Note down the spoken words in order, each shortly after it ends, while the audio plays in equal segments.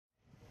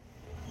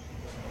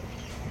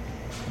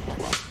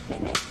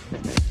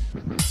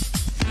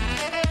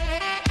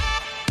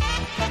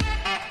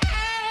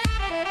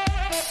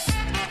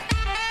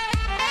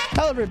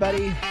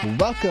everybody.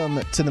 Welcome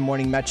to the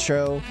Morning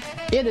Metro.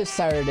 It is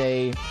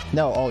Saturday.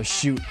 No, oh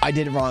shoot, I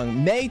did it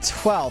wrong. May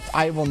 12th.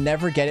 I will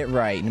never get it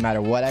right. No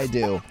matter what I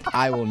do,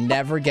 I will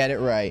never get it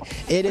right.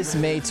 It is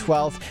May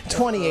 12th,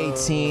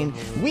 2018.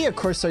 We, of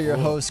course, are your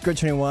hosts,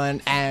 Grid21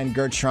 and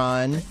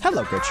Gertron.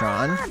 Hello,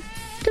 Gertron.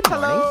 Good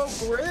morning. Hello,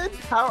 Grid.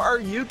 How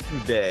are you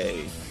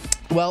today?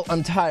 Well,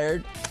 I'm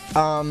tired.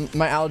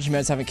 My allergy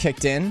meds haven't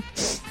kicked in,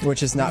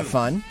 which is not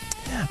fun.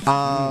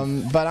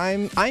 But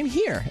I'm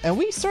here, and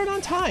we start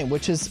on time,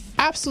 which is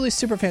absolutely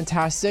super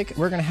fantastic.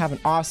 We're gonna have an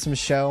awesome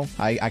show.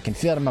 I can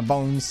feel it in my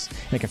bones,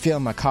 and I can feel it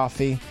in my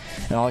coffee,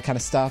 and all that kind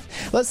of stuff.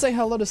 Let's say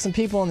hello to some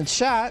people in the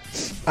chat.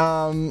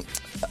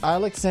 I'd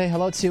like to say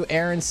hello to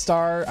Aaron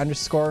Star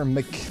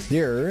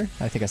 _McClure.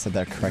 I think I said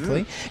that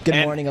correctly. Good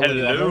morning,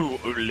 Olivia. Hello,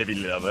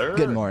 Olivia Lover.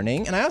 Good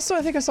morning. And I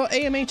think I saw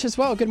AMH as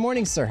well. Good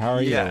morning, sir. How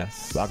are you?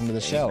 Welcome to the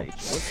show.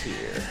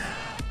 Here.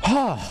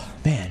 Oh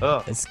man,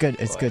 it's good.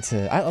 It's good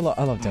to. I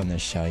love doing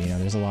this show. You know,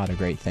 there's a lot of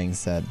great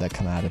things that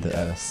come out of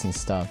us and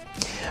stuff.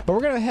 But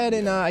we're gonna head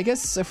and I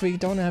guess if we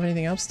don't have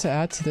anything else to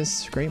add to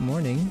this great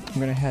morning, I'm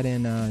gonna head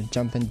and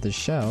jump into the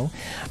show.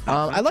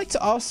 I'd like to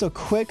also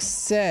quick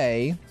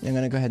say, I'm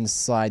gonna go ahead and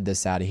slide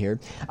this out of here.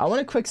 I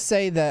want to quick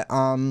say that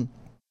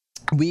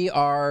we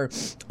are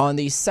on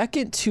the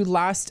second to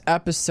last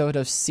episode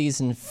of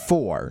season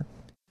 4,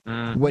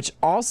 which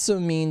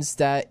also means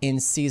that in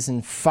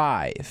season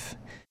 5.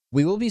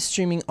 We will be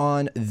streaming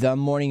on The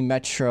Morning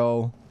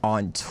Metro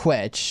on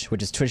Twitch,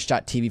 which is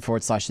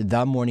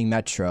twitch.tv/The Morning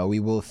Metro. We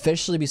will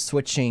officially be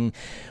switching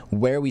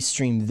where we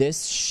stream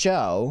this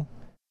show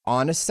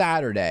on a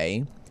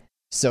Saturday.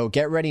 So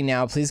get ready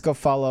now. Please go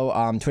follow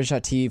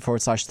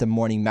twitch.tv/The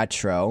Morning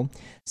Metro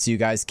so you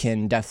guys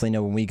can definitely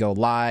know when we go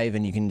live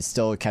and you can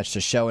still catch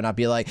the show and not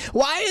be like,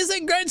 why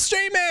isn't Grid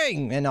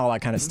streaming? And all that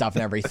kind of stuff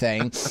and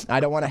everything. I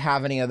don't want to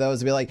have any of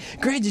those. Be like,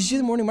 Grid, did you do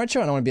The Morning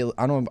Metro? I don't want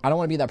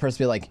to be that person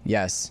to be like,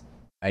 yes,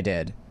 I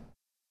did.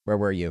 Where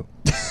were you?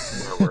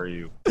 Where were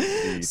you?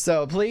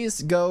 So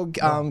please go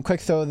quick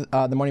throw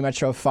The Morning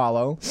Metro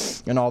follow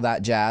and all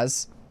that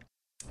jazz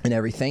and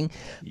everything.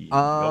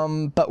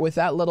 But with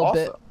that little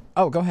bit.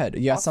 Oh, go ahead.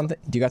 You got something?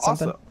 Do you got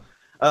something?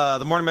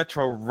 The Morning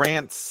Metro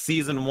Rants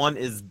season 1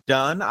 is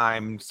done.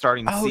 I'm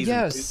starting season 2. Oh,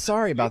 yeah.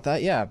 Sorry about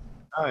that. Yeah.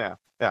 Oh, yeah.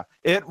 Yeah.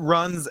 It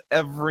runs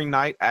every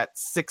night at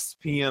 6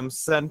 p.m.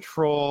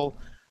 Central.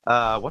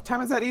 What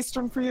time is that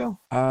Eastern for you?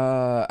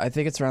 I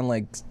think it's around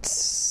like,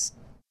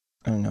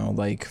 I don't know,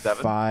 like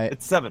 7? 5.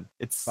 It's 7.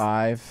 It's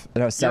 5.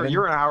 No, 7.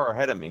 You're an hour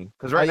ahead of me.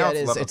 Because right now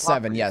it's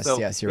 7. Yes, so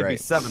yes, you're it'd right.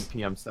 Be 7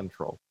 p.m.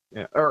 Central.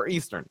 Yeah. Or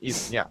Eastern.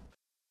 Yeah.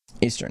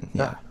 Eastern,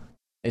 yeah.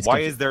 Why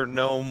is there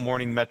no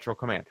Morning Metro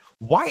command?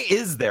 Why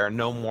is there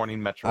no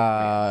Morning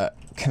Metro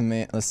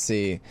command? Let's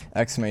see.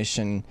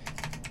 Exclamation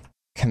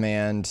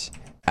command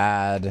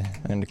add.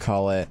 I'm going to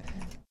call it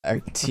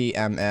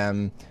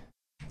TMM.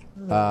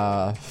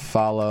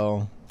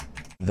 Follow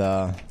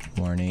the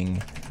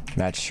Morning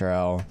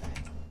Metro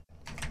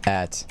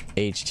at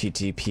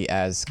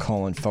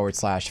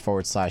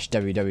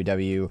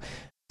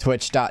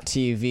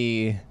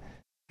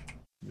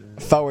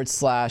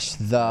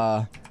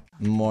https://www.twitch.tv/the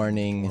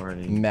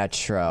Morning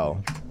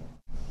Metro.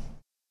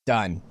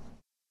 Done.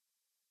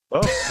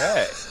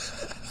 Okay.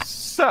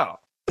 So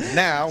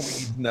now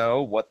we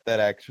know what that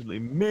actually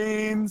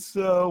means.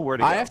 So where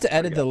to go? I have to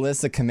edit the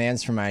list of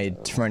commands for my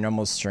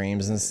normal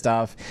streams and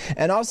stuff.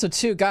 And also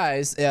too,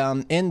 guys,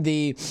 I have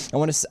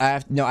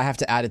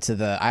to add it to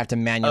the. I have to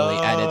manually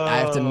edit. I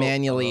have to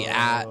manually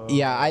add.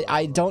 Yeah,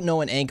 I don't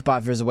know in AnkBot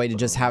if there's a way to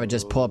just have it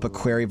just pull up a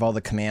query of all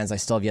the commands. I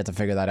still have yet to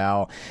figure that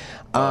out.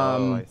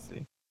 I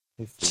see.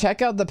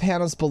 Check out the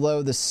panels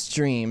below the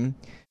stream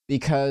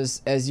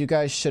because, as you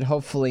guys should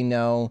hopefully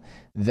know,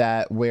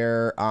 that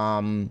we're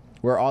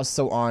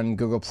also on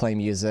Google Play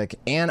Music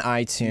and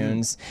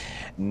iTunes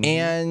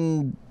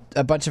and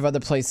a bunch of other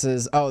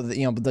places. Oh,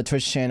 the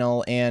Twitch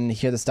channel and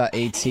hearthis.at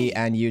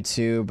and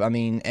YouTube. I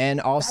mean,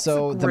 and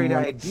also that's a great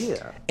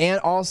idea. And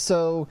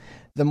also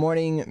the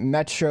Morning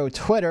Metro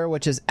Twitter,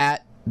 which is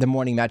at the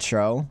Morning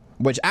Metro.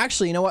 Which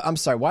actually, you know what? I'm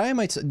sorry. Why am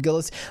I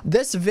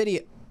this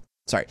video?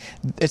 Sorry,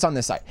 it's on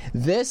this side.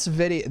 This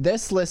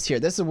list here,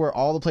 this is where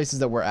all the places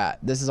that we're at.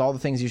 This is all the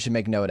things you should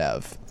make note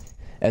of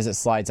as it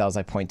slides out as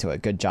I point to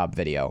it. Good job,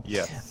 video.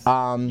 Yes.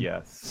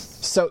 Yes.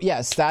 So,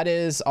 yes, that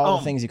is all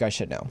the things you guys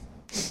should know.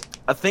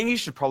 A thing you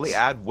should probably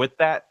add with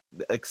that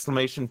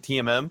exclamation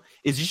TMM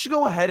is you should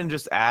go ahead and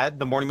just add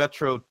the Morning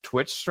Metro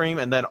Twitch stream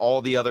and then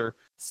all the other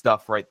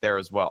stuff right there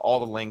as well. All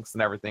the links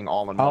and everything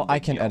all in one. I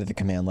can edit the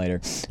command later.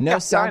 No,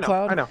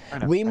 SoundCloud. I know.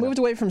 We moved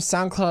away from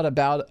SoundCloud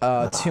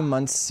about 2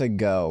 months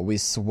ago. We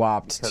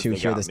swapped to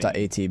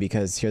hearthis.at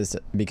because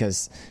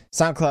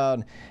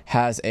SoundCloud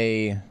has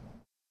a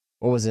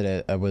what was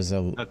it? It was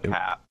a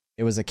cap.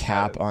 It was a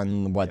cap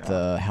on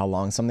how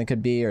long something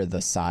could be or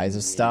the size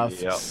of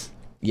stuff. Yep.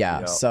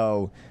 Yeah.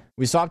 So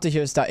We swapped to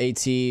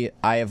Heroes.at.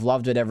 I have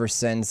loved it ever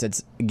since.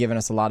 It's given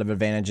us a lot of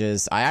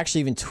advantages. I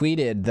actually even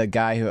tweeted the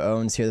guy who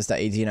owns Heroes.at,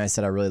 and I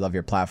said, I really love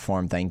your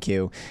platform. Thank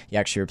you. He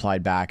actually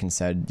replied back and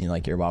said,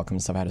 you're welcome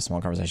and stuff. I had a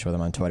small conversation with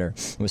him on Twitter.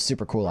 It was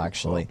super cool,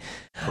 actually.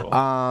 Cool.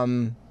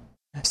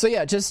 So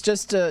yeah, just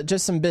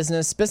some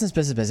business.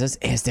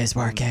 Is this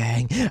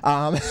working?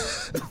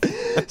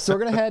 So we're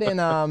gonna head and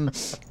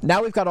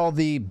now we've got all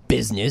the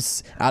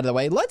business out of the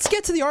way. Let's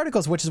get to the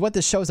articles, which is what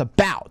this show is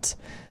about.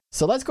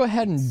 So let's go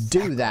ahead and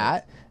do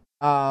that.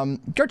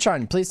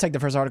 Gertrude, please take the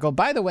first article.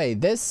 By the way,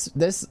 this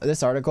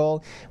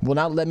article will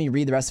not let me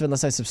read the rest of it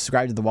unless I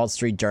subscribe to the Wall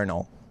Street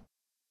Journal.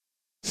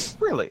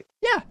 Really?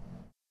 Yeah.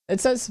 It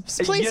says,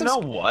 please. You know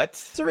what?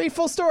 To read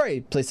full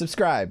story, please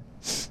subscribe.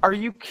 Are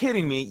you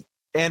kidding me?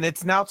 And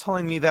it's now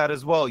telling me that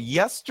as well.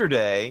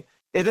 Yesterday,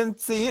 it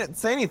didn't say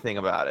anything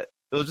about it.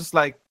 It was just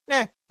like,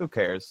 who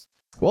cares?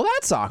 Well,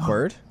 that's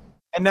awkward.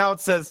 And now it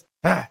says,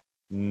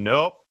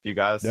 nope, you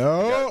guys.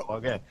 No.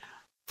 Okay.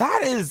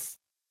 That's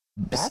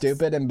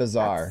stupid and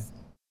bizarre.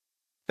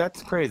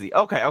 That's crazy.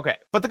 Okay.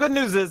 But the good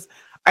news is,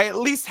 I at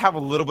least have a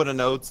little bit of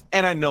notes,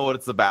 and I know what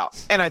it's about,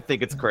 and I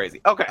think it's crazy.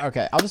 Okay.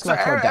 I'll just go to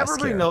our desk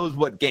everybody here. knows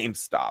what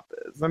GameStop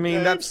is. I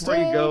mean, that's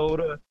where you go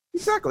to.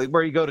 Exactly,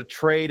 where you go to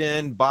trade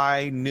in,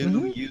 buy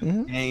new,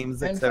 used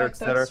games, etc.,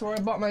 etc. That's where I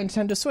bought my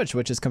Nintendo Switch,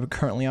 which is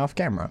currently off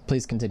camera.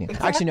 Please continue.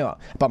 Exactly. Actually, no, I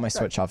bought my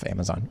Switch off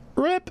Amazon.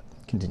 RIP.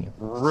 Continue.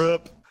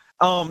 RIP.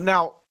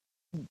 Now,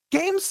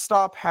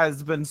 GameStop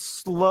has been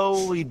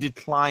slowly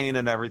declining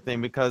and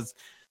everything because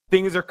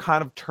things are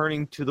kind of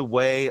turning to the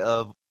way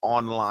of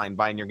online,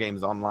 buying your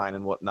games online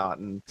and whatnot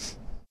and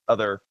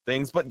other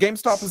things. But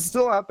GameStop is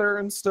still out there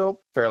and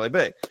still fairly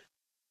big.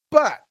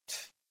 But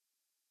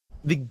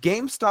the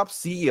GameStop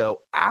CEO,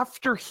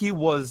 after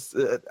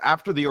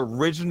the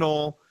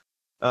original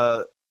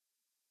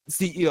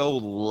CEO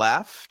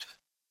left,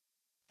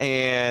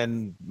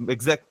 and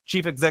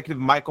Chief Executive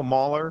Michael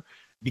Mahler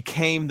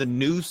became the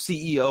new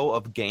CEO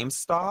of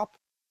GameStop,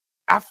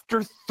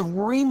 after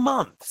 3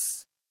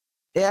 months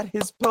at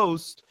his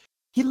post,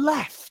 he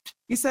left.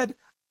 He said,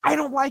 I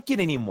don't like it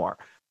anymore.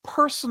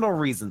 Personal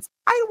reasons.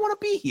 I don't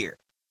want to be here.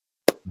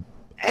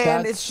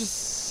 And it's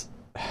just,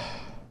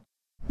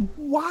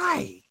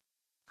 why?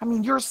 I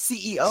mean, your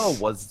CEO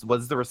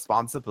was the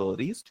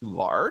responsibilities too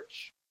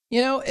large?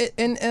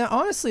 And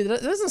honestly,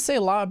 that doesn't say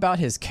a lot about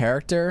his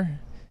character.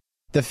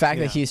 The fact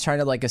that he's trying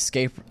to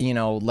escape,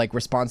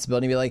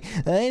 responsibility, and be like,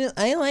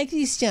 I like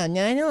this job,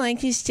 no, I don't like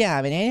this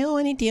job, and I don't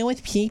want to deal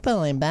with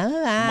people and blah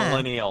blah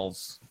blah.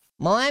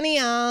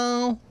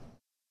 Millennials.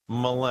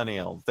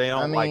 They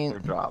don't like their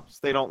jobs.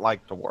 They don't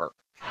like to work.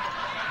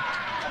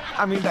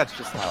 I mean, that's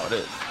just how it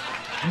is.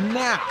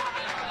 Now,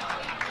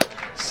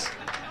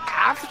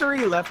 after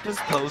he left his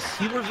post,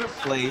 he was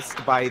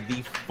replaced by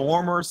the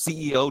former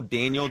CEO,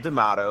 Daniel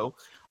D'Amato,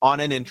 on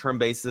an interim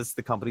basis,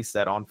 the company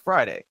said on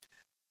Friday.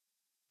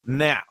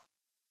 Now,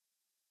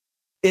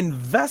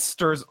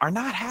 investors are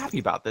not happy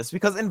about this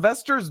because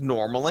investors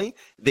normally,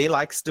 they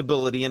like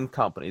stability in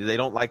companies. They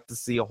don't like to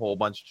see a whole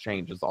bunch of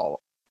changes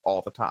all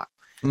the time.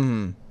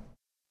 Mm.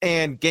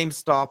 And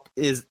GameStop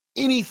is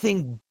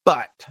anything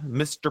but,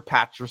 Mr.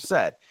 Patcher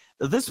said.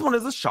 This one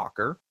is a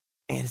shocker,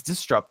 and it's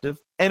disruptive,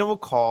 and it will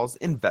cause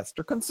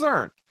investor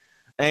concern.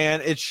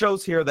 And it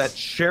shows here that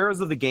shares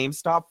of the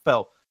GameStop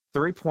fell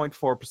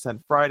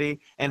 3.4% Friday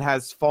and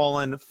has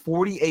fallen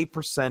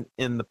 48%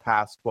 in the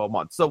past 12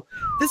 months. So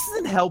this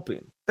isn't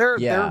helping. They're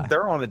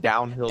on a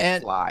downhill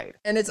slide.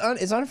 And it's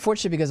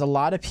unfortunate because a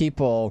lot of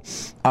people,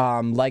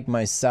 like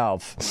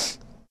myself,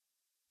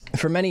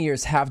 for many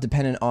years have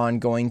depended on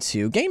going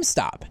to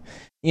GameStop.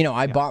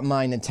 I bought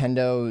my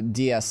Nintendo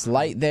DS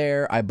Lite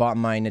there. I bought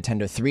my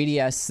Nintendo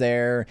 3DS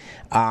there.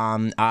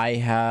 I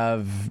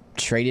have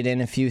traded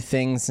in a few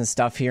things and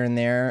stuff here and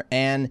there.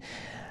 And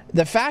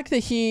the fact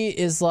that he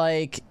is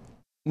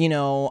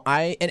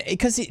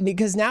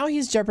because now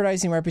he's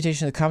jeopardizing the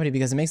reputation of the company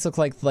because it makes it look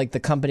like the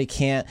company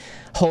can't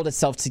hold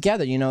itself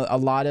together. A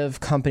lot of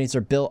companies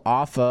are built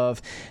off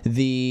of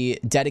the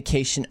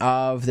dedication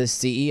of the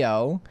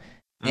CEO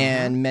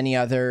and many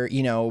other,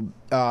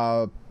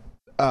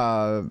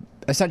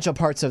 essential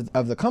parts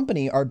of the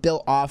company are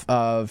built off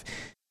of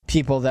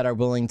people that are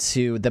willing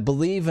to, that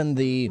believe in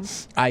the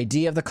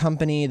idea of the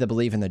company, that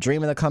believe in the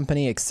dream of the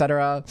company,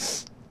 etc.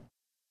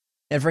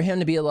 And for him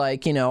to be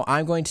like,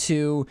 I'm going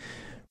to,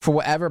 for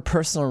whatever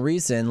personal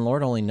reason,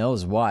 Lord only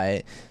knows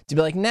what, to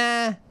be like,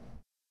 nah,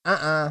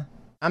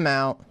 I'm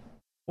out.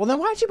 Well, then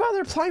why'd you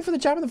bother applying for the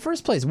job in the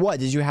first place? What,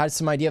 did you have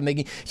some idea of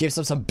making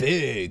yourself some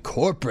big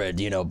corporate,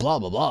 blah,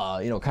 blah,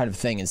 blah, kind of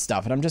thing and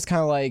stuff? And I'm just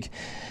kind of like,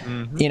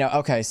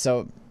 okay,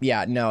 so,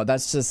 yeah, no,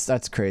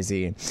 that's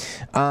crazy.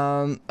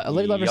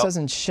 Lady Lover says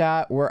in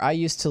chat, where I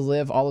used to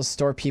live, all the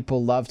store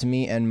people loved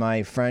me and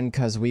my friend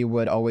because we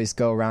would always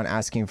go around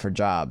asking for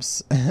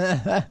jobs.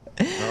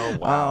 Oh,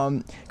 wow.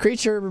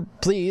 Creature,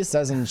 please,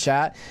 says in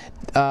chat,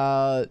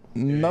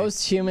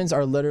 most humans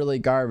are literally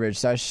garbage.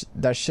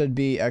 That should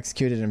be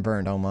executed and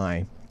burned. Oh,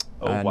 my.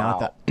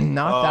 wow.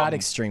 Not that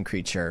extreme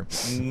creature.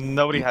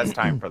 Nobody has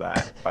time for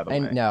that, by the way.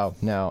 No.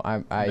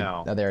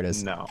 There it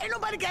is. No. Ain't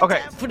nobody got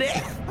time for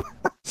that.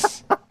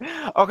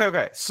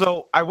 Okay.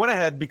 So I went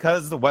ahead,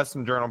 because the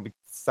Western Journal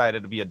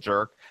decided to be a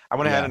jerk, I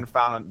went ahead and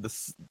found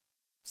this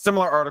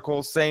similar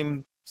article,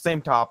 same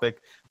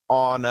topic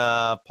on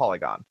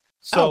Polygon.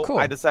 So cool.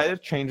 I decided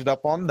to change it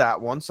up on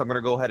that one. So I'm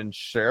going to go ahead and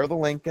share the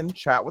link and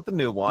chat with the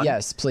new one.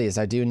 Yes, please.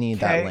 I do need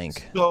that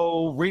link.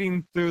 So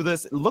reading through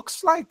this, it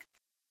looks like,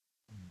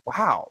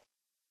 wow,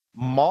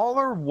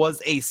 Mahler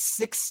was a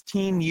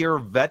 16-year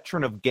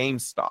veteran of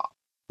GameStop.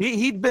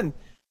 He'd been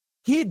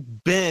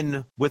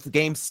with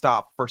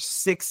GameStop for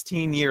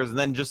 16 years and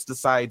then just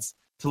decides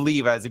to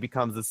leave as he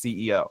becomes the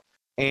CEO.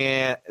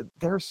 And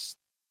they're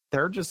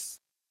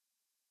just,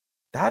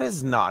 that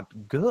is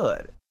not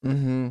good.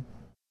 Mm-hmm.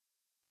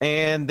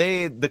 And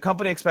the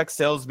company expects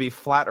sales to be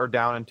flat or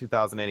down in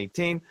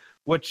 2018,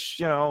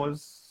 which,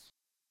 is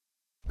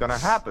going to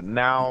happen.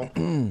 Now,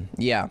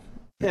 yeah.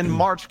 In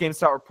March,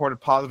 GameStop reported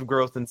positive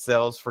growth in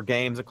sales for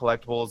games and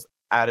collectibles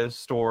at its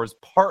stores,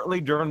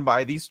 partly driven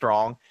by the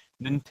strong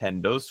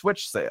Nintendo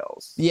Switch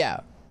sales. Yeah.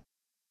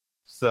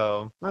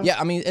 So. Yeah,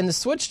 I mean, and the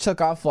Switch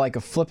took off like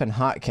a flippin'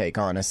 hotcake,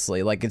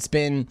 honestly. Like, it's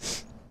been...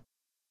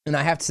 And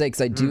I have to say,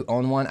 because I do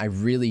own one, I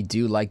really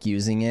do like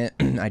using it.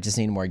 I just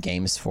need more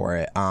games for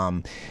it.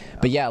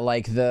 But yeah,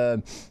 like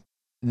the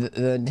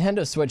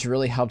Nintendo Switch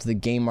really helped the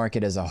game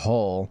market as a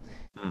whole.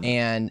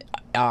 And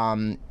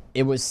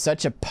it was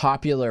such a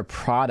popular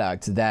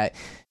product that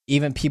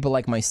even people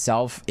like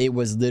myself, it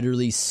was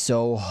literally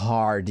so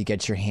hard to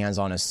get your hands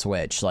on a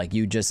Switch. Like,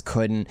 you just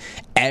couldn't.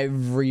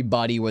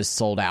 Everybody was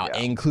sold out,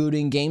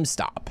 including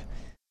GameStop.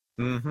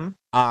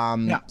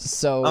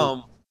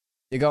 So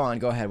you go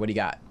ahead. What do you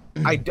got?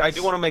 I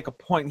do want to make a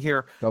point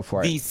here. Go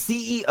for it. The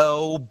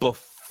CEO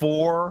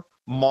before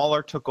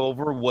Mahler took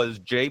over was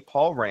J.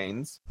 Paul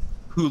Raines,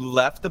 who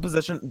left the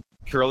position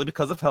purely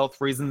because of health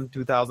reasons in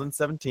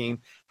 2017.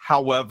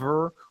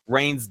 However,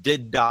 Raines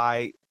did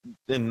die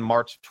in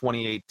March of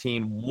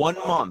 2018, 1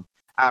 month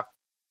after.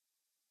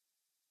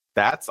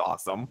 That's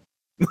awesome.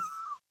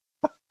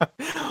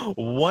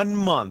 1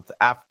 month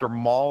after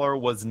Mahler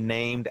was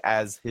named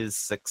as his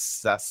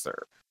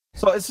successor.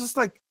 So it's just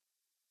like,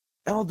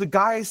 the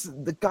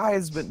guy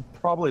has been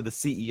probably the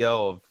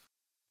CEO of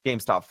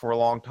GameStop for a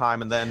long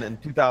time, and then in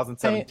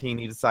 2017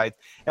 he decides,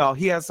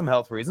 he has some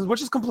health reasons,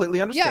 which is completely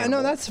understandable. Yeah,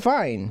 no, that's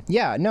fine.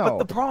 Yeah, no.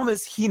 But the problem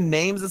is he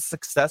names a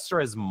successor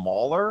as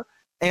Mahler,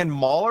 and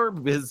Mahler,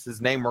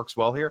 his name works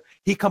well here.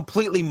 He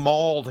completely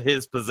mauled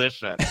his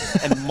position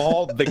and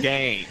mauled the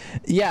game.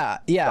 Yeah,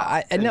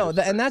 I know,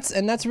 and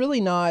that's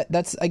really not.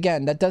 That's,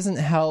 again, that doesn't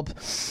help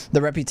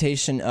the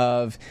reputation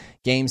of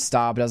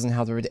GameStop. Doesn't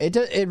help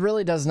it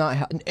really does not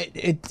help.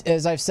 It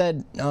as I've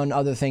said on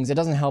other things, it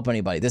doesn't help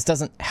anybody. This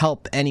doesn't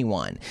help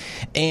anyone.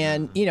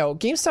 And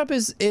GameStop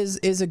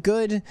is a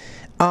good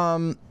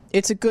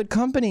it's a good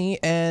company,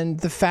 and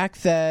the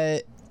fact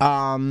that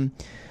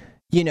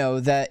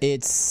that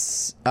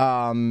it's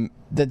that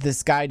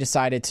this guy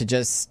decided to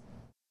just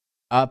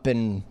up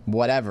and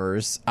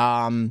whatevers.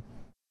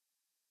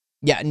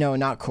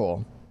 Not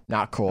cool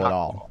at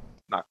all.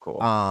 Not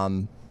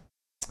cool.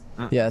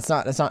 Yeah,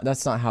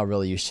 that's not how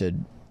really you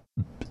should.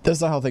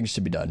 That's not how things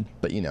should be done.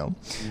 But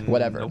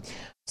whatever. Nope.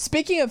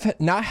 Speaking of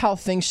not how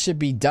things should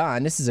be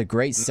done, this is a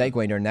great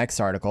segue into our next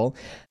article.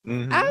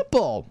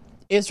 Apple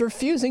is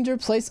refusing to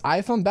replace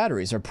iPhone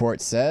batteries,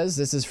 report says.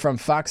 This is from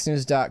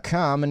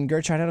FoxNews.com. And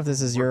Gertrude, I don't know if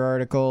this is your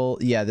article.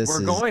 Yeah, we're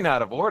going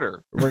out of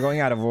order. We're going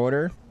out of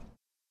order.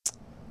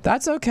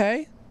 That's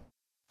okay,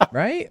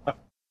 right?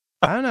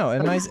 I don't know.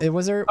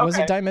 Was there?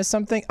 Did I miss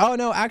something? Oh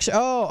no, actually.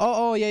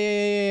 Oh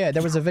yeah.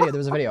 There was a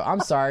video.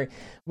 I'm sorry.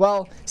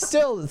 Well,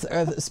 still,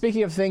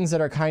 speaking of things that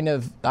are kind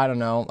of, I don't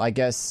know. I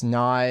guess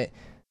not.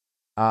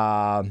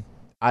 I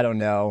don't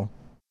know.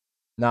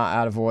 Not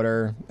out of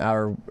order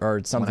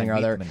or something or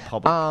other.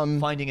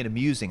 Finding it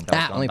amusing.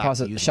 Let me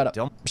pause it. Shut up.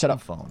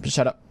 Phone.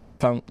 Shut up.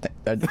 Phone.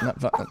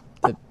 Not phone.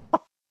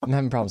 I'm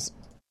having problems.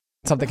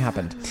 Something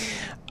happened.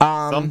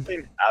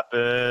 Something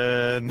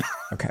happened.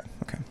 Okay.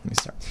 Let me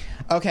start.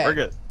 Okay.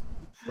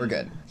 We're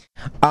good.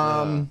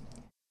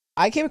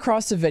 I came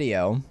across a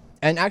video,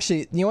 and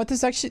actually, you know what?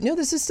 This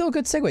is still a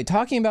good segue.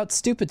 Talking about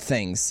stupid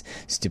things,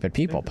 stupid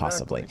people,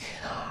 possibly.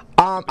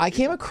 I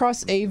came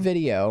across a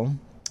video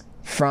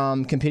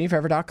from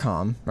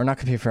ComputingForever.com, or not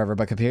Computing Forever,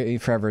 but Computing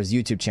Forever's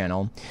YouTube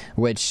channel,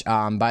 which,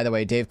 by the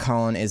way, Dave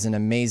Collin is an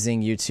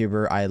amazing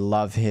YouTuber. I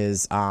love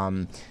his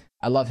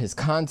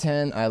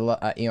content.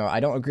 I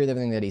don't agree with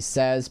everything that he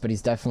says, but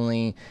he's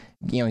definitely,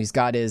 he's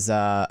got his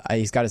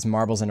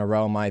marbles in a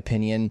row, in my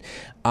opinion.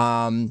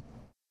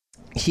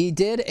 He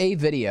did a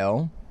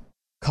video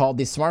called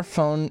 "The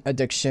Smartphone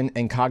Addiction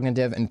and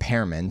Cognitive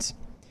Impairment."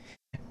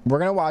 We're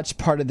going to watch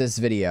part of this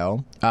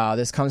video.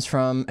 This comes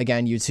from,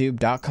 again,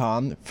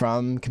 youtube.com,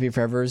 from Computing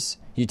Forever's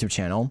YouTube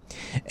channel,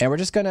 and we're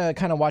just gonna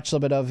kind of watch a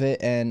little bit of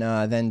it and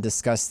then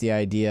discuss the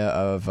idea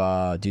of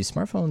do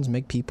smartphones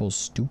make people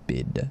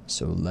stupid?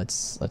 So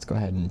let's go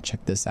ahead and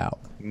check this out.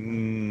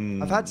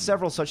 I've had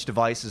several such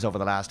devices over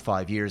the last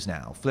 5 years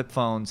now, flip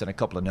phones and a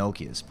couple of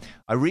Nokias.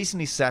 I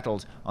recently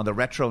settled on the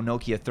retro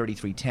Nokia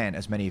 3310,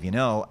 as many of you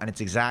know, and it's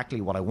exactly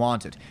what I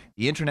wanted.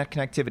 The internet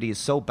connectivity is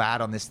so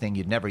bad on this thing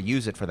you'd never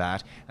use it for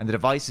that, and the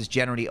device is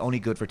generally only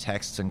good for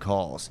texts and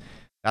calls.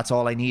 That's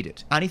all I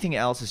needed. Anything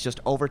else is just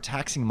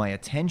overtaxing my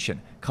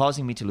attention,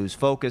 causing me to lose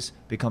focus,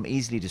 become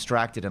easily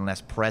distracted and less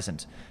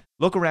present.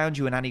 Look around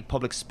you in any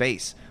public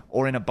space,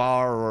 or in a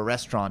bar or a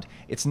restaurant.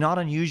 It's not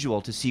unusual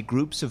to see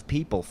groups of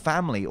people,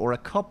 family or a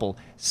couple,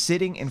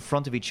 sitting in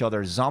front of each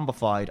other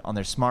zombified on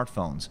their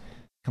smartphones,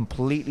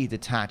 completely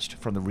detached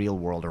from the real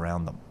world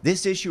around them.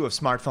 This issue of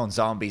smartphone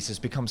zombies has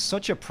become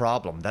such a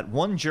problem that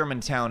one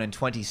German town in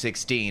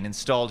 2016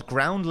 installed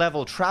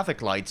ground-level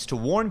traffic lights to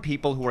warn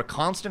people who are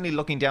constantly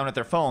looking down at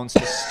their phones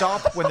to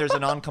stop when there's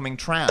an oncoming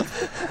tram.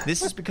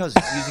 This is because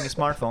using a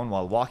smartphone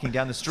while walking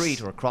down the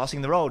street or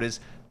crossing the road is,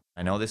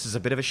 I know this is a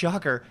bit of a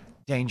shocker,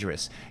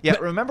 dangerous. Yeah,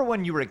 remember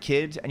when you were a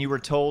kid and you were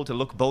told to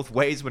look both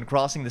ways when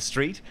crossing the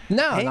street?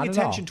 No, Paying not at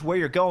attention all. to where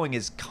you're going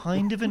is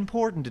kind of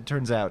important, it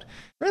turns out.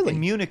 Really? In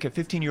Munich, a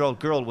 15-year-old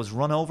girl was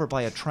run over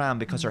by a tram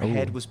because her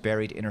head was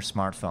buried in her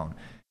smartphone.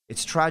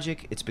 It's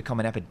tragic. It's become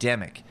an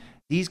epidemic.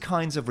 These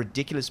kinds of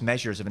ridiculous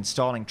measures of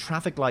installing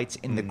traffic lights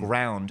in the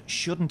ground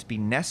shouldn't be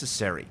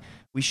necessary.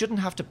 We shouldn't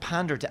have to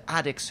pander to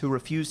addicts who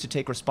refuse to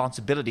take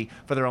responsibility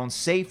for their own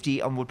safety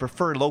and would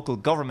prefer local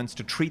governments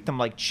to treat them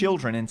like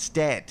children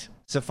instead.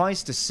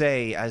 Suffice to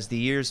say, as the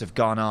years have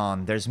gone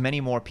on, there's many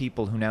more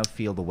people who now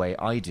feel the way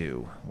I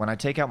do. When I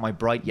take out my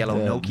bright yellow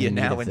Nokia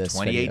now in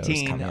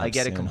 2018, I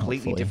get a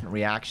completely different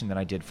reaction than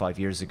I did 5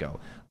 years ago.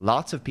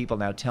 Lots of people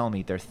now tell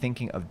me they're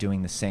thinking of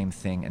doing the same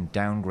thing and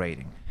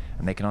downgrading,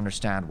 and they can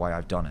understand why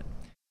I've done it.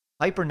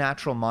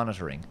 Hypernatural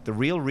monitoring, the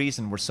real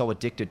reason we're so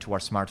addicted to our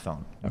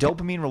smartphone. Okay.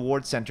 Dopamine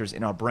reward centers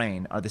in our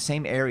brain are the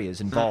same areas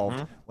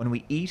involved when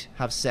we eat,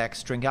 have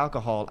sex, drink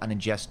alcohol, and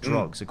ingest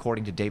drugs,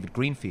 according to David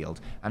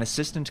Greenfield, an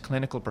assistant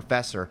clinical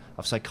professor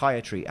of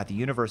psychiatry at the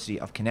University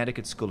of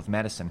Connecticut School of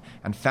Medicine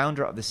and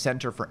founder of the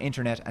Center for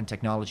Internet and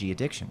Technology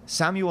Addiction.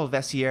 Samuel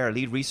Vessier,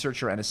 lead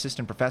researcher and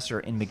assistant professor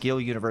in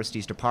McGill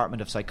University's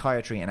Department of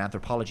Psychiatry and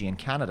Anthropology in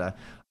Canada,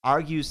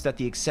 argues that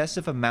the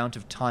excessive amount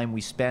of time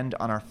we spend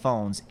on our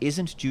phones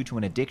isn't due to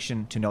an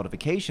addiction to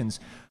notifications,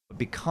 but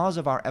because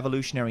of our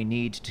evolutionary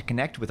need to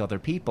connect with other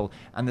people,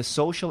 and the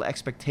social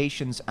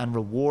expectations and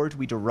reward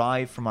we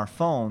derive from our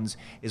phones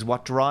is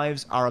what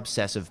drives our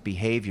obsessive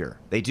behavior.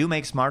 They do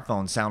make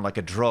smartphones sound like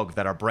a drug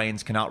that our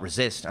brains cannot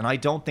resist, and I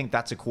don't think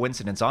that's a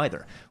coincidence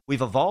either.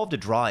 We've evolved a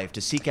drive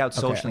to seek out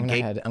social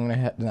engagement. I'm gonna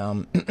head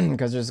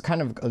because there's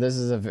this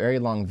is a very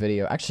long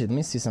video. Actually, let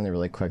me see something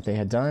really quick. They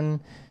had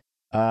done.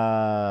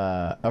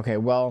 Okay,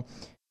 well,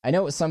 I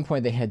know at some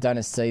point they had done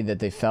a study that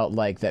they felt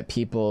like that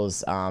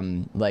people's,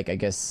 like, I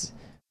guess,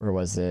 where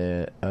was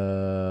it?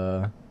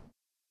 Oh,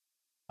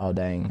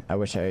 dang. I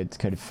wish I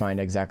could find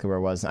exactly where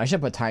it was. I should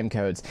put time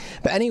codes.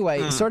 But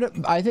anyway,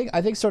 I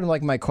think sort of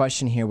like my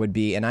question here would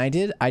be, and I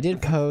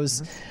did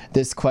pose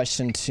this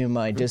question to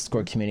my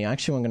Discord community.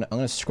 Actually, I'm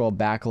gonna scroll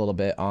back a little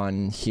bit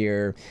on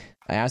here.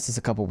 I asked this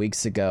a couple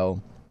weeks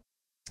ago.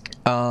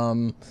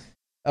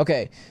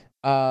 Okay.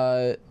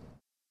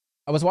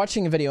 I was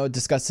watching a video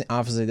discussing,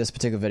 obviously this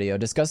particular video,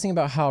 discussing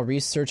about how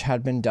research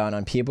had been done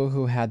on people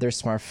who had their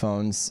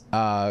smartphones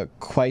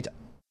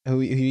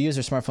who use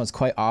their smartphones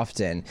quite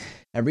often.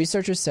 And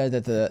researchers said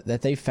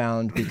that they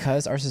found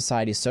because our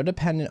society is so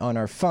dependent on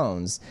our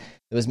phones,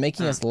 it was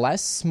making us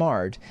less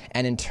smart,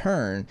 and in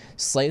turn,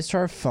 slaves to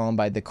our phone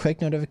by the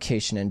quick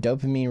notification and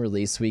dopamine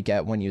release we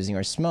get when using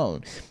our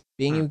phone.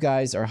 Being you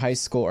guys are high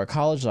school or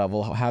college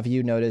level, have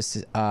you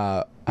noticed,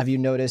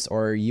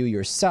 or you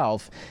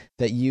yourself,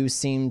 that you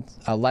seem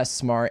less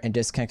smart and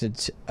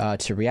disconnected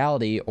to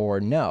reality, or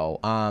no?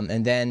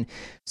 And then,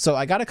 so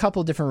I got a couple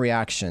of different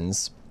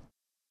reactions.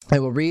 I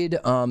will read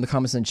the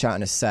comments in the chat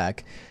in a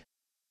sec.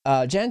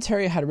 Jan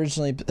Terry had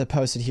originally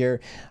posted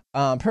here.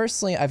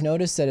 Personally, I've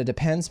noticed that it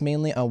depends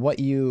mainly on what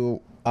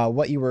you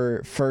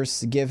were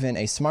first given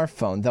a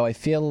smartphone, though I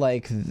feel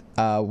like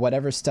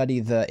whatever study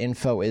the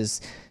info is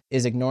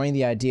ignoring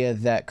the idea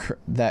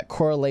that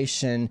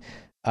correlation.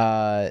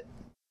 I'm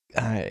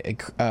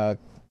trying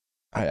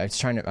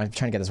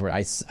to get this word.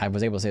 I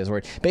was able to say this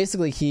word.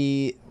 Basically,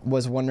 he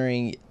was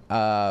wondering,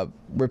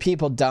 were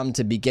people dumb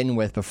to begin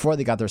with before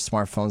they got their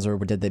smartphones, or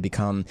did they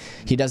become?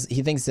 He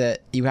thinks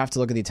that you have to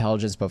look at the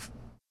intelligence.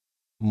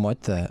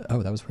 What the?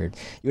 Oh, that was weird.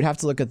 You would have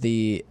to look at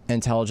the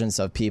intelligence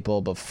of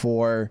people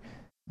before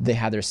they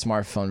had their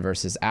smartphone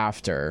versus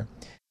after.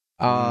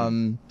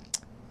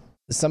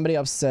 Somebody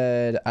else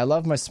said, I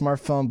love my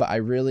smartphone, but I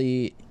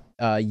really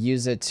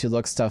use it to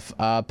look stuff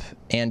up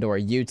and or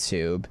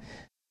YouTube.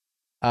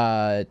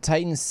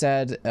 Titan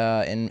said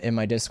in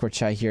my Discord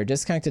chat here,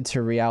 disconnected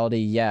to reality,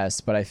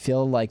 yes, but I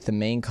feel like the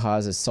main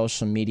cause is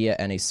social media,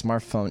 and a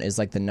smartphone is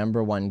like the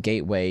 #1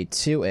 gateway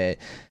to it.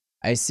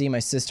 I see my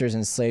sisters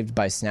enslaved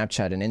by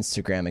Snapchat and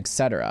Instagram,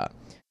 etc.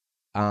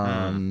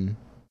 Yeah,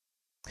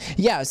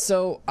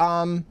 so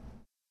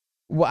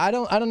well, I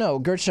don't know,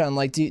 Gertrude,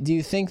 like do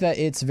you think that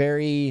it's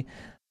very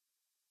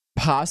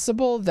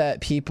possible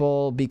that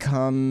people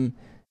become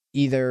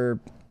either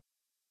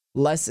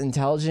less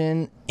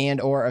intelligent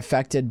and or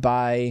affected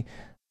by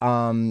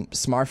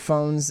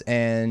smartphones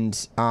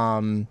and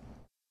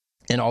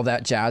all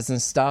that jazz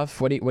and stuff?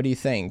 What do you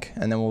think?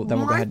 And then we'll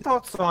go ahead. My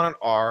thoughts on it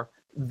are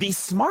the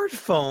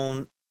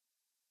smartphone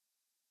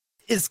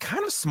is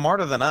kind of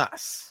smarter than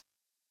us.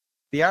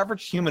 The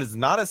average human is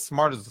not as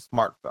smart as a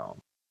smartphone.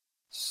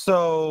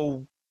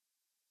 So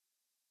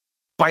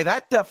by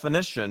that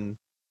definition,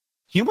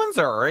 humans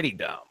are already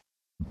dumb.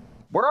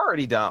 We're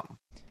already dumb.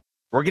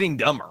 We're getting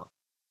dumber.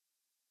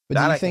 But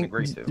that do you I think, can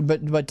agree to.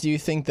 But do you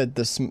think that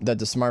the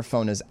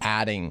smartphone is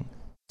adding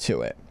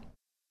to it?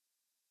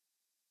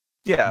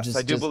 Yes,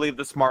 I do believe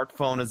the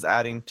smartphone is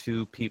adding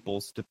to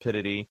people's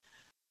stupidity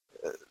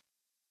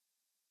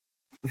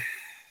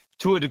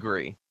to a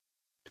degree.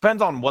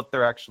 Depends on what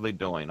they're actually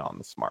doing on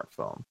the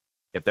smartphone.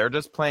 If they're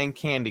just playing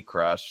Candy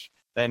Crush,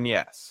 then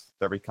yes,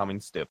 they're becoming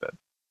stupid.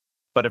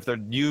 But if they're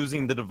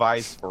using the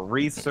device for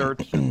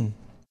research and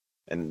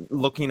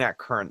looking at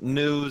current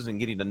news and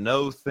getting to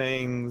know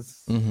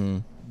things,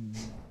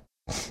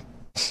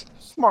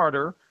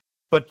 smarter,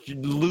 but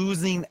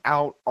losing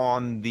out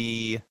on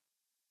the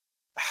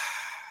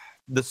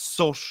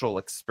social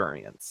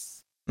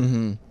experience.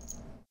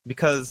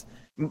 Because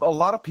a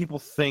lot of people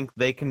think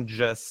they can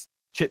just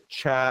chit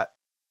chat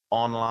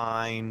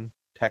online,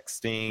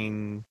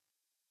 texting,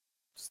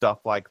 stuff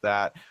like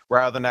that,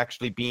 rather than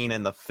actually being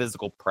in the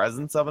physical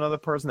presence of another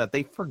person, that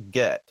they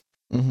forget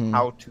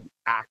how to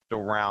act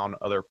around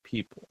other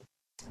people.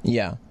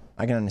 Yeah,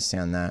 I can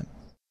understand that.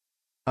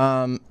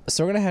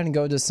 So we're gonna head and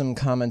go to some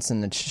comments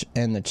in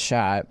the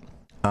chat.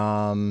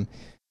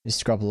 Just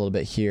scroll up a little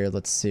bit here.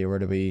 Let's see, where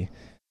do we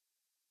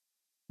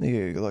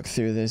look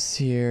through this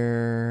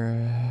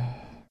here?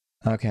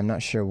 Okay, I'm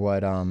not sure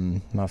what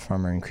my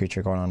farmer and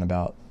creature going on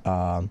about.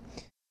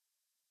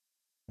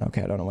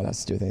 Okay, I don't know what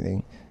that's to do with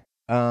anything.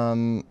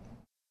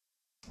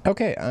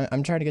 Okay,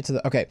 I'm trying to get to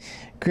the... Okay,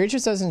 Creature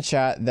says in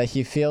chat that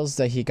he feels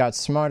that he got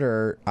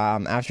smarter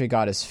after he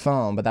got his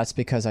phone, but that's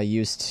because I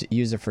used to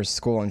use it for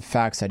school and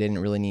facts I didn't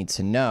really need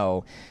to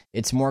know.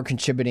 It's more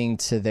contributing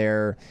to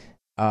their...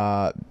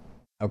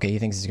 Okay, he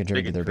thinks it's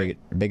contributing to their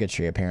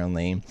bigotry,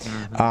 apparently.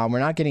 We're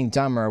not getting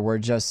dumber, we're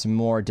just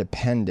more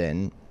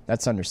dependent.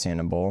 That's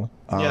understandable.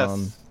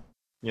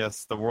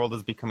 Yes, the world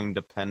is becoming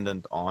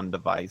dependent on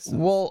devices.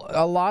 Well,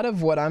 a lot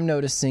of what I'm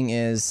noticing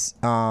is...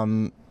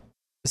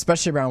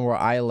 especially around where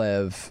I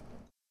live,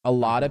 a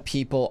lot of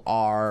people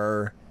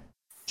are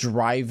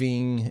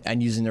driving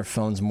and using their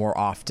phones more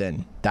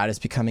often. That is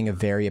becoming a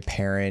very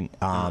apparent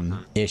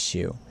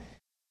issue.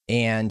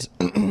 And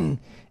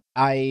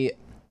I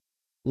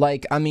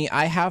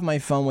have my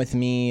phone with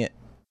me,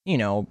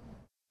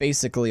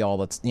 basically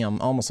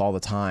almost all the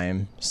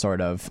time,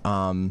 sort of.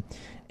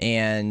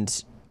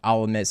 And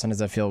I'll admit,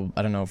 sometimes I feel,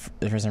 I don't know,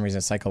 for some reason,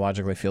 it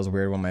psychologically feels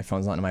weird when my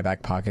phone's not in my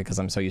back pocket because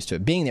I'm so used to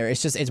it being there.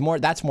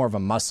 That's more of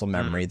a muscle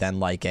memory than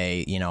like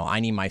I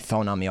need my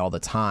phone on me all the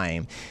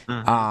time.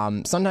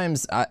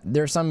 Sometimes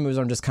there are some moves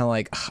where I'm just kind of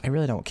like, I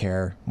really don't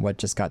care what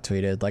just got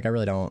tweeted. Like, I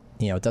really don't,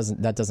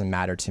 that doesn't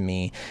matter to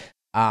me.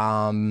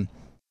 And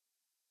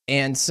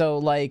so,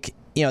 like,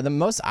 the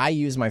most I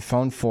use my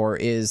phone for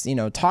is,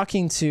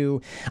 talking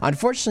to,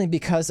 unfortunately,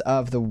 because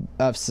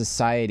of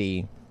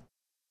society,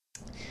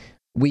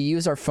 we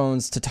use our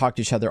phones to talk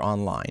to each other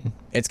online.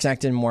 It's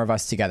connected more of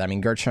us together. I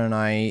mean, Gertrude and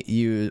I,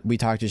 we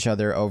talk to each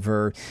other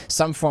over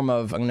some form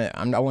of,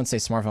 I won't say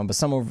smartphone, but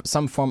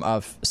some form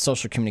of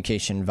social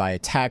communication via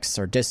text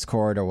or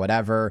Discord or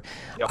whatever.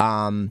 Yep.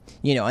 And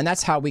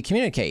that's how we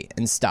communicate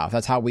and stuff.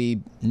 That's how we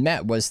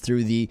met, was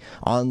through the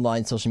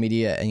online social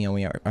media. And,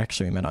 we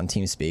met on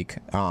TeamSpeak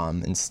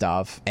and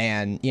stuff.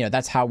 And,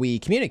 that's how we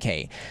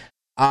communicate.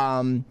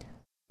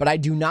 But I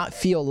do not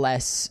feel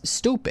less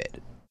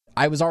stupid.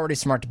 I was already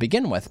smart to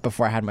begin with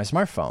before I had my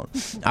smartphone.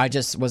 I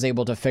just was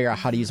able to figure out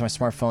how to use my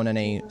smartphone in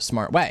a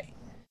smart way.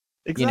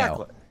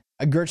 Exactly.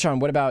 Gertrude,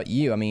 what about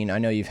you? I mean, I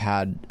know you've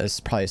had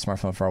probably a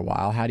smartphone for a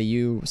while. How do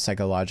you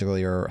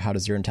psychologically, or how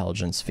does your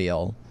intelligence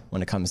feel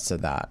when it comes to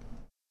that?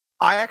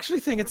 I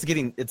actually think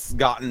it's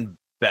gotten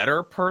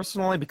better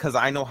personally because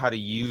I know how to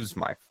use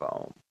my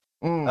phone.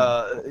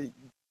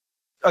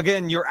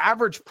 Again, your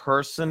average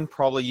person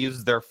probably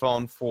uses their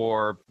phone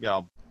for,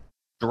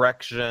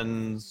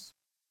 directions,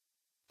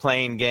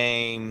 playing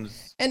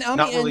games, and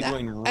not really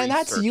doing research, and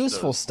that's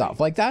useful stuff.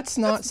 Like, that's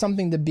not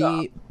something to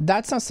be.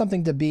 That's not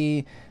something to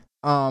be.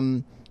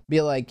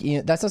 Be like,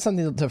 that's not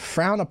something to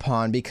frown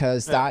upon,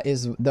 because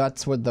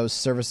that's what those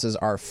services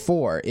are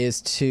for.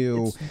 Is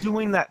to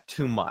doing that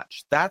too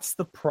much. That's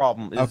the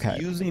problem.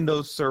 Is using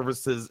those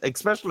services,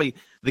 especially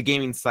the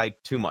gaming side,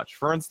 too much.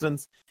 For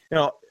instance,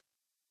 you're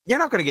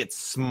not going to get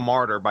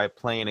smarter by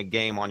playing a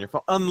game on your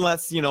phone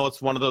unless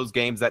it's one of those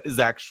games that is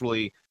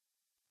actually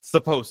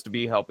supposed to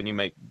be helping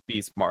you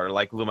be smarter,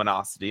 like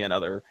Luminosity and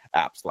other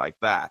apps like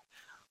that.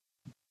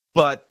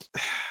 But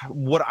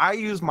what I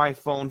use my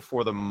phone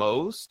for the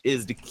most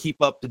is to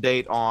keep up to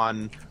date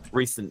on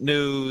recent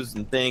news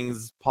and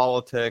things,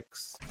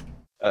 politics,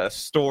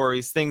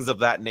 stories, things of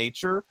that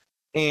nature.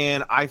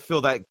 And I feel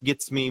that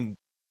gets me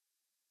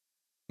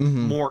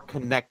more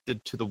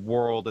connected to the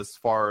world as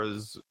far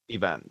as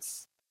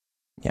events.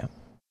 Yeah.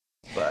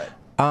 But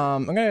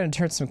I'm going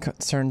to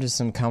turn to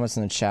some comments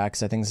in the chat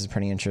because I think this is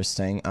pretty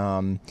interesting.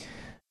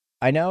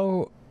 I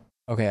know...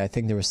 Okay, I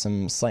think there was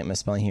some slight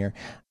misspelling here.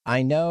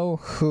 I know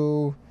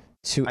how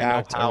to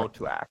act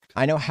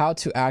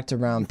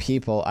around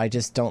people. I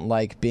just don't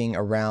like being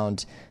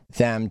around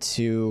them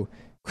to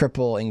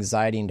cripple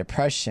anxiety and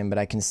depression, but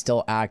I can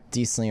still act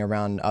decently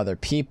around other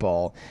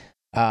people.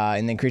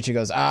 And then Creature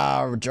goes,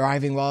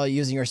 driving while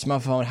using your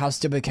smartphone. How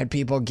stupid can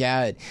people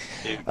get?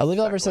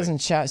 Olivia Lover says in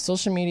chat,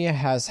 social media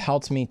has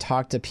helped me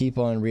talk to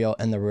people in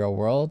the real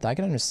world. I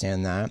can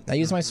understand that. I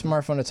use my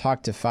smartphone to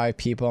talk to 5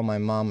 people: my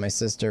mom, my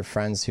sister,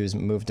 friends who's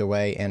moved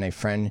away, and a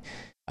friend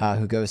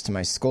who goes to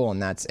my school, and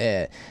that's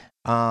it.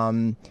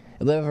 Olivia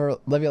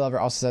Lover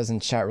also says in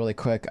chat really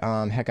quick,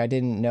 heck, I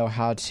didn't know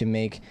how to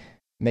make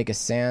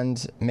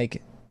sand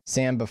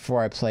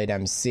before I played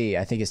MC.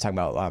 I think he's talking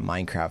about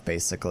Minecraft,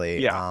 basically.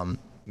 Yeah.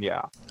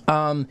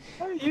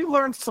 You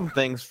learned some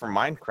things from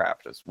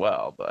Minecraft as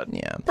well, but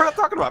we're not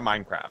talking about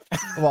Minecraft.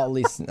 Well, at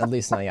least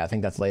not yet. I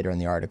think that's later in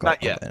the article.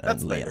 Not yet.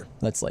 That's later.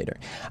 That's later.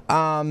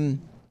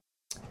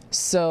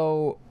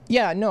 So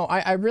yeah, no,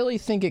 I really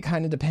think it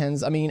kind of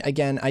depends. I mean,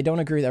 again, I don't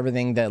agree with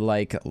everything that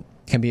like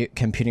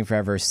Computing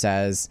Forever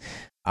says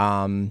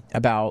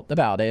about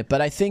it,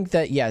 but I think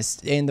that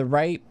yes, in the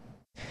right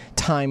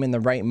time, in the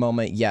right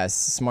moment,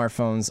 yes,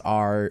 smartphones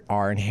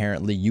are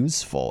inherently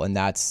useful, and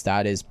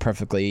that is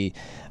perfectly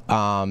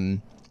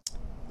fine.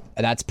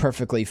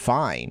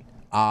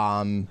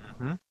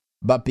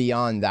 But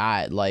beyond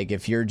that, like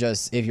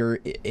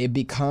it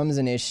becomes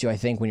an issue, I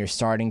think, when you're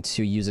starting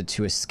to use it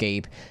to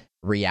escape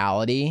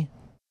reality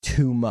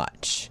too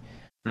much.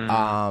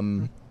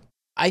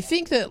 I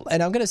think that,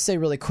 and I'm going to say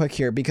really quick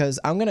here, because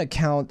I'm going to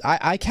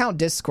count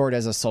Discord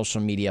as a social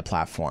media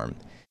platform.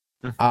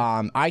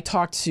 I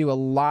talk to a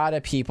lot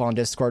of people on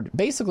Discord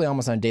basically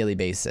almost on a daily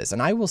basis,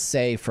 and I will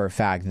say for a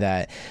fact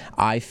that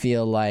I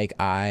feel like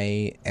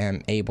I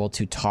am able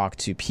to talk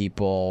to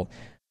people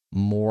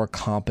more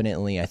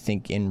competently, I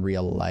think, in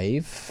real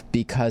life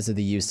because of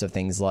the use of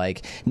things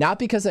like, not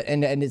because of,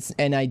 and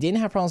I didn't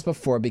have problems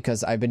before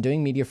because I've been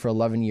doing media for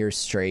 11 years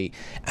straight,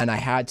 and I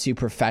had to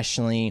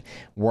professionally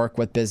work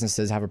with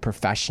businesses, have a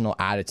professional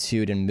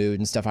attitude and mood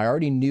and stuff. I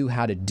already knew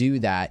how to do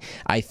that.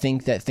 I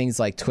think that things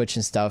like Twitch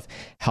and stuff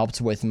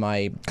helped with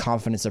my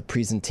confidence of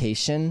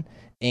presentation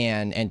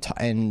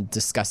and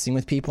discussing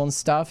with people and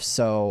stuff.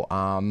 So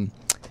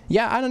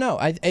yeah, I don't know.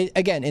 I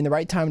again, in the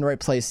right time, in the right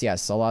place,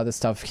 yes, a lot of this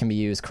stuff can be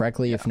used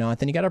correctly. If not,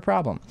 then you got a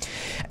problem.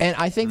 And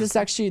I think this is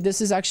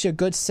actually a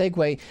good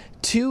segue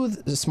to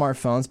the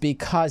smartphones,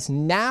 because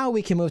now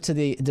we can move to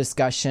the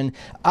discussion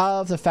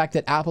of the fact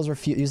that Apple's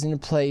refusing to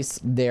replace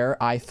their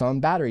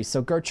iPhone batteries.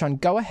 So Gertrude,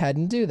 go ahead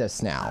and do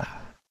this now.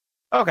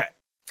 Okay.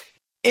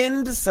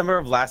 In December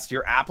of last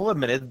year, Apple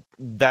admitted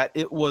that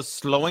it was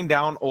slowing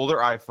down older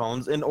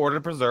iPhones in order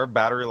to preserve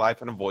battery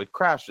life and avoid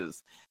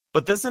crashes.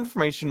 But this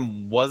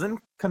information wasn't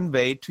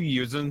conveyed to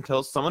users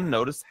until someone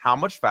noticed how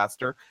much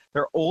faster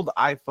their old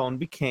iPhone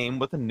became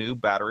with a new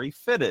battery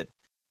fitted.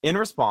 In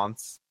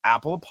response,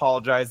 Apple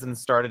apologized and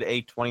started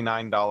a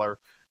 $29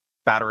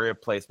 battery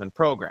replacement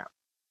program.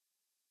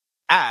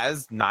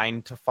 As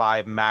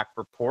 9to5Mac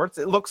reports,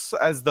 it looks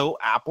as though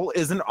Apple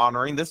isn't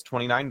honoring this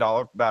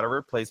 $29 battery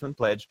replacement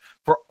pledge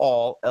for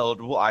all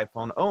eligible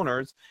iPhone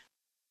owners.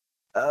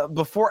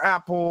 Before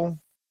Apple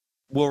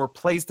will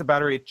replace the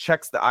battery, it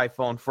checks the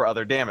iPhone for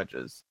other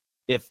damages.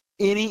 If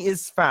any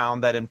is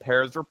found that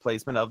impairs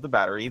replacement of the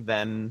battery,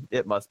 then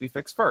it must be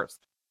fixed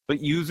first. But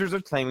users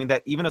are claiming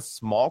that even a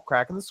small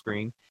crack in the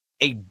screen,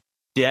 a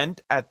dent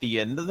at the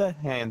end of the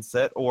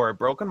handset, or a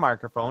broken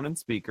microphone and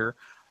speaker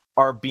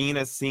are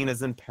being seen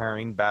as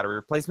impairing battery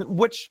replacement,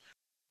 which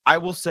I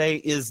will say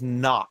is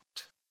not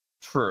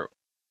true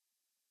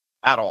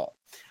at all.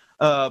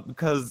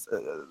 Because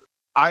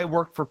I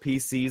worked for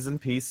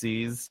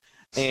PCs,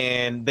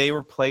 and they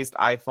replaced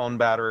iPhone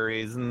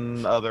batteries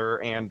and other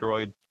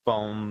Android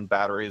phone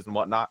batteries and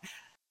whatnot.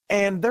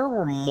 And there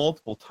were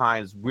multiple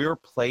times we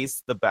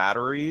replaced the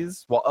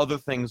batteries while other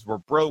things were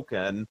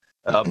broken,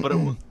 but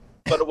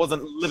it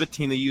wasn't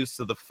limiting the use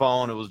of the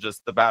phone. It was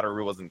just the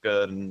battery wasn't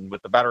good, and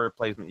with the battery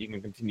replacement, you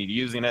can continue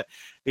using it,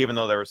 even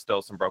though there were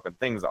still some broken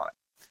things on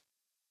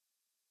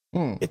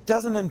it. It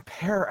doesn't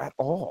impair at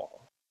all.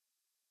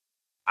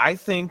 I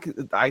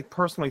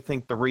personally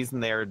think the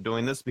reason they are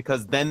doing this,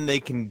 because then they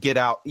can get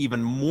out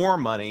even more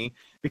money,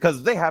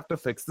 because they have to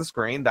fix the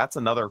screen. That's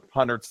another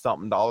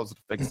 $100-something to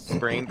fix the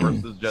screen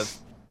versus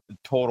just the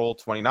total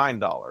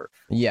 $29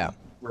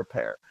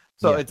 repair.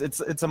 So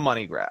it's a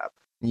money grab.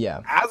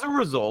 Yeah. As a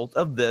result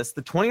of this,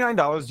 the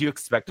 $29 you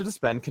expected to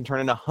spend can turn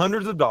into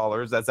hundreds of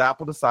dollars as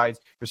Apple decides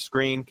your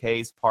screen,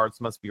 case, parts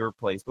must be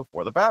replaced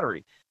before the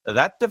battery.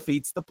 That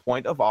defeats the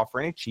point of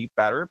offering a cheap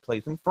battery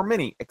replacement for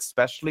many,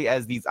 especially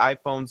as these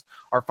iPhones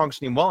are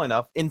functioning well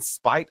enough in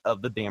spite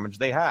of the damage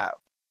they have.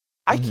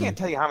 I can't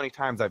tell you how many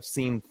times I've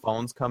seen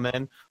phones come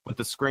in with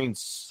the screen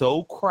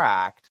so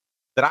cracked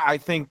that I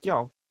think,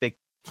 they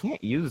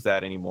can't use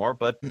that anymore.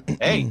 But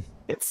hey,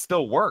 it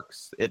still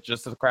works. It's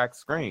just a cracked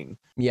screen.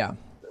 Yeah.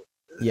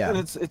 And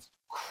it's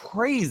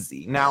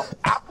crazy. Now,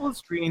 Apple is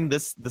treating the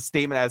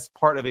statement as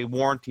part of a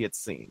warranty, it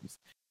seems.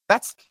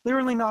 That's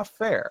clearly not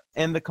fair,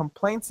 and the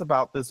complaints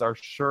about this are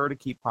sure to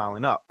keep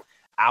piling up.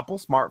 Apple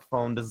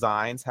smartphone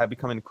designs have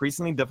become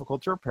increasingly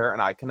difficult to repair,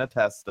 and I can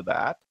attest to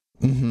that.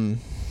 Mm-hmm.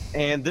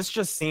 And this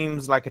just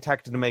seems like a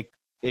tactic to make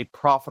a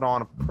profit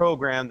on a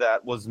program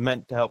that was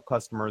meant to help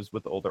customers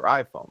with older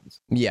iPhones.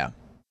 Yeah.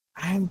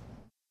 And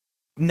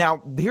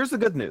now, here's the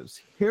good news.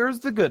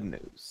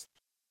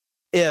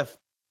 If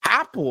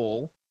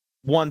Apple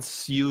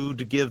wants you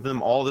to give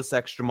them all this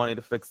extra money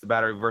to fix the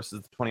battery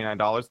versus the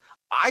 $29,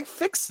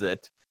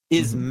 iFixit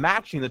is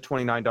matching the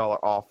 $29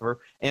 offer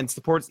and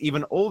supports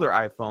even older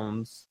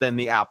iPhones than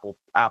the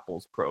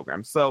Apple's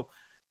program. So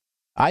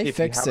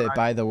iFixit,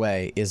 by the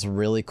way, is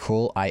really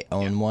cool. I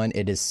own one.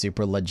 It is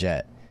super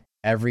legit.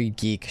 Every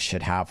geek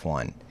should have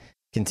one.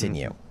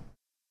 Continue.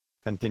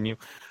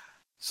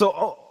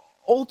 So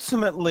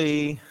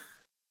ultimately,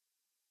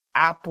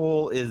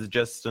 Apple is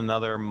just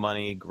another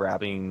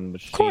money-grabbing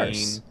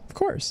machine. Of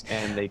course.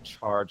 And they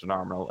charge an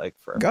arm and a leg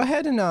for it. Go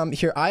ahead and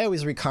here. I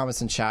always read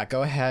comments in chat.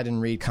 Go ahead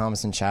and read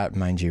comments in chat.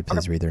 Mind you,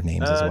 please read their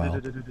names as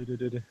well.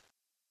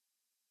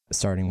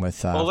 Starting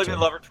with Olivia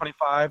Lover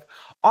 25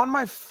 on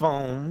my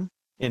phone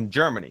in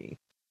Germany.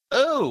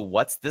 Oh,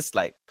 what's this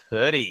like?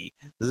 Pretty.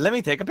 Let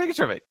me take a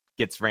picture of it.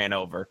 Gets ran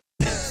over.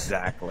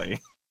 Exactly.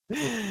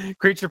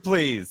 Creature,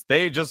 please.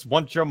 They just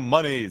want your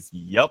monies.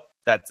 Yup.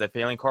 That's a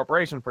failing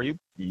corporation for you.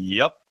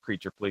 Yup.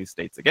 Creature, please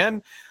states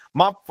again.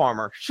 Mop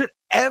Farmer, should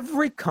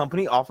every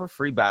company offer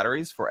free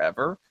batteries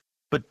forever?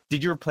 But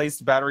did you replace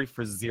the battery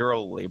for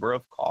zero labor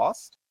of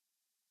cost?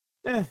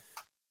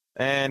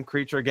 And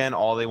Creature again,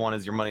 all they want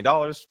is your money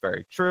dollars.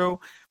 Very true.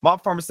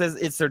 Mop Farmer says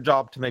it's their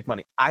job to make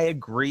money. I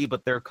agree,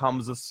 but there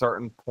comes a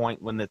certain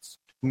point when it's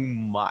too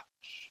much.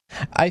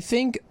 I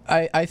think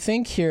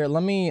here,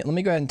 let me go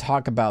ahead and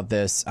talk about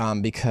this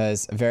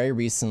because very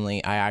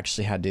recently I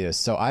actually had to do this.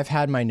 So I've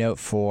had my Note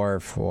 4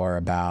 for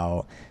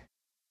about,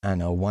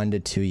 1 to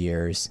 2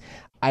 years.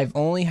 I've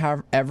only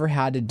ever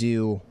had to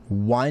do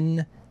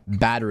one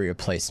battery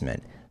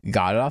replacement.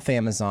 Got it off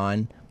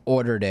Amazon,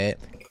 ordered it,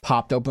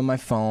 popped open my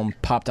phone,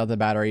 popped out the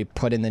battery,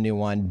 put in the new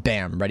one,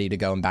 bam, ready to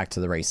go and back to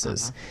the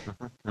races.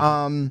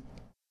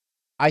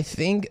 I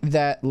think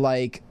that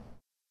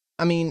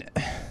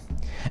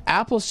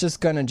Apple's just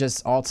gonna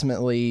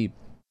ultimately,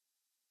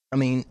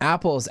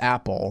 Apple is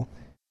Apple.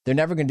 They're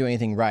never gonna do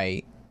anything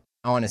right,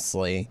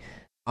 honestly.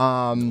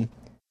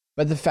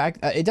 But the fact,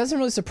 it doesn't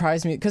really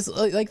surprise me because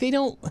they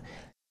don't,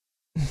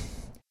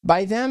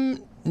 by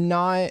them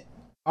not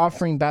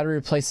offering battery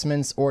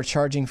replacements or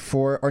charging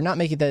for, or not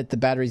making the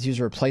batteries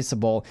user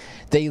replaceable,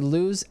 they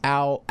lose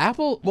out.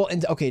 Apple,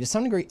 to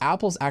some degree,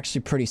 Apple's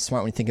actually pretty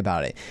smart when you think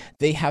about it.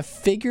 They have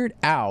figured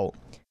out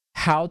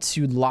how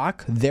to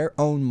lock their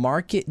own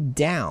market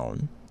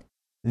down,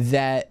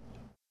 that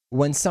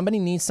when somebody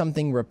needs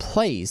something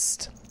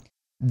replaced,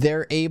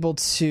 they're able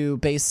to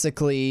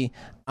basically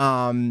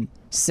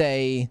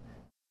say,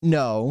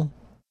 no,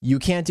 you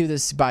can't do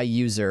this by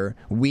user.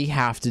 We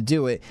have to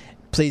do it.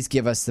 Please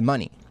give us the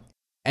money.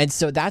 And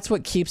so that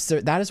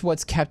is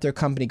what's kept their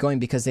company going,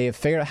 because they have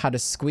figured out how to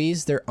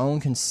squeeze their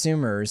own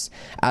consumers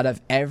out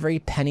of every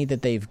penny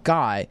that they've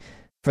got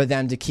for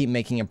them to keep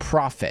making a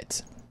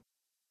profit.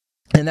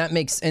 And that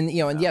makes,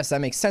 yes,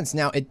 that makes sense.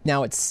 Now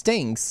it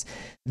stinks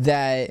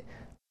that,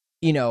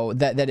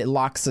 that it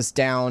locks us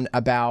down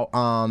about,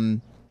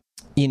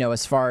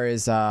 as far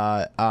as,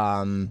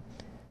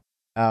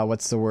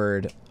 what's the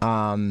word?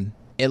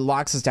 It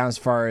locks us down as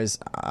far as,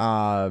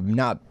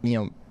 not,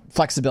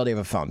 flexibility of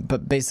a phone,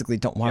 but basically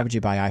why would you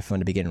buy iPhone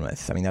to begin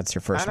with? That's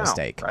your first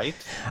mistake. Right?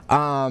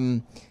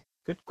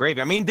 Good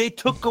gravy. They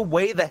took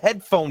away the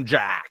headphone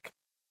jack.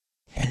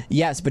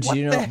 Yes, but what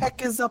the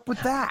heck is up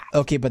with that?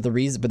 Okay, but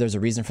there's a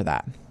reason for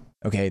that.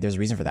 Okay, there's a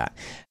reason for that.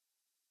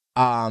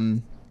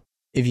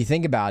 If you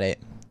think about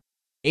it,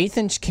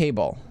 1/8-inch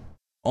cable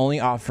only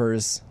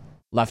offers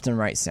left and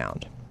right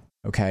sound.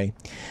 Okay,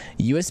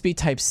 USB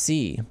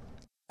Type-C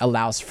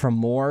allows for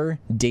more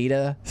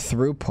data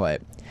throughput,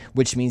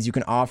 which means you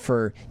can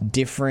offer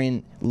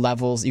different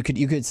levels. You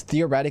could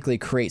theoretically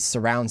create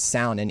surround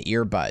sound and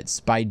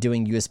earbuds by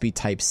doing USB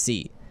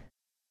Type-C,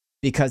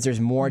 because there's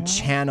more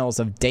channels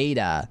of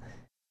data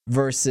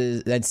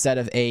instead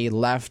of a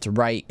left,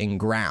 right, and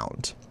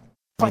ground.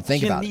 But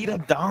you need a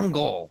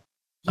dongle.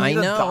 I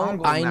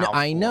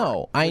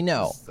know.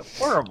 It's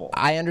horrible.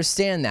 I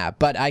understand that,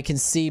 but I can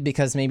see,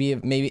 because maybe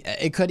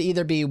it could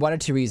either be one of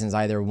two reasons.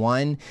 Either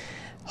one,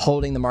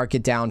 holding the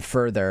market down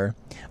further,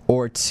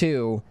 or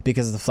two,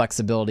 because of the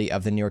flexibility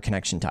of the newer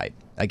connection type.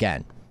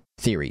 Again,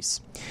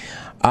 theories.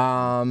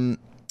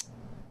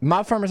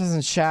 Mob Farmer says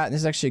in chat, and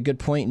this is actually a good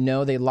point.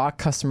 No, they locked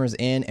customers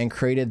in and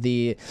created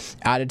the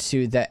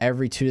attitude that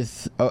every 2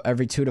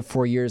 to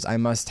 4 years I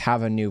must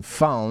have a new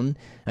phone,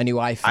 a new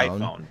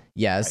iPhone.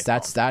 Yes,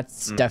 that's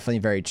definitely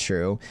very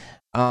true.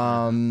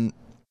 Let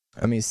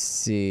me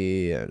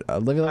see.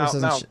 Olivia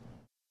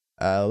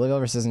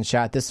Lover says in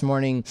chat, this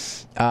morning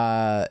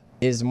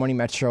is Morning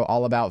Metro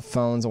all about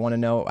phones. I want to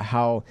know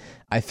how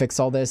I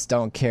fix all this.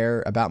 Don't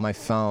care about my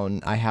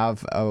phone. I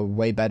have a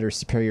way better,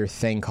 superior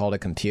thing called a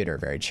computer.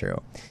 Very true.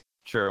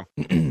 True.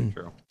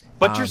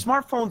 But your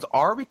smartphones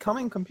are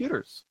becoming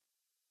computers.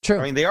 True.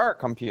 I mean, they are a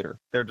computer.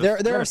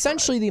 They're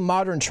essentially the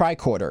modern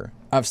tricorder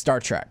of Star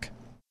Trek.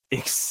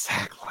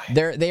 Exactly.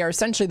 They are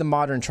essentially the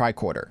modern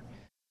tricorder.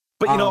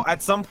 But you know,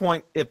 at some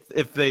point,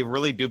 if they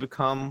really do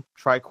become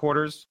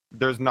tricorders,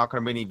 there's not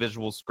going to be any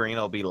visual screen.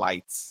 It'll be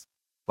lights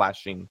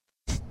flashing.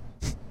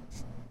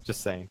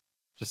 Just saying.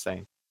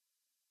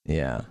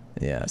 Yeah.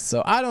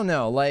 So I don't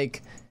know.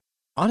 Like,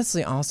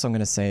 honestly, also I'm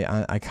gonna say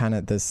I kind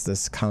of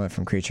this comment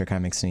from Creature kind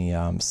of makes me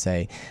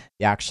say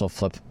the actual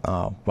flip.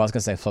 Well, I was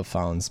gonna say flip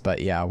phones, but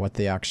yeah, what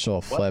the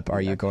actual flip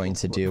are you going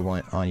to do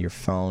on your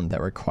phone that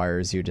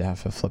requires you to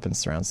have a flip and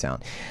surround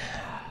sound?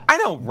 I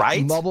know,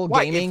 right? Mobile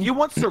gaming. If you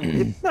want no.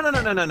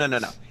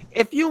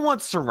 If you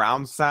want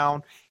surround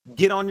sound,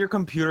 get on your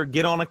computer,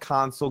 get on a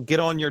console, get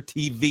on your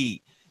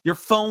TV. Your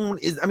phone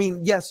is, I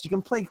mean, yes, you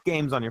can play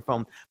games on your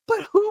phone, but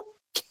who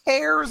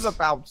cares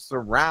about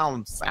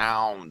surround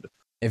sound?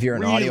 If you're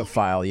an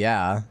audiophile,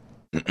 yeah.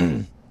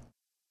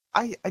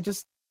 I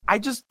just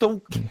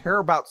don't care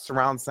about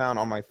surround sound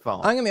on my phone.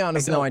 I'm gonna be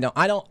honest. No, I don't.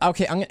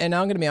 Okay, and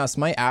now I'm gonna be honest.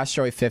 My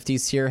Asteroid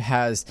 50s here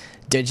has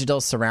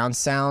digital surround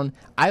sound.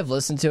 I've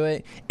listened to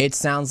it. It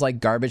sounds like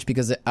garbage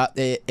because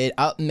it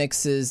up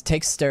mixes,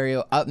 takes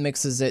stereo, up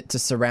mixes it to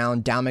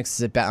surround, down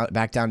mixes it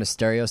back down to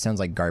stereo. Sounds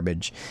like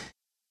garbage.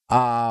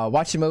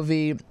 Watch a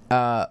movie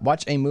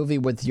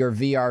with your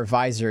VR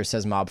visor,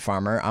 says Mob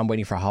Farmer. I'm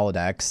waiting for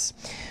holodecks.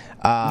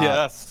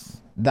 Yes.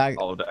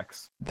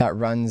 Holodecks. That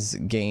runs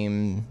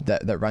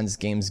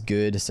games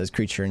good, says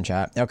Creature in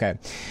chat. Okay.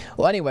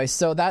 Well, anyway,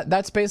 so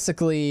that's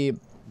basically,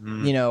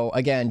 you know,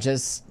 again,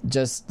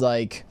 just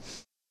like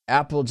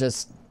Apple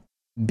just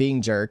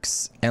being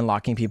jerks and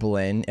locking people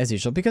in as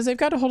usual because they've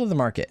got a hold of the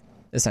market,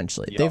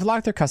 essentially. Yep. They've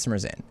locked their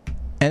customers in.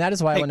 And that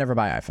is why I will never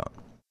buy iPhone.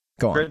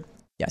 Go on.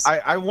 Yes.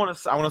 I want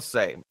to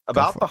say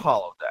about the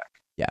holodeck.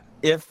 Yeah.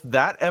 If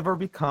that ever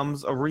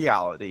becomes a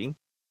reality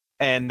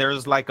and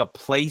there's like a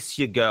place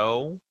you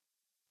go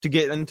to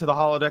get into the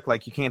holodeck,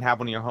 like you can't have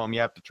one in your home, you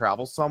have to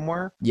travel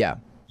somewhere. Yeah.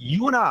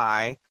 You and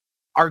I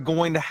are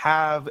going to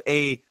have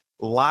a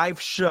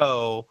live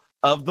show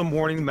of the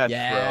Morning Metro.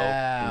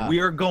 Yeah.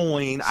 We are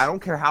going, I don't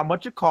care how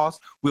much it costs,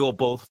 we will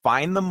both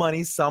find the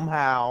money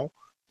somehow,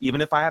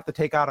 even if I have to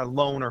take out a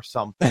loan or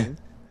something,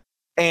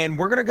 and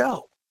we're going to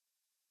go.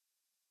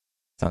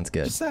 Sounds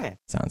good. Just saying.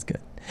 Sounds good.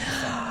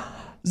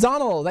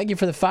 Zonal, thank you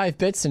for the 5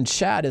 bits in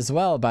chat as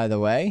well, by the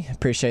way.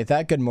 Appreciate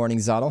that. Good morning,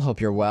 Zonal. Hope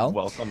you're well.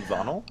 Welcome,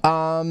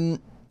 Zonal.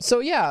 So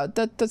yeah,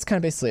 that's kind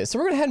of basically it. So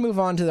we're going to head and move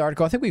on to the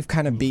article. I think we've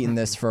kind of beaten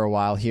this for a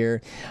while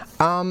here.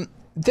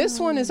 This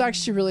one is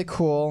actually really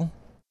cool.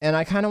 And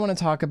I kind of want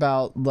to talk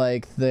about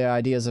like the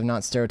ideas of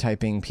not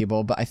stereotyping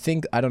people, but I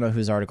don't know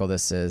whose article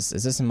this is.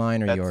 Is this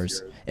mine or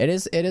yours? It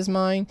is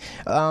mine.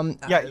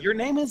 Yeah, your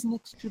name is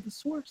next to the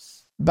source.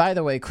 By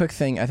the way, quick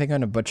thing. I think I'm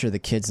going to butcher the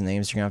kids'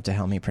 names. You're going to have to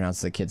help me pronounce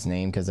the kid's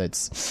name because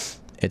it's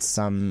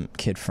some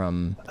kid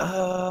from...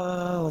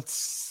 let's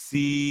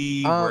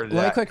see. Let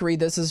me quick read.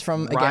 This is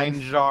from,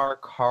 again... Reinjar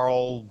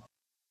Karl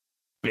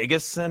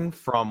Biggesen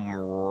from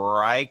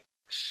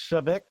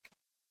Reykjavik.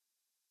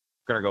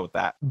 Gonna go with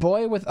that.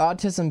 Boy with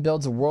autism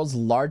builds the world's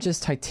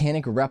largest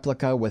Titanic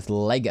replica with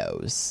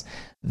Legos.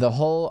 The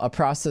whole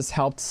process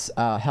helped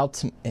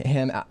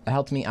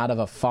me out of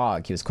a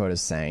fog, he was quoted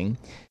as saying.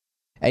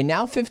 A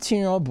now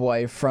 15-year-old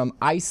boy from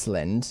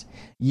Iceland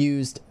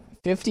used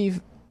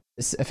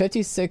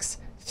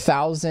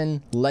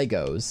 56,000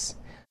 Legos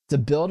to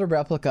build a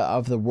replica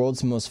of the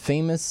world's most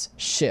famous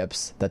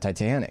ships, the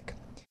Titanic.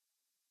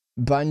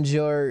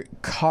 Banjur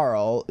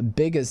Karl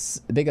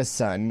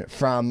Biggesen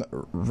from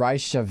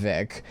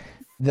Reykjavik,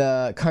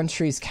 the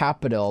country's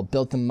capital,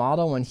 built the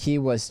model when he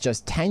was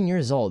just 10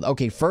 years old.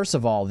 Okay, first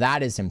of all,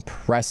 that is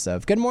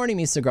impressive. Good morning,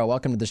 Misa Girl.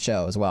 Welcome to the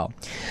show as well.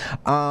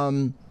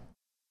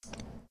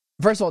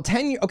 First of all,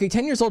 10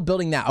 years old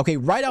building that. Okay,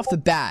 right off the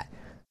bat.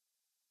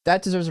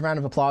 That deserves a round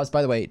of applause.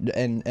 By the way,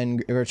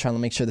 and we're trying to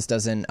make sure this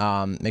doesn't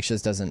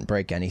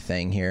break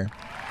anything here.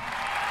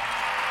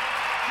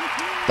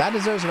 That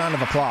deserves a round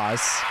of applause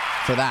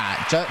for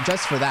that.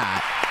 Just for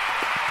that.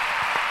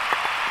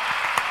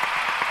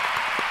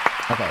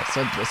 Okay,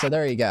 so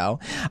there you go.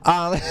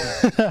 All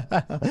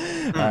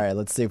right,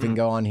 let's see if we can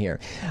go on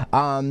here.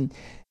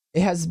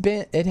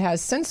 It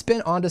has since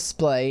been on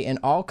display in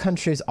all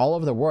countries all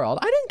over the world.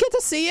 I didn't get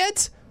to see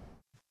it.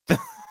 I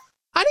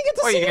didn't get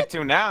to see it. Well, you get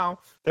to now.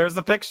 There's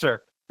the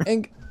picture.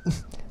 And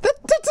that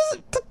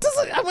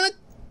doesn't. I want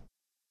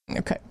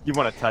Okay. You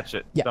want to touch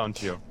it, Yeah.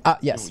 don't you?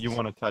 Yes. You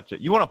want to touch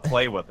it. You want to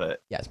play with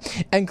it.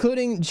 Yes.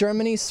 Including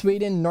Germany,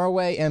 Sweden,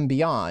 Norway, and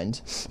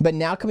beyond, but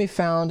now can be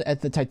found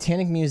at the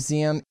Titanic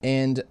Museum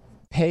in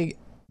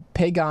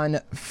Pagan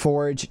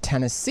Forge,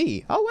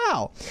 Tennessee.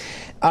 Oh,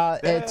 wow.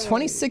 It's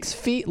 26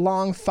 feet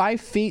long,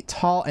 5 feet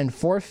tall, and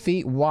 4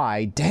 feet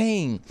wide.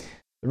 Dang.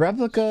 The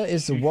replica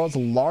is the world's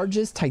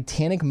largest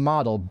Titanic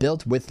model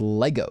built with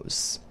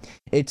Legos.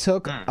 It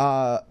took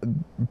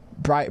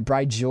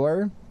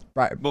Bryjor.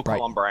 We'll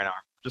call him Brinar.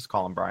 Just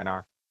call him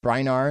Brinar.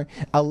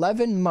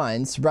 11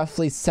 months,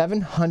 roughly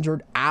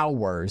 700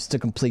 hours to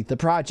complete the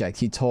project,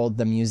 he told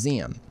the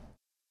museum.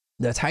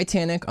 The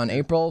Titanic, on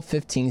April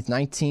 15,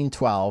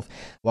 1912,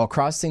 while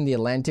crossing the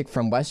Atlantic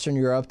from Western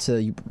Europe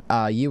to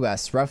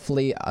U.S.,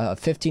 roughly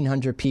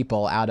 1,500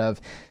 people out of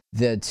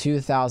the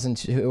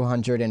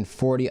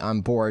 2,240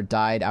 on board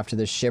died after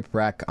the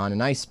shipwreck on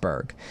an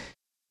iceberg.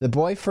 The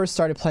boy first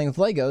started playing with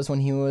Legos when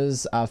he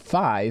was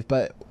 5,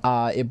 but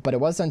it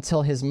wasn't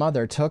until his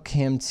mother took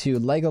him to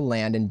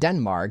Legoland in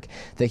Denmark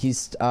that he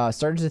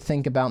started to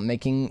think about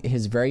making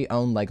his very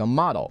own Lego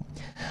model.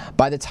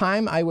 By the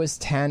time I was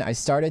 10, I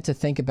started to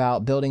think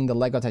about building the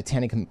Lego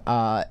Titanic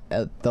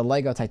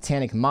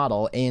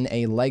model in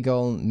a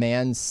Lego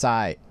man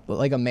size,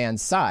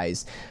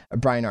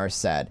 Brinar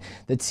said.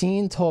 The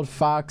teen told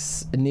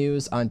Fox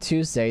News on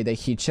Tuesday that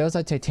he chose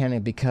the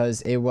Titanic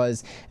because it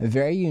was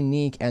very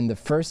unique and the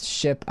first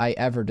ship I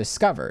ever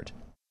discovered.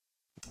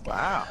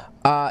 Wow.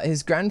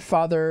 His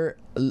grandfather,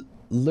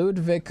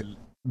 Ludwig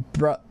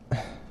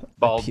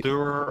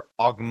Baldur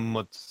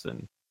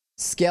Ogmundson,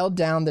 scaled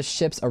down the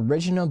ship's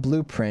original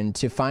blueprint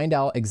to find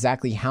out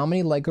exactly how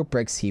many Lego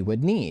bricks he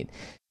would need.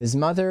 His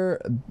mother...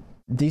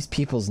 These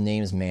people's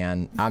names,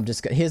 man.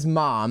 His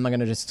mom, I'm going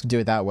to just do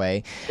it that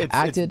way.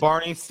 It's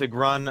Barney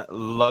Sigrun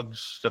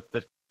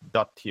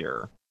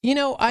Lugstadottir. You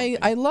know,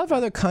 I love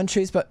other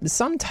countries, but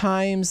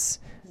sometimes,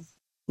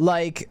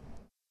 like,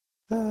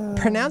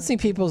 pronouncing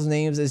people's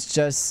names is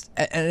just,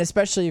 and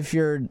especially if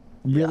you're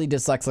really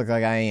dyslexic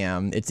like I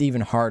am, it's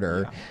even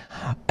harder.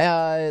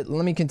 Let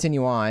me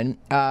continue on.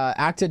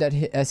 Acted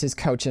as his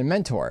coach and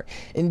mentor.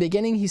 In the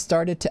beginning, he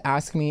started to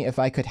ask me if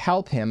I could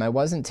help him. I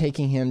wasn't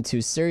taking him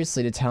too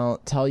seriously, to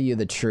tell you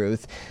the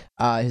truth,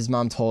 his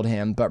mom told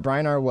him, but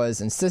Brinar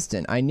was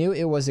insistent. I knew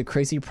it was a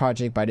crazy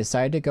project, but I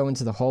decided to go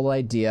into the whole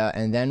idea,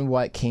 and then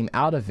what came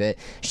out of it,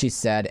 she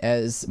said,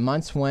 as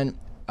months went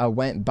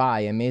by,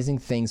 amazing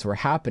things were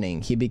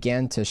happening. He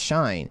began to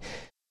shine.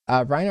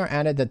 Brinar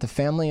added that the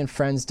family and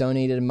friends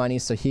donated money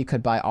so he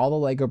could buy all the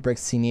Lego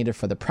bricks he needed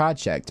for the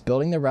project.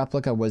 Building the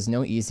replica was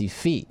no easy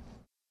feat.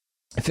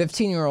 A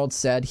 15-year-old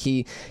said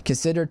he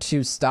considered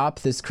to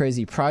stop this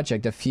crazy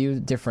project a few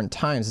different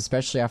times,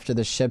 especially after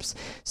the ship's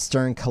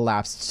stern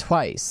collapsed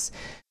twice.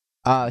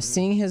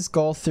 Seeing his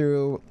goal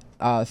through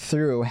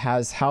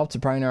has helped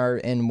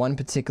Brinar in one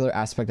particular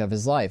aspect of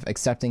his life,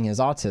 accepting his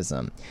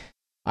autism.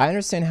 I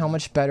understand how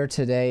much better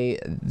today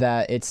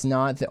that it's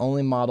not the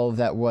only model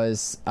that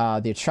was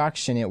the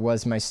attraction, it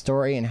was my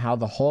story and how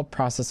the whole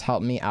process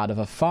helped me out of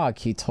a fog,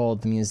 he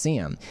told the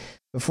museum.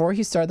 Before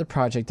he started the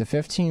project, the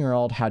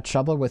 15-year-old had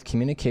trouble with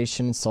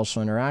communication and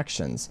social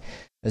interactions.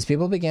 As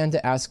people began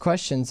to ask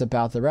questions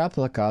about the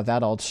replica,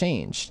 that all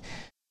changed.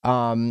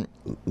 I'm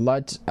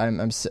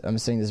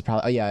saying this is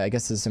probably, oh yeah, I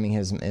guess assuming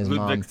his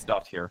mom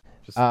here.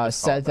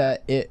 Said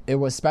that it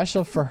was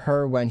special for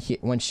her when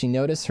she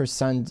noticed her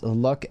son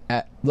look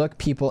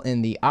people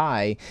in the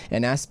eye,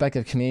 an aspect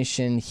of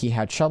communication he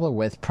had trouble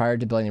with prior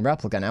to building a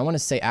replica. And I want to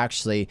say,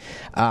 actually,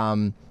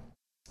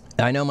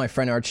 I know my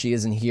friend Archie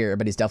isn't here,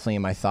 but he's definitely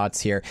in my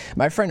thoughts here.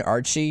 My friend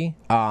Archie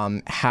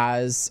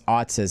has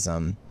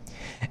autism.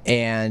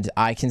 And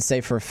I can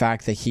say for a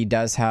fact that he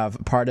does have,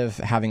 part of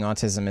having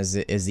autism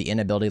is the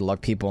inability to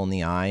look people in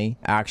the eye,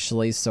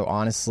 actually. So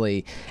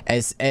honestly,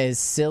 as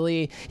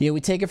silly,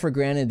 we take it for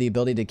granted, the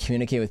ability to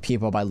communicate with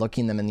people by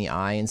looking them in the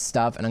eye and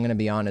stuff. And I'm going to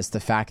be honest, the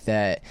fact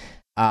that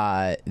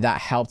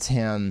that helped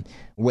him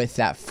with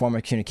that form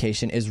of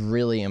communication is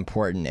really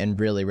important and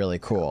really, really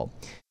cool.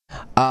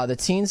 The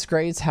teen's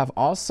grades have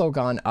also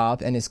gone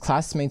up, and his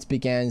classmates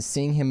began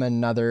seeing him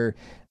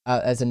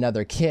as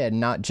another kid,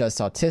 not just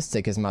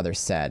autistic, his mother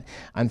said.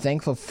 I'm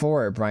thankful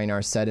for it,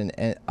 Brinar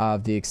said,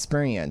 of the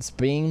experience.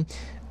 Being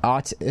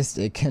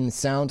autistic can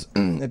sound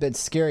a bit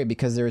scary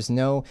because there is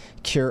no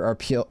cure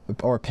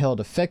or pill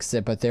to fix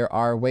it, but there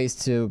are ways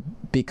to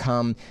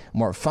become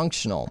more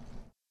functional.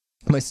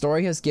 My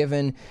story has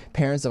given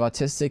parents of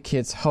autistic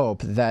kids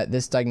hope that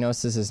this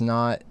diagnosis is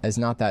not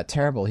that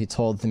terrible, he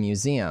told the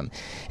museum.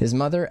 His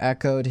mother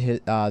echoed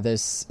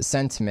this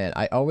sentiment.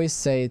 I always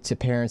say to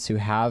parents who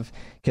have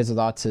kids with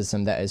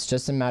autism that it's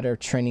just a matter of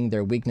training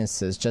their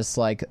weaknesses, just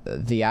like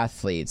the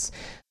athletes.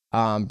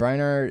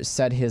 Brinar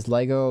said his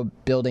Lego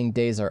building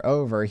days are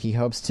over. He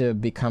hopes to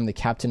become the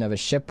captain of a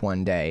ship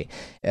one day.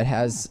 It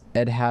has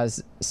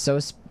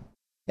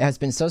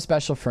been so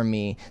special for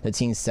me, the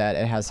teen said.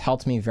 It has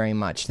helped me very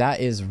much. That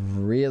is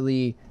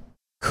really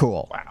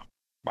cool.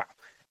 Wow.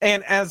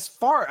 And as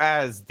far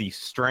as the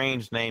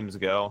strange names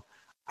go,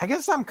 I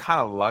guess I'm kind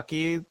of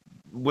lucky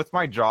with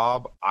my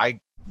job, I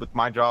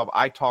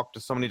talk to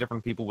so many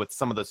different people with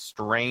some of the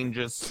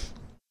strangest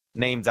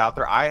names out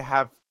there. I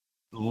have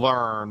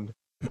learned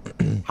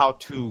how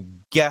to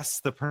guess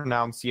the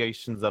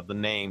pronunciations of the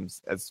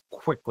names as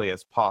quickly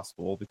as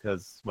possible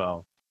because,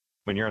 well,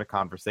 when you're in a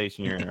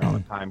conversation, you're on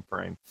a time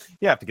frame.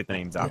 You have to get the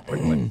names out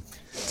quickly.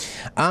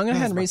 I'm gonna go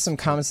ahead and read some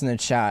comments in the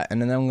chat,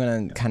 and then I'm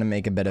gonna kind of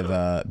make a bit of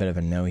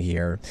a note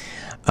here.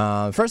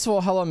 First of all,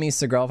 hello,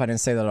 Misa Girl. If I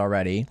didn't say that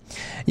already,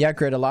 yeah,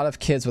 Grid. A lot of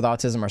kids with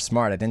autism are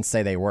smart. I didn't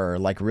say they were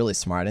like really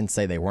smart. I didn't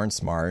say they weren't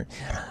smart.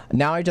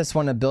 Now I just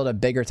want to build a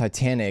bigger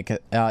Titanic.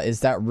 Is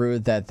that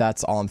rude?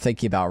 That's all I'm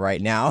thinking about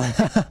right now.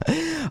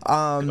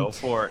 Go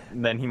for it.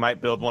 And then he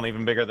might build one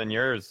even bigger than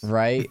yours.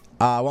 Right.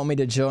 Want me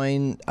to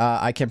join?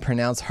 I can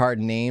pronounce hard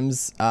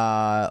names.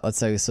 Let's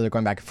say so. They're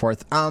going back and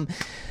forth.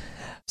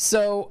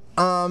 So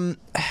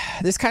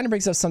this kind of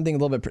brings up something a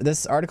little bit.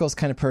 This article is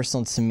kind of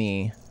personal to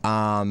me.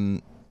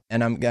 And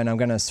I'm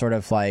gonna sort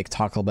of like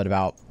talk a little bit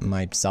about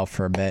myself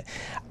for a bit.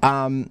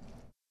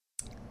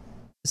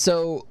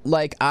 So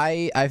like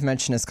I've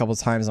mentioned this a couple of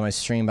times on my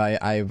stream,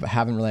 but I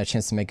haven't really had a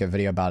chance to make a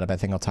video about it. But I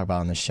think I'll talk about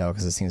it on the show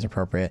because it seems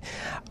appropriate.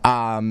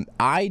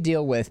 I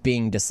deal with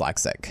being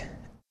dyslexic.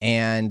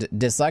 And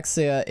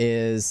dyslexia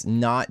is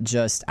not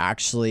just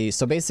actually,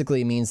 so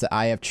basically it means that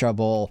I have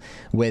trouble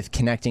with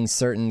connecting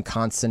certain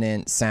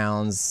consonant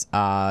sounds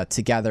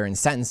together in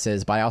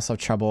sentences, but I also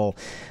have trouble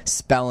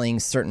spelling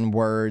certain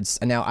words.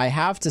 And now I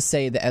have to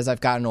say that as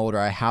I've gotten older,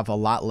 I have a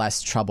lot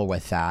less trouble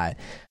with that.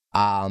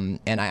 And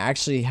I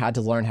actually had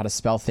to learn how to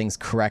spell things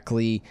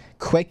correctly,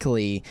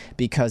 quickly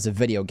because of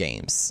video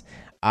games.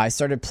 I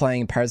started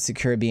playing Pirates of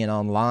the Caribbean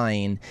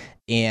online,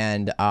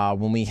 and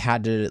when we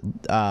had to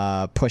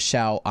push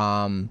out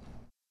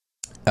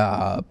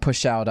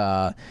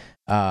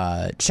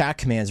chat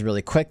commands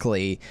really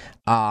quickly,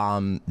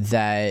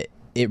 that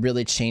it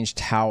really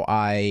changed how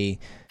I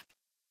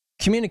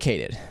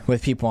communicated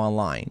with people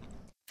online.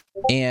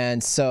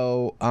 And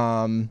so,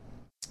 sorry,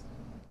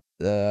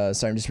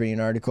 I'm just reading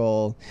an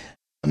article.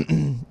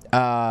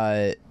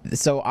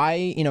 So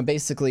I,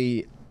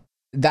 basically,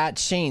 that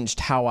changed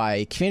how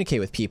I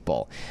communicate with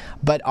people.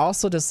 But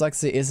also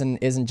dyslexia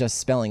isn't just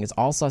spelling. It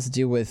also has to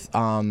do with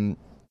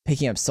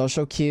picking up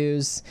social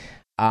cues,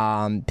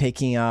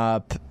 picking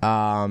up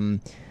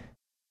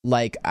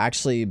like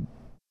actually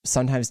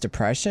sometimes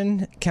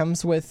depression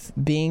comes with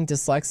being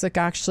dyslexic.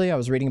 Actually, I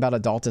was reading about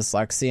adult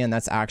dyslexia, and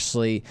that's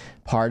actually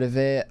part of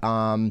it.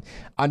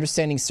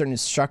 Understanding certain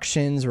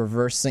instructions,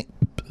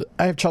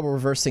 I have trouble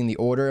reversing the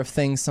order of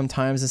things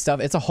sometimes and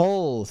stuff. It's a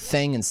whole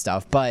thing and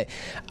stuff. But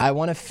I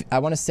want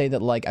to say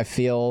that like I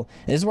feel,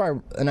 and this is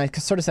where I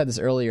sort of said this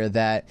earlier,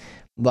 that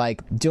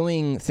like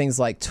doing things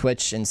like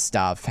Twitch and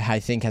stuff, I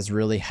think has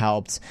really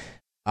helped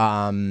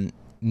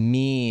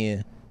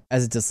me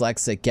as a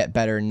dyslexic get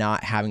better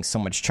not having so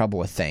much trouble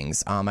with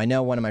things. I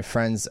know one of my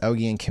friends,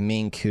 Ogie and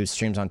Kamink, who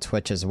streams on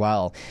Twitch as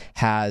well,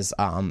 has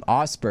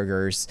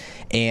Asperger's,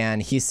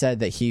 and he said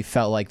that he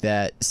felt like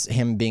that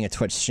him being a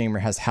Twitch streamer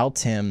has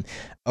helped him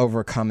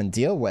overcome and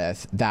deal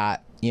with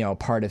that,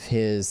 part of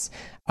his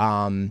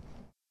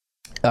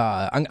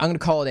I'm going to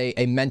call it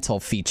a mental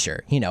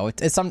feature.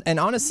 It's some, and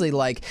honestly,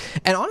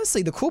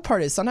 the cool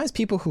part is sometimes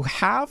people who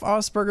have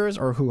Asperger's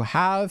or who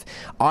have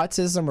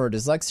autism or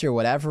dyslexia or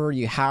whatever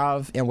you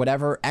have and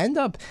whatever end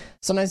up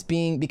sometimes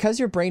being, because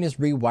your brain is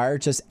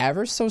rewired just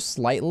ever so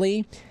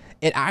slightly,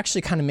 it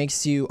actually kind of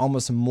makes you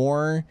almost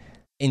more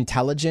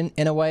intelligent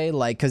in a way,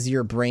 like, because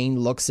your brain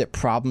looks at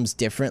problems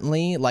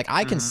differently. Like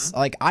I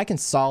can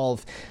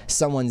solve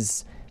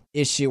someone's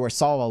issue or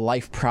solve a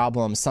life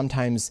problem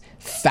sometimes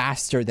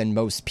faster than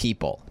most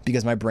people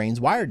because my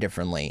brain's wired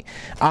differently.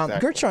 Exactly.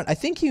 Gertrude, I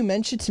think you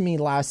mentioned to me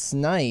last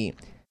night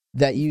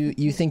that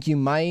you think you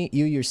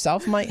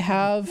yourself might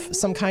have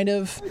some kind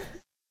of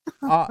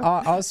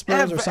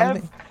Asperger's or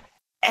something.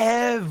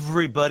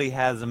 Everybody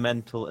has a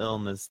mental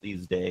illness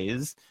these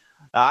days.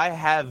 I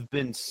have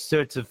been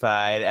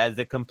certified as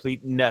a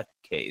complete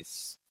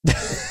nutcase.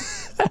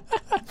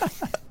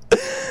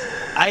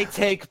 I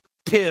take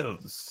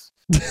pills.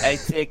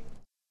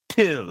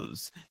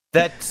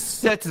 That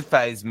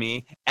certifies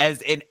me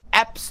as an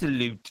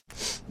absolute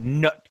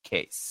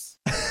nutcase.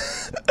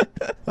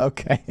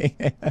 Okay.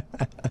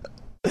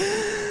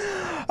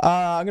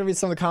 I'm gonna read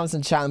some of the comments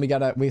in chat, and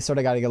we sort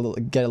of gotta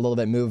get a little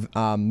bit move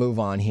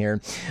on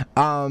here.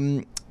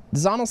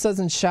 Zonal says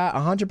in chat,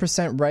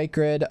 100% right,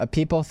 Grid.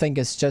 People think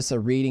it's just a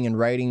reading and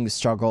writing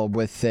struggle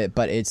with it,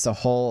 but it's a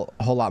whole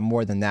lot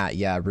more than that.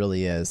 Yeah, it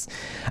really is.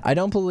 I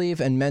don't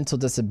believe in mental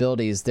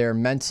disabilities. They're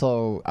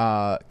mental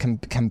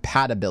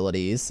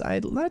compatibilities.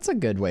 That's a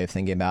good way of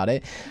thinking about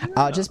it.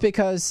 Yeah. Just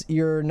because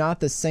you're not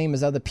the same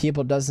as other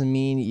people doesn't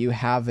mean you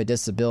have a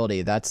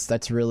disability.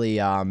 That's really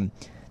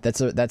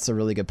that's a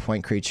really good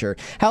point, Creature.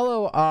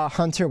 Hello,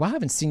 Hunter. Well, I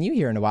haven't seen you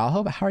here in a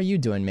while. How are you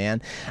doing,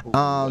 man?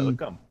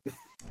 Welcome.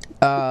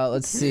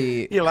 Let's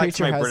see. He likes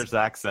my British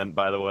accent,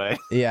 by the way.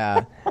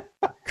 Yeah.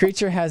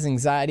 Creature has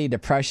anxiety,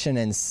 depression,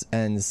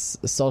 and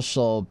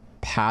social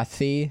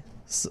pathy.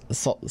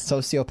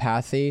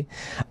 sociopathy.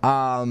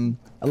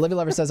 Olivia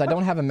Lover says, I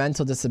don't have a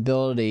mental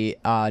disability.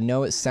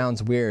 No, it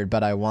sounds weird,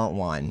 but I want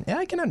one. Yeah,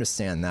 I can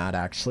understand that,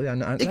 actually.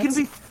 It can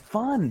be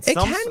fun. It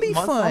can be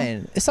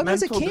fun.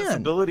 Sometimes it can. Mental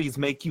disabilities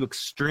make you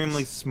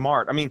extremely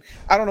smart. I mean,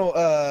 I don't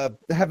know.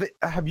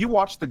 Have you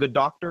watched The Good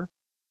Doctor?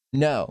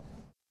 No.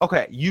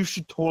 Okay, you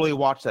should totally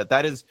watch that.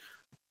 That is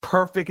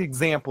perfect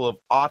example of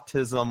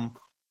autism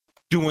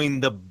doing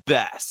the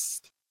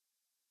best.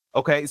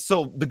 Okay,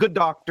 so The Good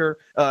Doctor,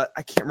 I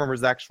can't remember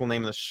his actual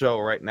name of the show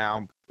right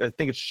now. I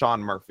think it's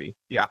Sean Murphy.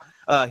 Yeah.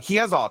 He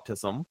has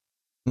autism,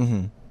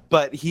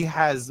 but he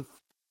has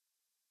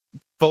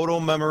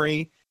photo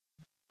memory,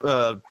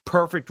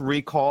 perfect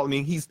recall. I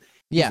mean, he's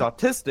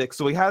autistic,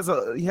 so he has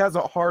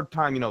a hard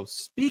time,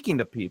 speaking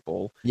to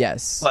people.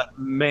 Yes. But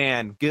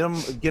man, get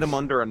him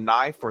under a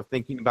knife or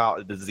thinking about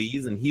a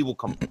disease, and he will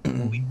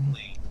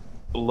completely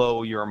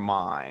blow your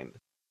mind.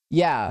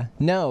 Yeah,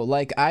 no,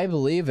 like, I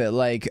believe it,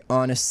 like,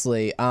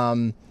 honestly.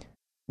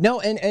 No,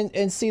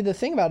 and see, the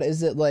thing about it is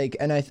that, like,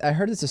 and I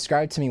heard this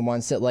described to me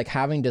once, that, like,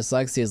 having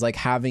dyslexia is like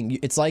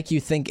it's like you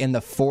think in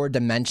the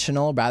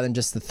 4-dimensional rather than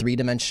just the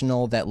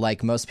 3-dimensional that,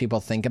 like, most people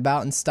think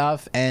about and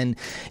stuff. And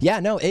yeah,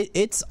 no,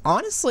 it's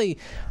honestly,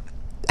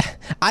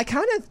 I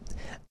kind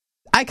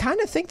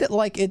of think that,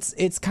 like,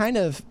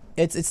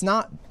 it's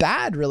not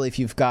bad, really, if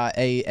you've got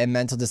a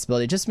mental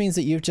disability. It just means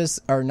that you've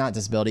just, or not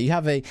disability, you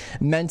have a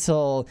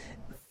mental.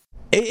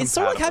 It's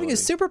sort of like having a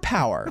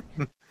superpower.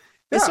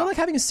 It's sort of like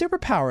having a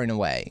superpower in a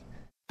way.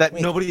 That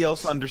nobody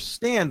else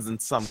understands in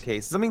some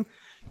cases. I mean,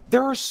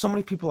 there are so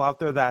many people out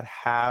there that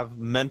have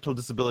mental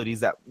disabilities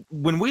that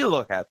when we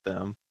look at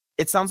them,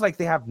 it sounds like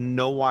they have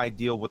no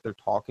idea what they're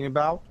talking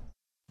about.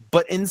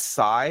 But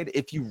inside,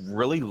 if you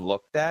really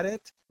looked at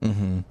it,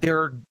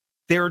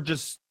 they're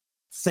just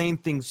saying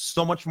things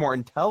so much more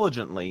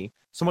intelligently,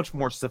 so much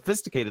more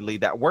sophisticatedly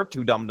that we're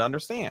too dumb to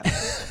understand.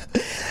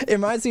 It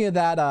reminds me of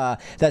that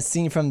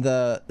scene from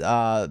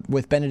the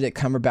with Benedict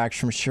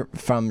Cumberbatch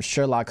from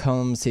Sherlock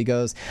Holmes. He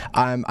goes,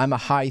 "I'm a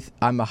high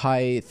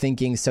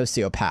thinking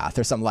sociopath,"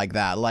 or something like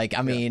that. Like,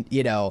 I mean,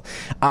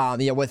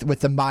 with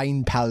the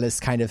mind palace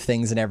kind of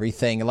things and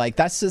everything. Like,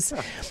 that's just,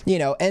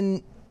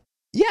 and.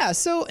 Yeah,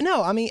 so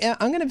no, I mean,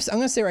 I'm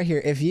gonna say right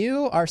here, if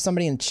you are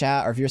somebody in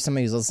chat, or if you're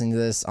somebody who's listening to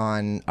this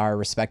on our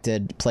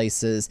respected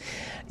places,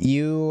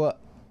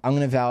 I'm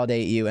going to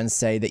validate you and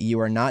say that you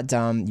are not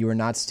dumb, you are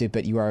not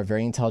stupid, you are a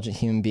very intelligent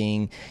human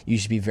being. You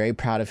should be very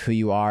proud of who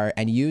you are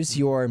and use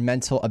your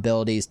mental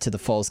abilities to the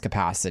fullest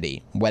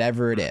capacity,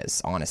 whatever it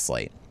is,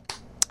 honestly.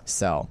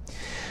 So,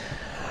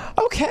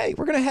 okay,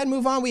 we're going to head and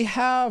move on. We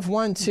have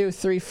 1, 2,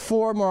 3,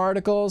 4 more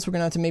articles. We're going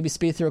to have to maybe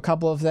speed through a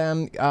couple of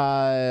them.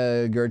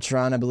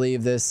 Gertrude, I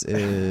believe this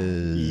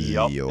is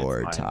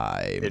your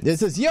time.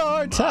 This is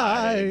your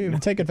time.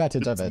 Take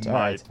advantage of it. All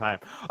right. Time.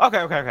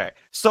 Okay.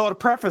 So to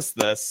preface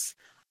this,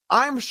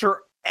 I'm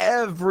sure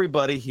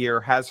everybody here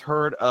has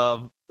heard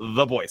of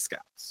the Boy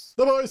Scouts.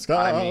 The Boy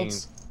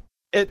Scouts.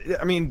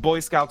 I mean,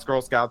 Boy Scouts,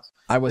 Girl Scouts.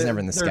 I was never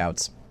in the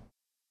Scouts.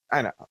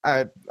 I know.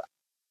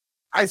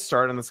 I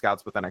started in the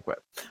Scouts, but then I quit.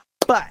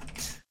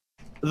 But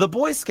the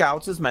Boy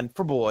Scouts is meant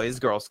for boys.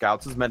 Girl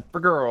Scouts is meant for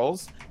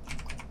girls.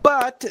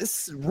 But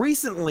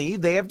recently,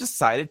 they have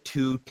decided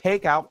to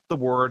take out the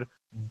word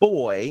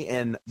boy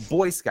in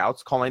Boy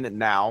Scouts, calling it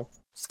now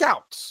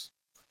Scouts.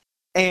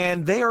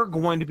 And they are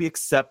going to be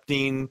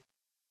accepting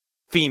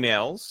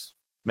females,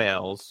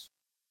 males,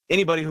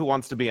 anybody who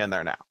wants to be in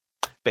there now,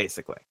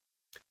 basically.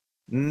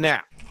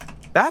 Now,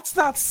 that's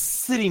not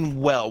sitting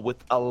well with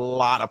a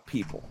lot of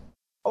people.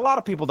 A lot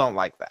of people don't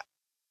like that.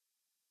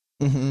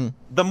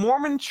 The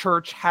Mormon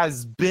Church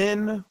has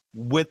been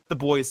with the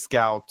Boy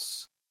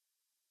Scouts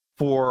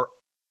for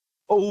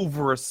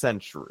over a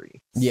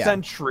century.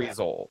 Centuries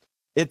old.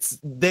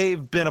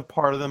 They've been a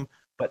part of them.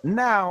 But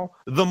now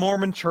the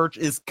Mormon Church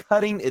is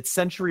cutting its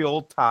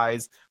century-old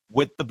ties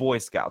with the Boy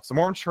Scouts. The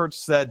Mormon Church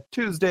said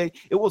Tuesday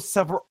it will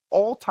sever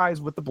all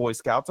ties with the Boy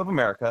Scouts of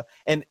America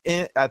and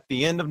at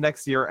the end of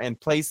next year and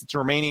place its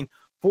remaining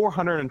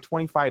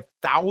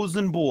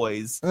 425,000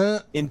 boys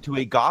into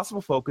a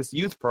gospel-focused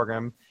youth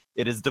program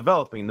it is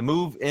developing. The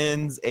move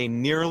ends a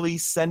nearly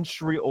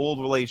century-old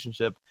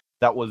relationship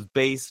that was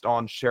based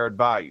on shared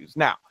values.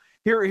 Now,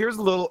 here's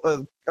a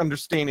little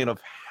understanding of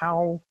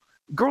how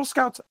Girl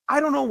Scouts, I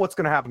don't know what's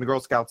going to happen to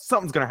Girl Scouts.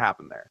 Something's going to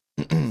happen there.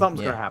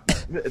 Something's going to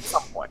happen at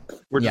some point.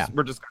 We're just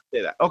going to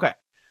say that. Okay.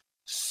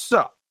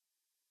 So,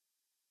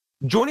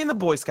 joining the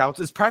Boy Scouts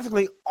is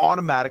practically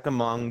automatic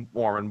among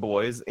Mormon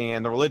boys,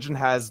 and the religion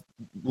has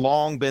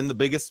long been the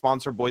biggest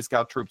sponsor of Boy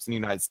Scout troops in the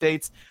United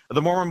States.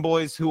 The Mormon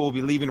boys who will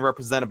be leaving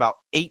represent about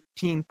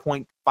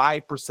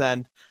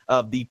 18.5%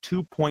 of the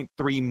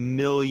 2.3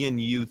 million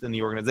youth in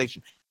the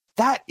organization.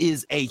 That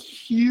is a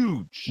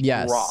huge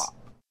drop.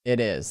 It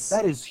is.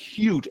 That is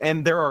huge.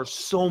 And there are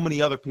so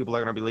many other people that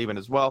are going to be leaving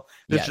as well.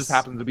 This just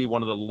happens to be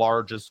one of the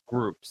largest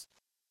groups.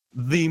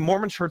 The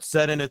Mormon Church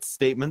said in its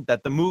statement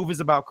that the move is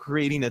about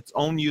creating its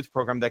own youth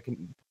program that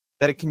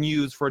it can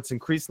use for its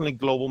increasingly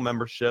global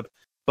membership.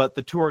 but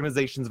the two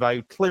organizations'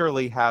 value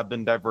clearly have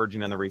been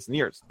diverging in the recent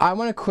years. I'm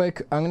gonna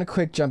quick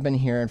jump in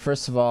here, and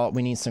first of all,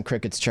 we need some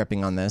crickets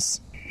chirping on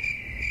this.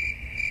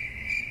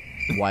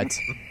 What?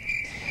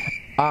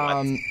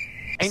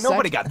 Ain't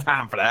nobody got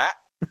time for that.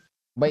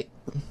 Wait.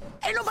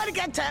 Ain't nobody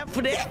got time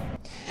for that.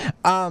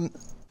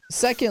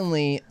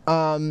 Secondly,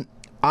 I'm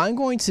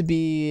going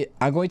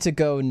to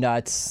go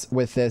nuts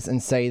with this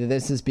and say that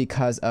this is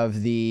because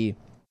of the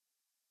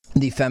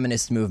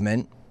feminist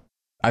movement.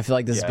 I feel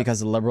like this is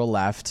because of the liberal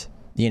left.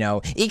 You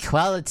know,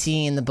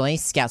 equality in the Boy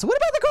Scouts. What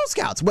about the Girl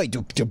Scouts? Wait,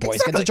 do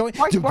boys get to join?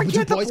 Why Do can't boys the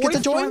get to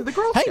boys join? the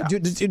Girl Hey,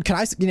 Scouts? can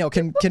I?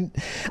 Can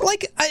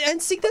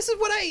and see, this is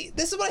what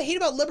I hate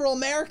about liberal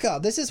America.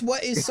 This is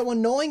what is so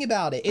annoying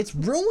about it. It's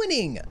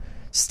ruining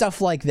stuff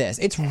like this.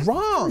 It's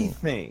wrong.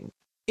 Everything.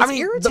 It's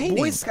irritating.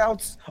 The Boy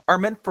Scouts are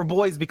meant for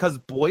boys because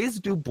boys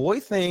do boy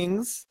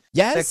things.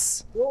 Yes.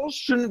 That girls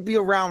shouldn't be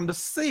around to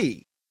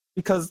see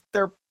because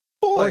they're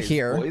boys. Or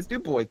here. Boys do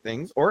boy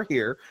things, or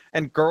here,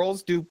 and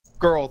girls do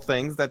girl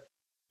things that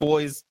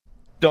boys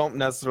don't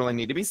necessarily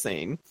need to be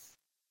seen.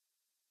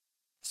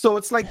 So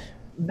it's like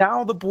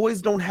now the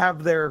boys don't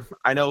have their,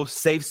 I know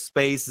safe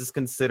space is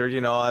considered,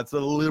 it's a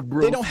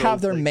liberal. They don't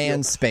have their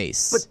man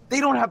space. But they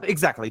don't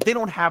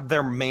have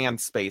their man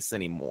space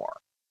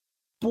anymore.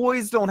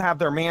 Boys don't have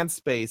their man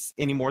space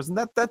anymore. And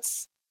that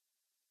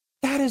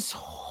is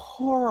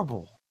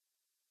horrible.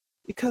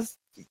 Because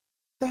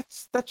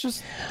that's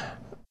just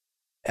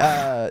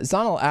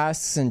Zonal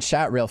asks in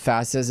chat real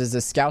fast, is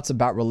the Scouts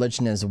about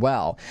religion as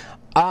well?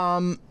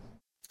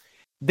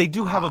 They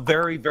do have a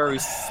very, very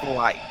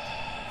slight.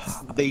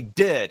 They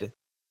did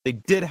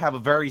have a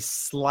very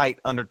slight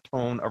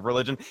undertone of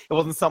religion. It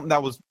wasn't something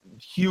that was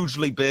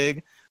hugely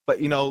big, but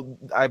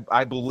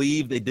I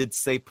believe they did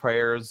say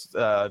prayers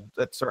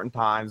at certain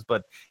times.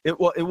 But it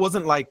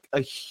wasn't like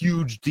a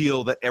huge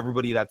deal that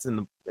everybody that's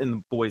in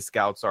the Boy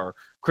Scouts are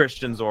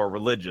Christians or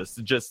religious.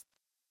 It just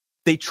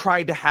they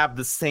tried to have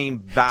the same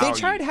value. They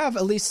tried to have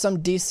at least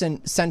some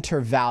decent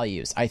center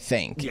values, I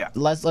think. Yeah.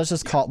 Let's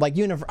just call it I'm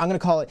going to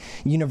call it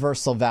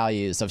universal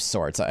values of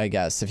sorts, I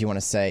guess, if you want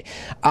to say.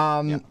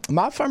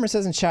 Mob Farmer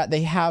says in chat,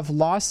 they have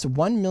lost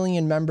 1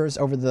 million members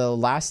over the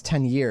last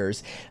 10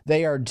 years.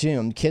 They are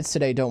doomed. Kids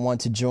today don't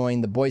want to join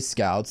the Boy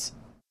Scouts.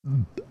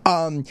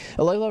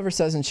 Aloy Lover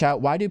says in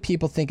chat, why do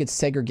people think it's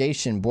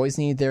segregation? Boys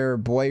need their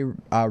boy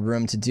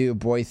room to do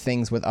boy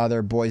things with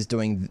other boys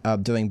doing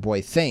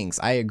boy things.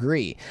 I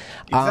agree.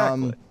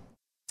 Exactly.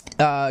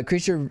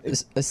 Creature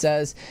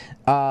says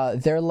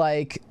they're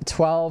like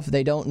 12.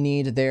 They don't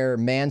need their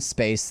man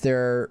space.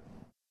 They're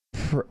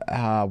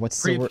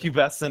what's the word?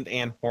 Prepubescent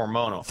and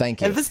hormonal. Thank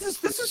you. And this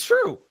is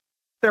true.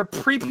 They're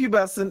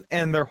prepubescent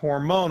and they're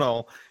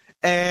hormonal.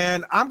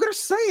 And I'm gonna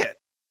say it.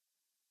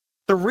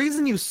 The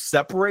reason you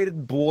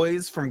separated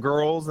boys from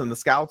girls in the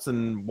Scouts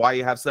and why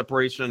you have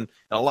separation in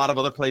a lot of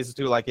other places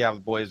too, like you have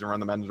the boys around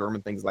the men's room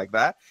and things like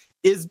that,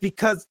 is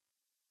because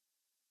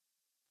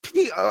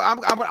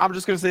I'm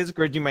just going to say this,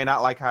 Grid. You may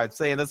not like how I'm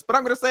saying this, but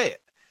I'm going to say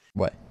it.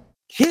 What?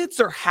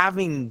 Kids are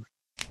having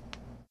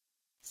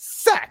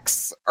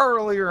sex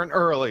earlier and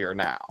earlier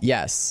now.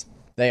 Yes,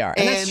 they are.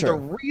 And that's true. The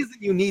reason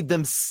you need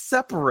them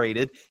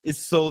separated is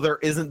so there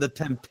isn't the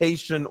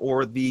temptation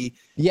or the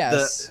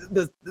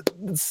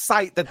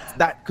sight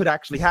that could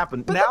actually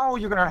happen. Now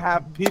you're going to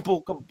have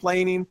people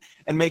complaining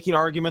and making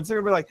arguments.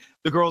 They're going to be like,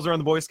 the girls are in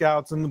the Boy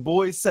Scouts and the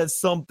boy says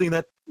something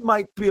that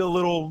might be a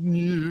little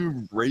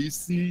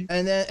racy.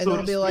 And then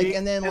they'll be like,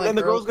 and then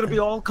the girl's going to be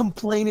all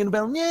complaining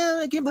about,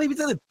 I can't believe he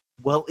said it.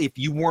 Well, if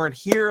you weren't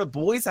here,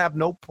 boys have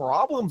no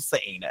problem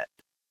saying it.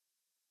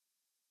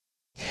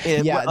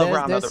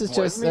 This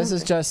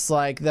is just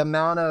like the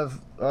amount of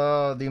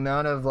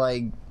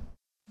like,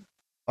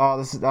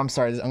 I'm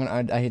sorry,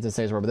 I hate to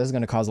say this word, but this is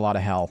going to cause a lot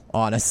of hell.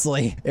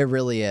 Honestly, it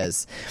really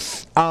is,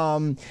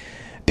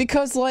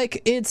 because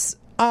like it's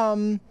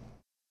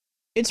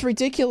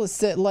ridiculous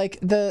that like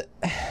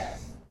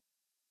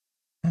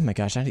oh my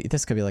gosh,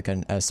 this could be like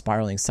a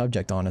spiraling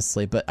subject,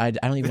 honestly, but I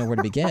don't even know where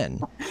to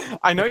begin.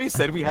 I know you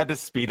said we had to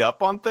speed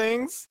up on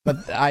things.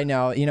 But I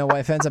know, what,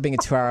 if it ends up being a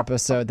 2-hour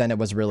episode, then it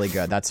was really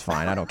good. That's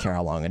fine. I don't care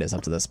how long it is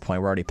up to this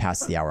point. We're already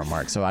past the hour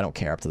mark, so I don't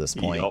care up to this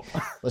point. Yep.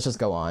 Let's just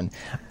go on.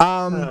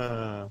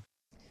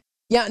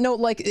 Yeah, no,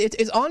 like,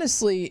 it's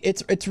honestly,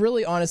 it's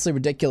really honestly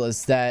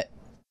ridiculous that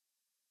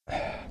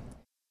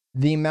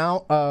the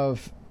amount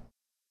of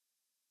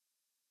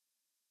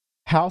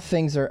how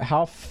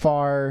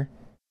far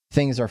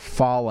things are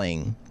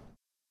falling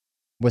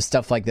with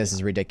stuff like this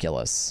is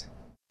ridiculous.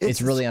 It's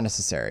really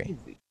unnecessary.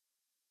 Crazy.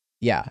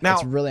 Yeah, now,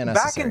 it's really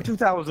unnecessary. Back in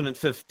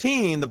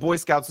 2015, the Boy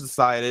Scouts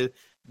decided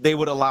they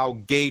would allow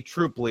gay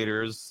troop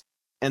leaders,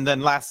 and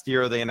then last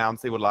year they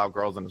announced they would allow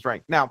girls in this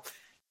rank. Now,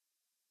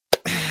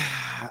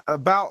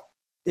 about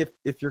if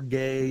you're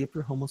gay, if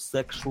you're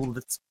homosexual,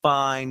 that's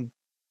fine.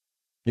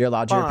 You're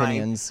allowed your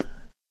opinions.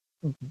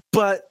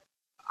 But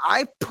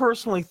I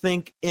personally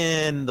think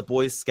in the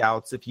Boy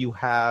Scouts, if you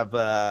have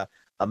a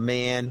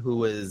man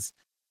who is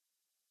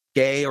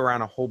gay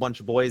around a whole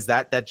bunch of boys,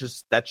 that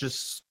just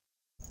causes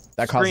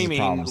screaming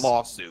problems.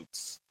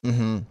 Lawsuits.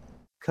 Mm-hmm.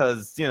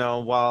 because,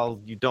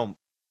 while you don't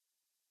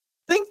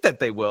think that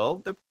they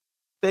will,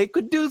 they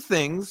could do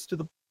things to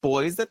the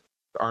boys that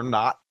are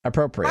not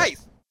appropriate. Right,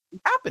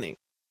 happening.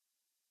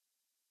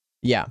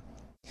 Yeah.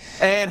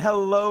 And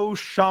hello,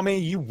 Shami.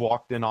 You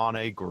walked in on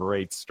a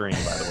great stream, by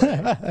the way.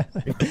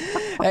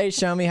 Hey,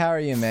 Shami, how are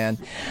you, man?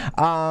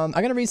 I'm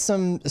gonna read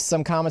some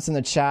comments in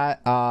the chat.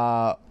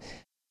 Oh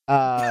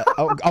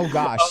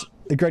gosh,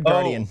 the Grid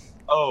Guardian.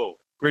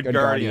 Grid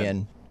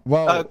Guardian.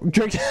 Whoa.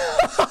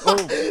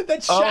 The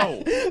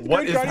chat.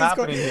 What is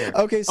happening here?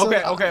 Okay, so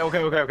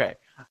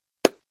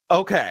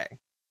Okay.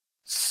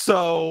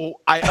 So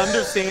I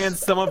understand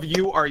some of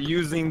you are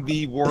using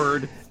the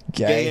word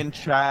gay in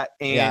chat,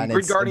 and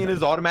Grid Guardian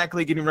is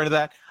automatically getting rid of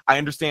that. I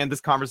understand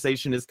this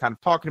conversation is kind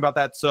of talking about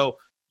that, so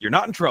you're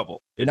not in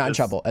trouble. You're not in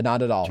trouble,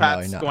 not at all.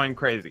 Chat's going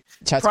crazy.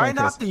 Try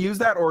not to use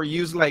that, or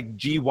use like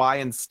GY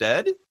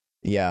instead.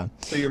 Yeah.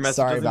 So your message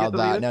Sorry about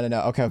that. No.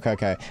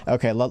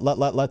 Okay.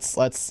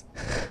 Let's.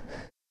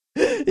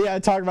 Yeah,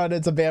 talk about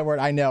it's a bad word.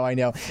 I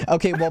know.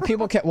 Okay, well,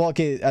 people kept. Well,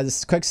 okay.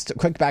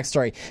 Quick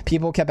backstory.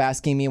 People kept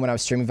asking me when I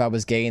was streaming if I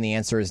was gay, and the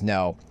answer is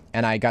no.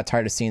 And I got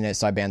tired of seeing it,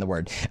 so I banned the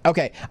word.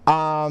 Okay.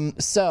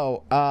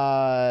 So,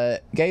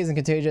 gay isn't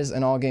contagious,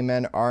 and all gay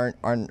men aren't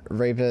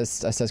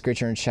rapists. Says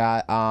creature in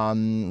chat.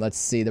 Let's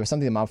see. There was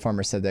something the mob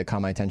farmer said that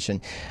caught my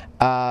attention.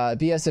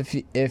 BS.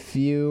 If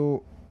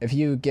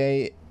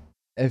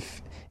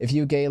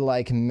you gay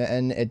like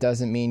men, it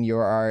doesn't mean you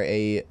are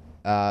a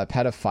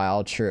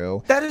pedophile.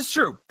 True. That is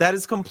true. That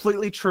is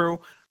completely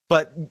true.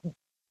 But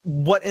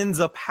what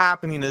ends up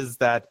happening is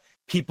that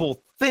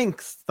people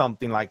think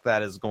something like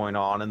that is going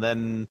on, and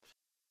then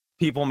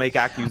people make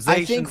accusations.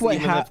 I think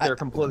if they're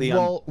completely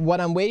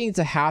what I'm waiting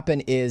to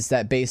happen is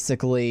that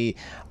basically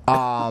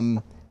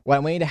there's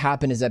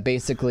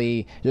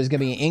going to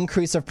be an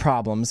increase of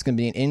problems, going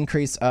to be an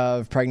increase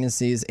of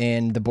pregnancies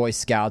in the Boy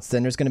Scouts.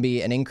 Then there's going to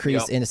be an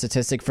increase in a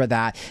statistic for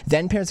that.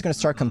 Then parents are going to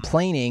start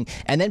complaining.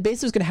 And then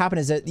basically what's going to happen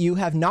is that you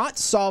have not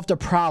solved a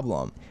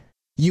problem.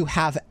 You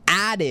have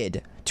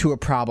added to a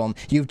problem.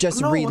 You've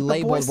just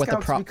relabeled what the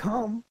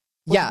problem.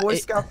 What the Boy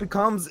Scout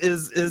becomes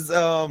is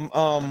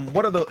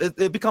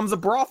it becomes a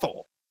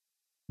brothel.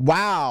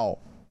 Wow.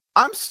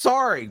 I'm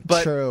sorry,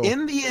 but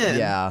in the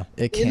end,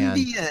 it can. In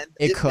the end,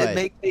 it could. It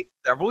may take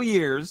several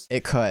years.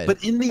 It could.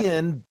 But in the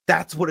end,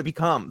 that's what it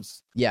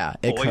becomes. Yeah,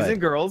 it Boys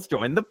and girls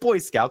join the Boy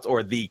Scouts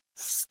or the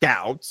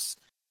Scouts,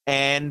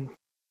 and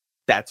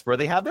that's where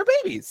they have their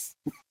babies.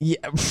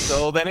 Yeah.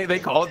 So then they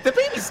call it the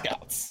Baby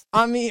Scouts.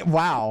 I mean,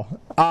 wow.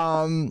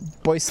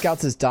 Boy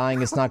Scouts is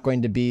dying. It's not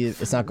going to be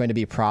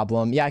a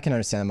problem. Yeah, I can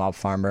understand the mob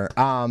farmer.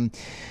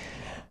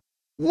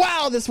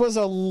 Wow, this was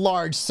a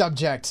large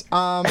subject.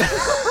 I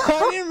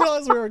didn't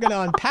realize we were going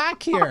to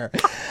unpack here.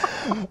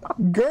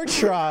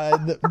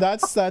 Gertrude,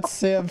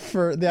 that's him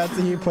for that's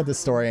he put the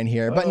story in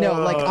here. But no,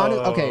 like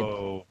okay.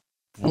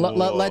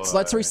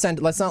 Let's resend.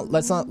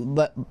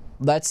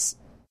 Let's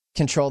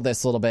control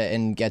this a little bit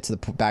and get to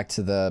back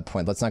to the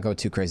point. Let's not go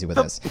too crazy with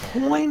this. The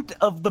point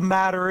of the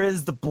matter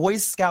is the Boy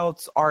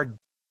Scouts are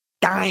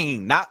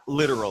dying, not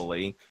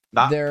literally.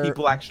 Not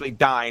people actually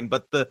dying,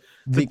 but the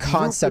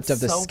concept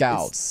of the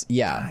Scouts.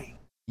 Yeah.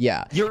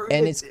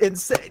 It's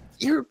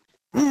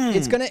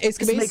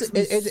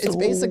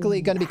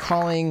basically going to be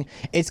causing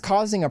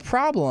a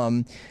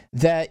problem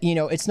that,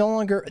 it's no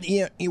longer,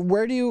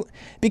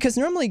 because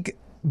normally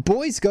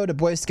boys go to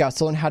Boy Scouts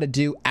to learn how to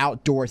do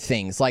outdoor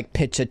things like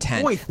pitch a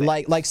tent,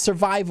 like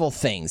survival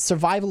things,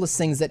 survivalist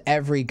things that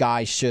every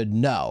guy should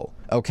know.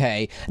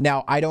 Okay.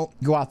 Now I don't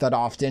go out that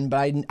often,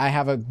 but I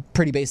have a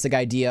pretty basic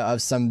idea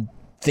of some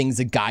things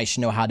a guy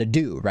should know how to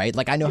do, right?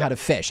 Like I know how to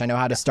fish, I know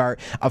how to start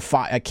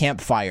a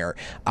campfire,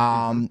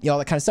 all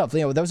that kind of stuff.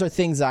 Those are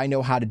things that I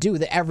know how to do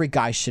that every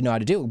guy should know how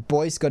to do.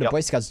 Boys go to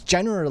Boy Scouts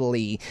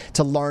generally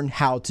to learn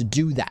how to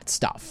do that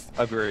stuff.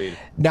 Agreed.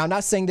 Now, I'm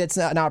not saying that's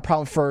not a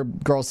problem for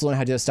girls to learn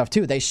how to do this stuff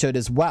too. They should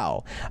as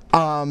well.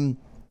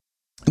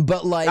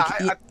 But like,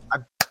 I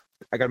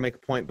gotta make a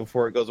point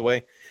before it goes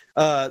away.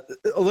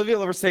 Olivia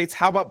Lover states,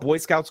 "How about Boy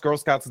Scouts, Girl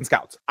Scouts, and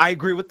Scouts?" I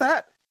agree with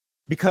that.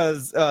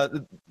 Because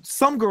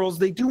some girls,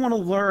 they do want to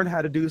learn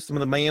how to do some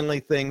of the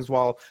manly things,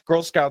 while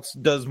Girl Scouts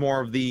does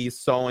more of the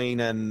sewing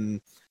and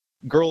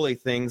girly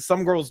things.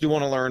 Some girls do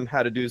want to learn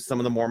how to do some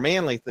of the more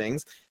manly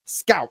things.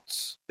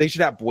 Scouts, they should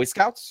have Boy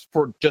Scouts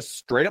for just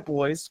straight up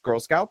boys, Girl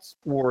Scouts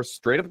for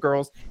straight up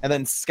girls, and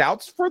then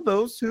Scouts for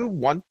those who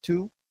want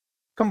to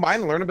combine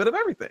and learn a bit of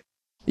everything.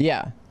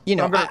 Yeah. I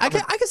can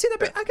see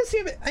that. I can see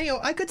it.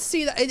 I could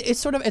see that.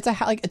 It's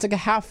like a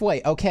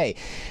halfway. Okay.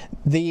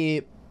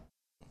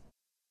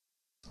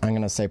 I'm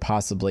gonna say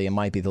possibly it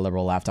might be the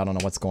liberal left. I don't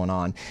know what's going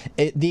on.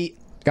 I'm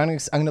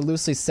gonna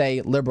loosely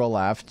say liberal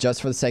left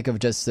just for the sake of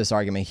just this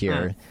argument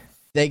here.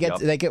 They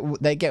get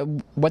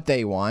what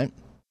they want.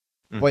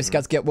 Boy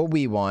Scouts get what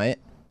we want.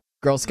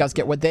 Girl Scouts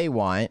get what they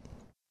want.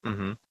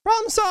 Problem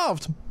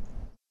solved.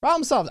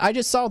 I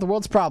just solved the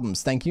world's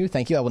problems. Thank you.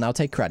 I will now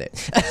take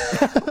credit.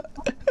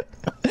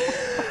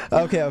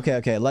 Okay.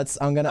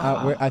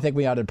 I think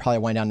we ought to probably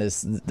wind down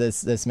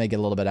this make it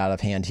a little bit out of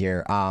hand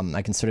here.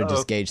 I can sort of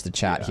just gauge the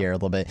chat here a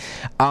little bit.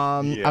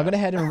 I'm gonna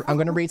head and I'm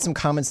gonna read some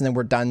comments, and then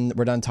we're done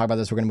talking about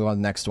this. We're gonna move on to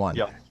the next one.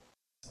 Yep.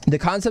 The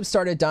concept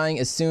started dying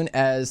as soon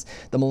as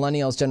the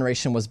millennials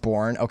generation was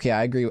born. Okay,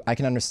 I agree. I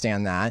can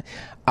understand that.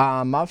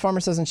 Mob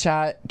Farmer says in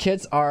chat,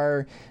 kids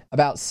are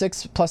about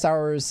 6+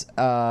 hours.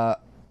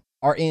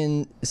 Are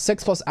in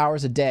 6+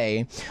 hours a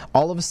day.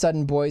 All of a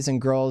sudden, boys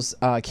and girls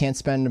can't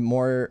spend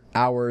more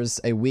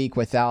hours a week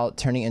without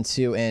turning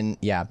into an.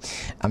 Yeah,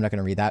 I'm not going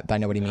to read that, but I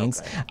know what he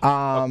means.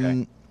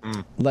 Okay.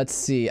 Let's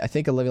see. I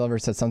think Olivia Lover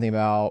said something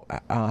about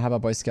how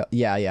about Boy Scout?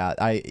 Yeah.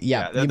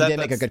 You did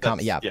make a good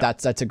comment. Yeah,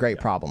 that's a great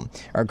problem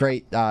or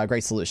great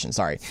solution.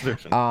 Sorry.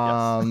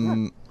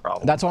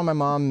 That's why my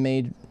mom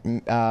made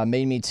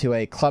me to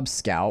a Club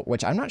Scout,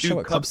 which I'm not sure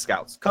what Cub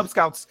Scouts. Cub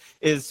Scouts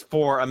is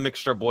for a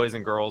mixture of boys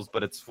and girls,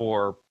 but it's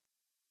for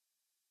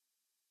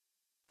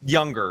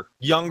younger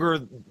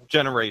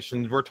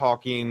generations. We're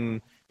talking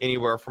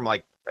anywhere from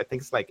I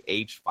think it's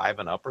age 5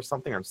 and up or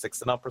something, or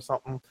 6 and up or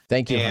something.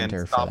 Thank you,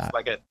 Hunter, for that.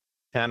 Like at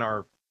 10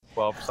 or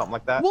 12 or something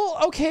like that. Well,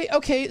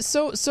 okay.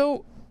 So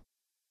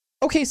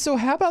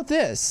how about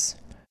this?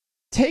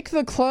 Take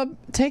the Cub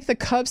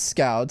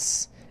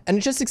Scouts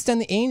and just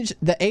extend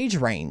the age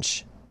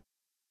range.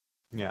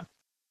 Yeah.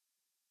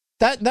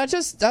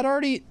 That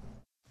already.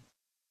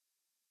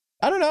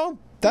 I don't know.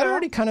 That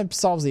already kind of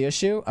solves the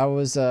issue. I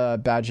was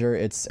Badger.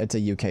 It's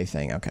a UK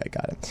thing. Okay,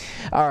 got it.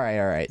 All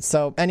right.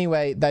 So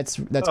anyway, that's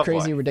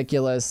crazy,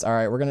 ridiculous. All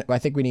right, I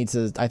think we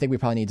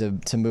probably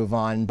need to move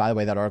on. By the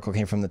way, that article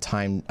came from the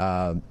Time.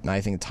 I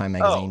think Time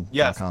Magazine. Oh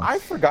yes, I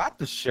forgot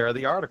to share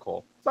the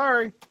article.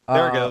 Sorry.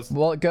 There it goes.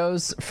 Well, it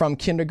goes from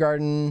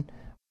kindergarten,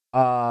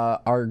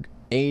 our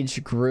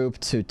age group,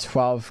 to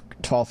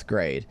 12th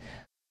grade.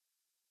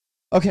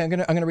 Okay, I'm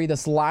gonna read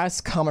this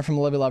last comment from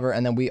Olivia Lover,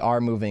 and then we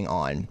are moving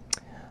on.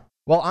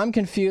 Well, I'm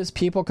confused.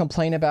 People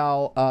complain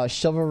about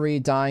chivalry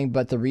dying,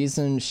 but the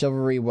reason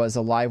chivalry was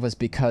alive was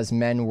because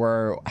men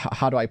were,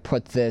 how do I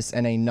put this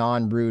in a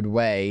non-rude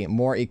way,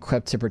 more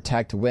equipped to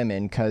protect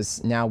women,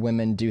 because now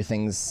women do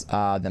things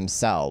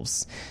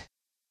themselves.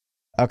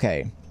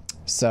 Okay,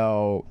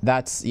 so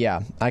that's,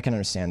 I can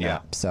understand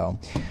that. So,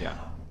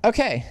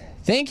 okay.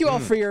 Thank you all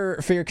for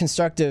your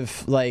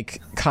constructive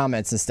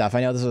comments and stuff.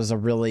 I know this was a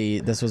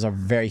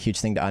very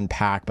huge thing to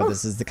unpack, but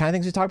this is the kind of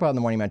things we talk about in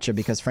the Morning Metro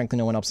because frankly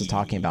no one else is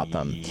talking about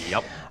them.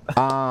 Yep.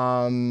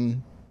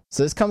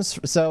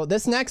 So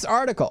this next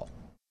article,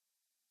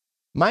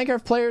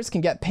 Minecraft players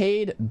can get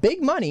paid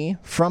big money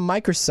from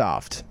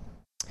Microsoft.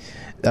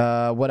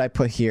 What I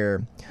put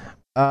here,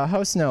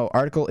 host note,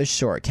 article is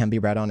short, can be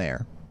read on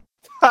air.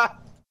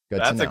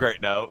 That's a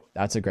great note.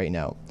 That's a great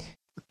note.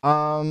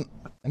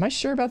 Am I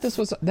sure about this?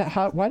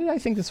 Why did I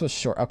think this was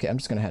short? Okay, I'm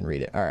just going to go ahead and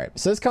read it. All right.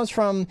 So this comes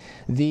from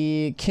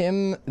the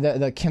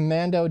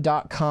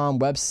Commando.com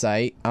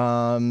website.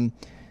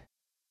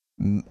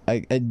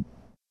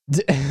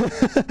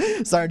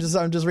 Sorry,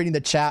 I'm just reading the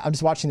chat. I'm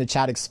just watching the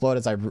chat explode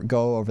as I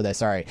go over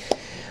this. All right.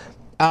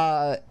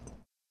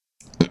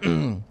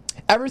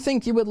 Ever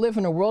think you would live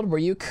in a world where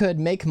you could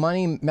make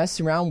money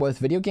messing around with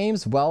video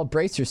games? Well,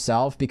 brace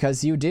yourself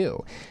because you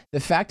do.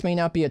 The fact may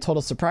not be a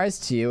total surprise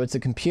to you.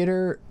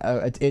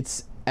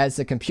 As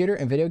the computer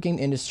and video game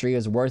industry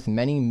is worth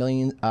many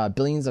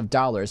billions of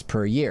dollars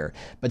per year.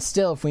 But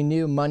still, if we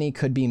knew money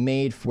could be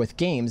made with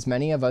games,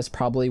 many of us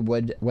probably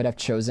would have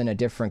chosen a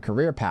different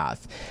career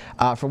path.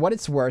 For what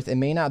it's worth, it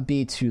may not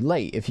be too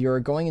late. If you're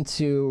going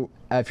to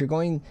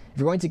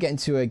get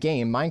into a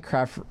game,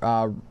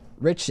 Minecraft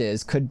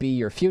riches could be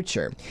your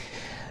future.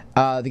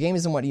 The game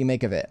isn't what you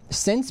make of it.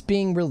 Since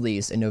being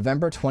released in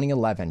November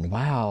 2011,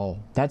 wow,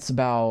 that's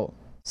about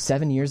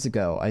 7 years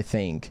ago, I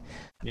think.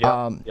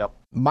 Yep.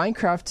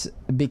 Minecraft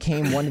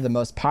became one of the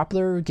most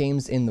popular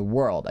games in the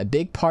world. A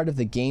big part of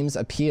the game's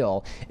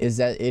appeal is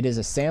that it is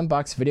a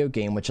sandbox video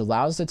game which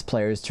allows its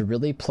players to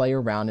really play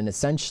around and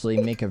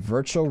essentially make a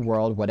virtual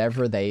world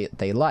whatever they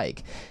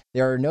like.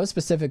 There are no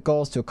specific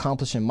goals to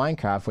accomplish in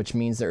Minecraft, which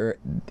means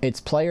its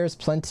players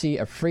plenty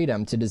of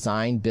freedom to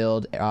design,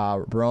 build,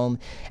 roam,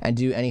 and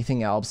do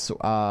anything else.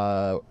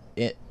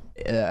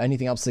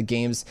 Anything else the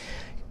game's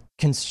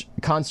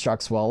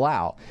constructs will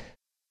allow.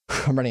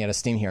 I'm running out of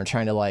steam here. I'm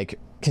trying to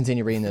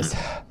continue reading this.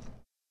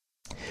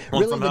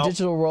 Really, the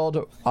digital world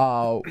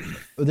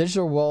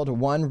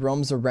one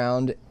roams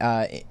around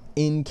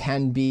in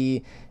can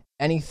be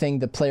anything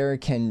the player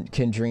can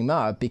dream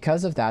up.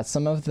 Because of that,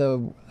 some of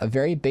the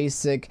very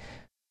basic,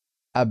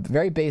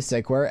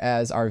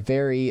 whereas are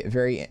very,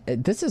 very.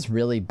 This is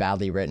really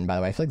badly written, by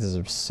the way. I feel like this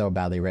is so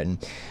badly written.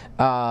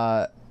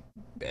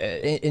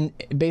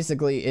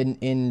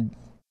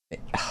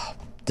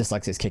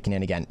 Dyslexia is kicking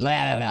in again.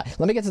 Let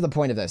me get to the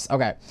point of this.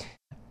 Okay.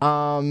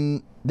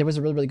 There was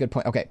a really, really good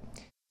point. Okay.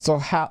 So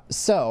how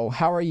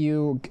are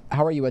you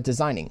at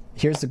designing?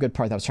 Here's the good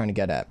part that I was trying to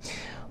get at.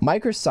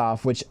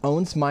 Microsoft, which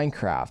owns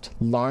Minecraft,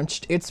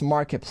 launched its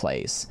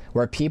marketplace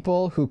where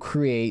people who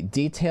create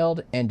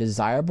detailed and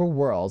desirable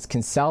worlds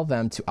can sell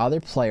them to other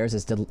players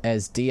as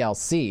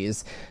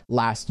DLCs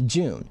last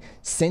June.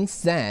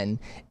 Since then,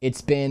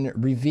 it's been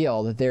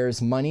revealed that there's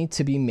money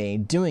to be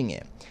made doing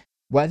it.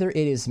 Whether it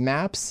is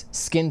maps,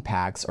 skin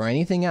packs, or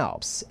anything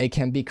else, it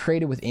can be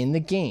created within the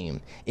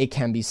game. It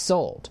can be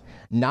sold.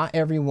 Not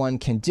everyone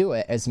can do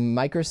it, as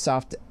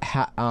Microsoft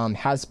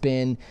has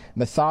been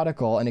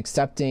methodical in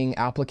accepting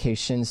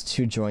applications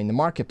to join the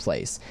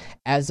marketplace.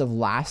 As of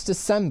last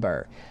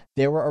December,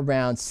 there were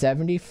around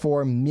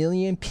 74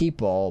 million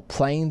people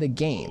playing the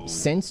game.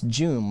 Since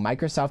June,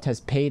 Microsoft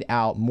has paid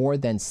out more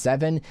than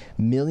 $7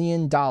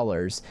 million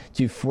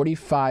to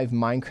 45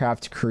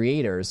 Minecraft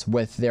creators,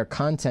 with their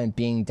content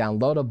being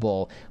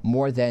downloadable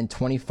more than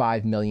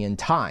 25 million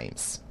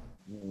times.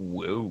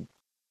 Whoa.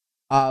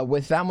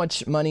 With that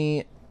much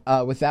money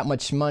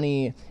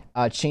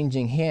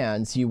changing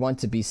hands, you want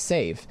to be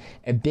safe.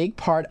 A big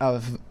part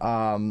of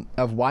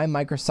why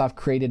Microsoft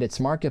created its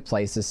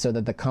marketplace is so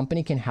that the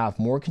company can have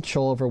more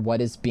control over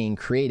what is being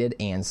created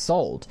and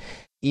sold.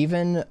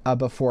 Even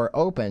before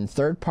open,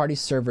 third-party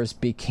servers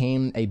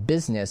became a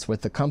business,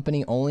 with the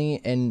company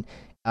only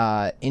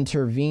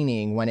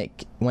intervening when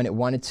it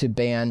wanted to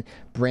ban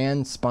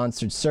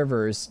brand-sponsored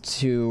servers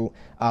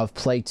of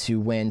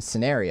play-to-win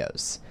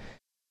scenarios.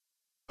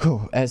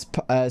 As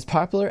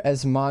popular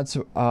as mods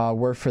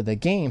were for the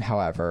game,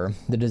 however,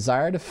 the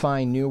desire to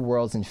find new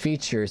worlds and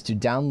features to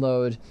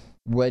download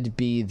would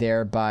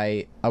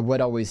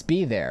always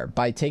be there.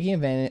 By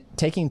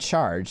taking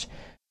charge,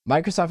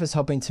 Microsoft is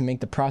hoping to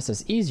make the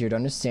process easier to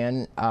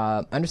understand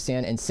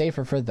and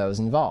safer for those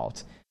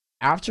involved.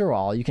 After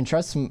all, you can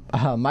trust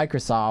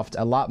Microsoft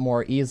a lot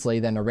more easily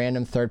than a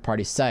random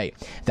third-party site.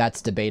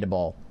 That's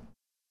debatable,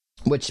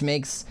 which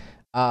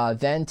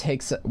then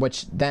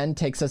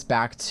takes us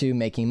back to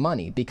making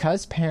money.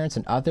 Because parents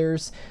and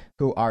others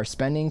who are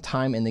spending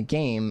time in the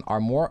game are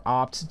more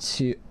apt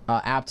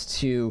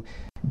to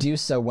do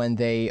so when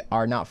they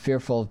are not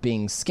fearful of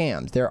being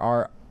scammed.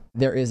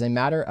 There is a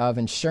matter of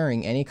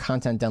ensuring any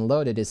content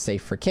downloaded is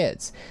safe for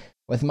kids.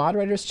 With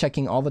moderators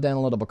checking all the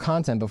downloadable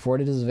content before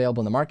it is available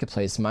in the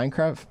marketplace,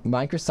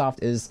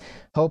 Microsoft is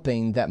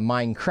hoping that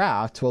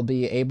Minecraft will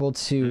be able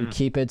to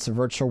keep its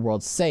virtual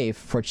world safe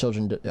for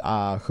children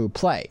who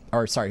play.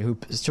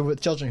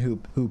 Children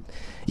who.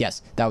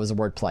 Yes, that was a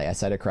word play. I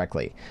said it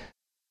correctly.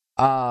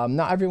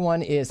 Not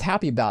everyone is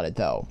happy about it,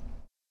 though.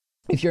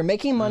 If you're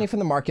making money from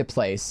the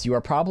marketplace, you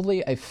are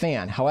probably a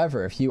fan.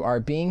 However, if you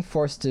are being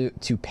forced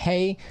to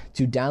pay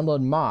to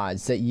download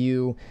mods that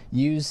you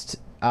used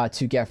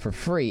to get for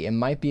free, it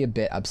might be a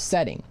bit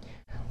upsetting.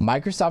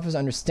 Microsoft is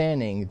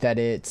understanding that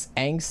its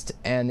angst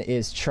and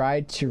is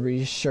tried to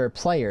reassure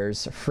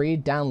players free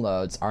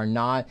downloads are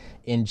not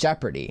in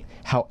jeopardy.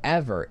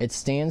 However, it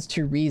stands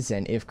to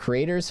reason if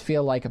creators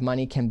feel like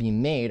money can be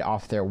made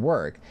off their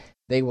work,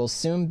 they will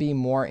soon be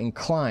more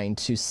inclined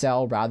to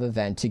sell rather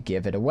than to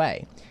give it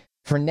away.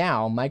 For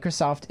now,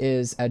 Microsoft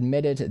is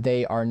admitted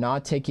they are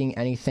not taking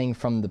anything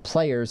from the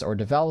players or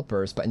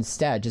developers, but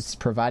instead just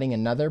providing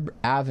another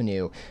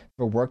avenue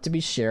for work to be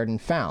shared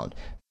and found.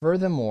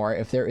 Furthermore,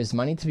 if there is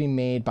money to be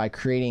made by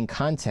creating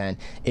content,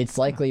 it's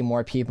likely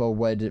more people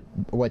would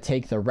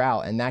take the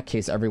route. In that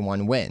case,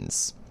 everyone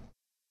wins.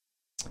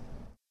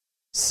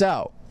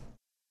 So,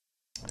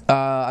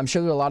 I'm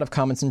sure there are a lot of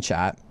comments in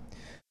chat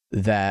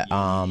that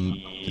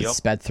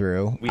sped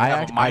through. We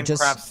have a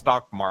Minecraft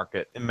stock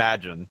market.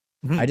 Imagine.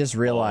 I just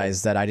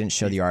realized that I didn't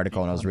show the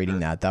article when I was reading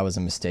that. That was a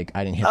mistake.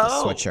 I didn't hit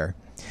the switcher.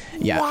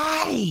 Yeah.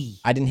 Why?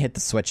 I didn't hit the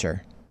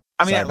switcher.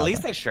 I mean, at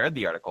least they shared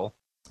the article.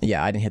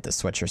 Yeah, I didn't hit the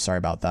switcher. Sorry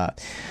about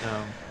that.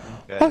 Oh,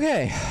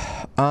 okay.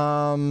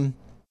 A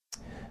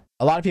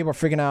lot of people are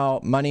freaking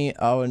out. Money.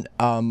 Oh, and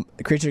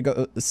Creature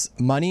goes,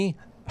 money.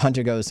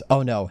 Hunter goes,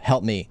 oh no,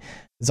 help me.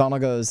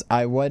 Zonal goes,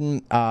 I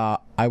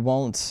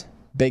won't.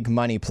 Big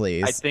money,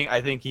 please.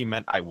 I think he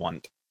meant I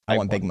want. I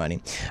want big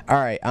money. All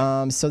right.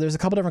 So there's a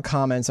couple different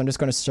comments. I'm just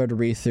going to start to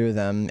read through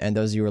them. And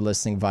those of you who are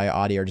listening via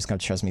audio are just going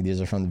to trust me. These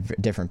are from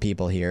different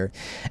people here.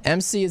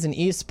 MC is an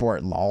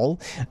esport, lol.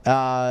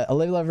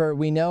 Olivia Lover,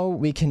 we know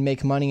we can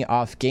make money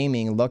off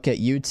gaming. Look at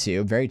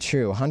YouTube. Very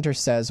true. Hunter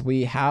says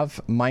we have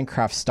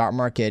Minecraft stock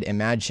market.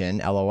 Imagine,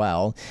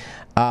 lol.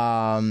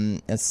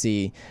 Let's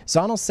see.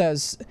 Zonal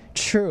says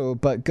true,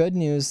 but good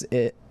news.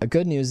 The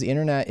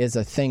internet is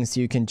a thing, so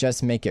you can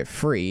just make it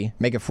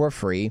for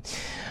free.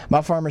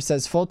 Muff Farmer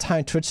says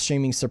full-time Twitch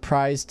streaming,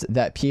 surprised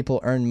that people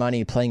earn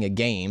money playing a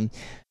game.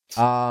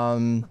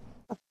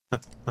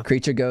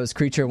 Creature goes,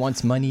 Creature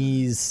wants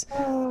monies.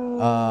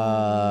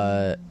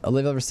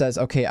 Olivia says,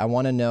 okay, I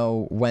want to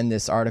know when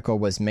this article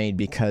was made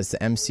because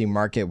the MC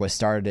market was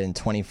started in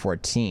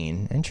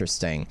 2014.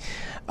 Interesting.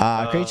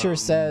 Creature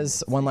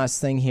says, one last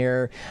thing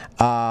here.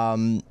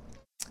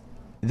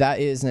 that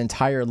is an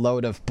entire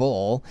load of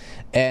bull.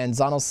 And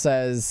Zonal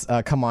says,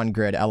 come on,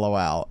 Grid,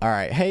 LOL. All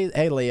right.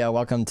 Hey, Leo,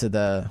 welcome to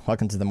the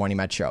Morning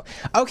Metro.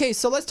 Okay,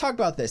 so let's talk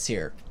about this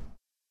here.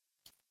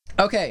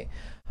 Okay.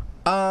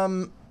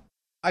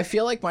 I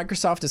feel like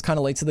Microsoft is kind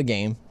of late to the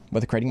game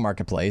with creating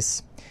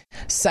Marketplace.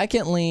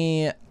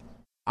 Secondly,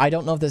 I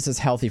don't know if this is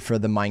healthy for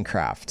the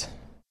Minecraft.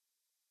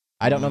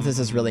 I don't know if this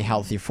is really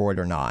healthy for it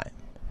or not.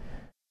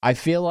 I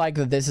feel like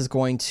that this is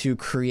going to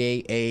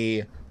create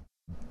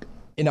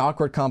an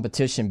awkward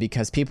competition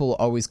because people will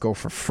always go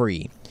for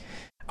free.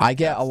 I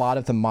get a lot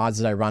of the mods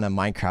that I run on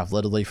Minecraft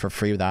literally for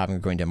free without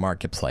having going to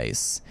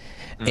Marketplace.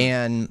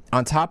 And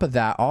on top of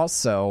that,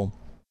 also,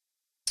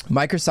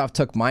 Microsoft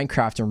took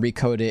Minecraft and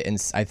recoded it,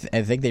 and I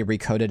think they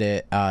recoded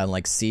it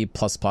like C++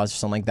 or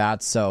something like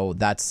that. So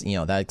that's,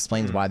 that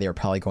explains why they were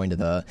probably going to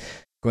the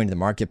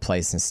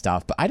Marketplace and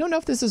stuff. But I don't know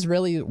if this is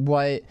really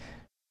what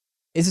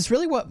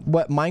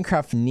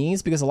Minecraft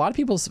needs, because a lot of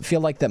people feel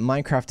like that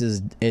Minecraft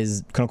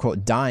is quote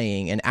unquote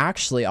dying. And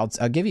actually, I'll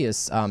give you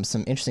some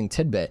interesting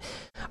tidbit.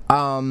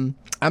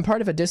 I'm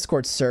part of a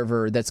Discord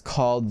server that's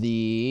called let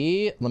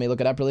me look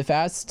it up really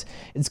fast.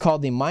 It's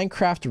called the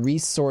Minecraft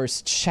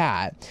Resource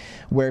Chat,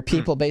 where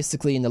people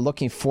basically in the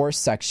looking for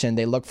section,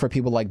 they look for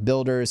people like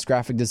builders,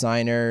 graphic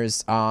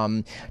designers,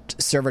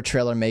 server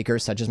trailer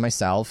makers such as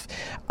myself.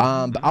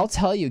 But I'll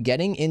tell you,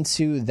 getting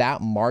into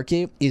that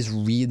market is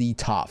really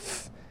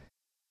tough.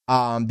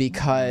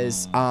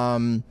 Because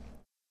I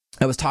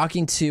was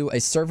talking to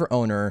a server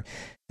owner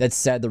that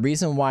said the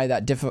reason why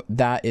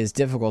that is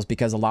difficult is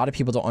because a lot of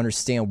people don't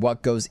understand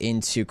what goes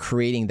into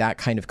creating that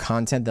kind of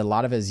content, that a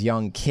lot of his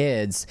young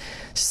kids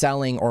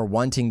selling or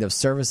wanting those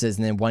services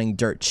and then wanting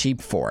dirt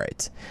cheap for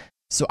it.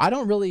 So I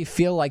don't really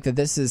feel like that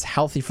this is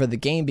healthy for the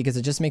game, because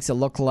it just makes it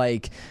look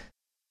like,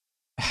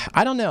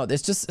 I don't know,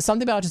 there's just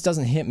something about it just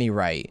doesn't hit me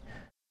right.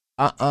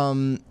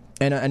 And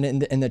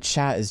the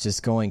chat is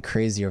just going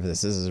crazy over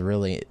this.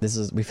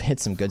 We've hit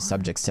some good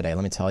subjects today,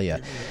 let me tell you.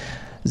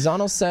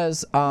 Zonal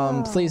says,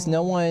 please,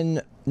 no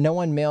one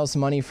mails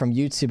money from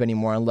YouTube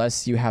anymore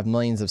unless you have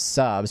millions of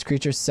subs.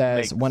 Creature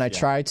says, when I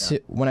try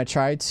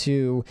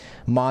to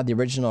mod the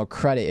original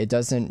credit, it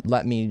doesn't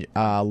let me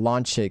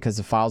launch it because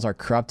the files are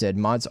corrupted.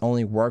 Mods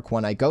only work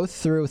when I go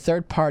through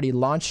third-party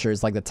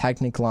launchers like the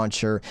Technic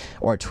launcher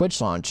or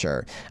Twitch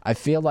launcher. I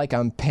feel like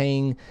I'm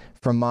paying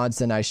for mods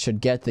and I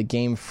should get the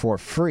game for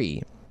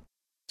free.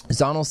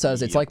 Zonal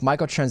says, it's like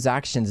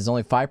microtransactions is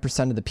only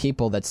 5% of the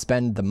people that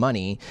spend the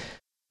money.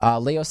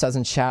 Leo says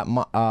in chat,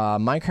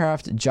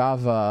 Minecraft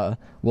Java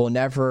will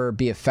never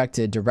be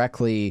affected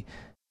directly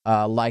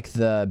like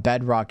the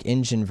Bedrock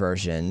engine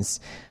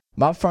versions.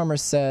 Mob Farmer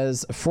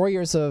says, 4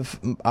 years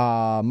of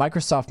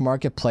Microsoft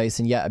Marketplace,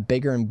 and yet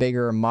bigger and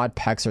bigger mod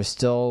packs are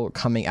still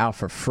coming out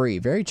for free.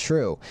 Very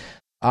true.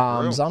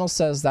 Zonal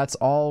says that's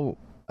all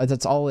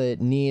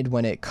it need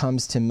when it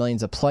comes to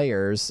millions of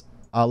players.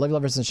 Live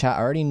Lovers in chat, I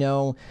already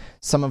know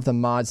some of the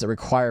mods that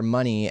require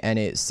money, and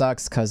it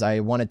sucks because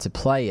I wanted to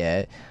play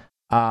it.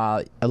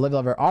 A Live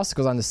Lover also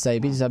goes on to say,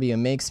 BTW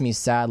makes me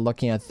sad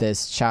looking at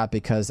this chat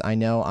because I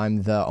know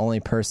I'm the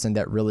only person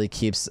that really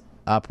keeps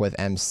up with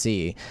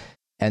MC.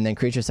 And then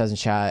Creature says in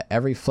chat,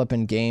 every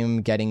flippin'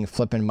 game getting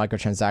flippin'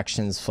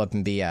 microtransactions,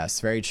 flippin'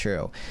 BS. Very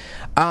true.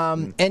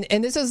 And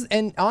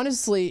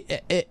honestly,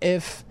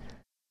 if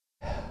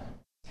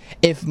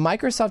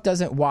Microsoft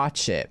doesn't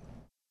watch it,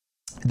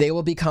 they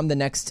will become the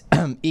next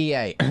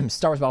EA,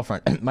 Star Wars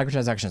Battlefront,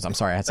 microtransactions. I'm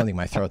sorry, I had something in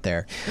my throat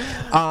there.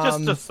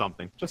 Just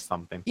something.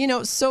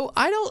 So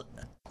I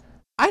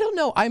don't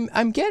know.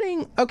 I'm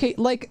getting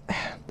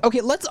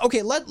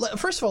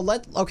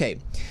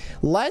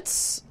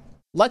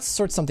let's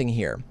sort something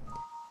here.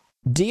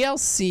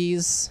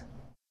 DLCs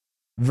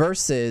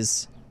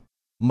versus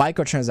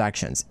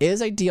microtransactions.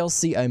 Is a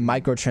DLC a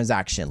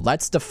microtransaction?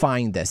 Let's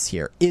define this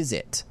here. Is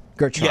it?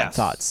 Gertrude, yes.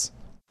 Thoughts?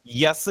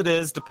 Yes, it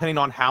is, depending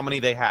on how many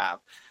they have.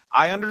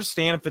 I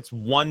understand if it's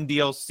one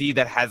DLC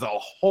that has a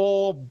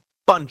whole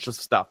bunch of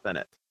stuff in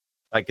it.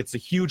 Like, it's a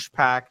huge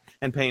pack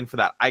and paying for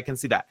that. I can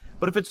see that.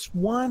 But if it's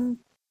one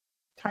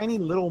tiny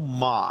little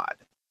mod,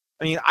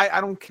 I mean,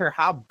 I don't care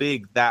how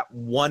big that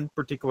one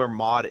particular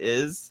mod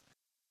is.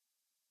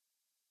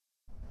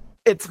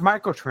 It's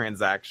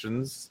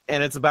microtransactions,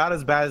 and it's about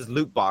as bad as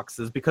loot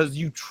boxes, because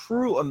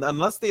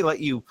unless they let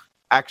you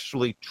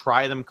actually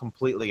try them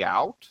completely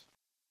out,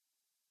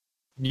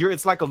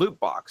 it's like a loot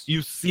box.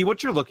 You see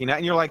what you're looking at,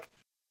 and you're like,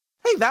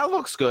 hey, that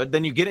looks good.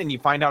 Then you get it, and you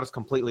find out it's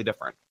completely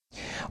different.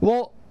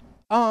 Well,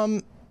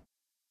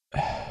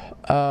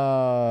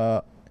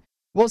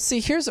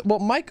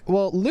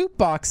 loot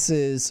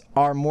boxes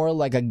are more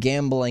like a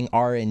gambling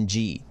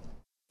RNG.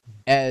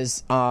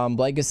 As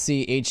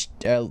Legacy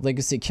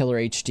Killer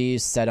HD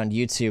said on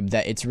YouTube,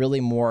 that it's really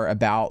more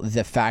about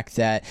the fact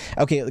that,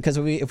 because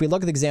if we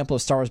look at the example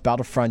of Star Wars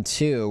Battlefront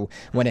 2,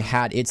 when it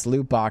had its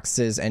loot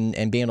boxes and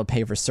being able to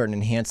pay for certain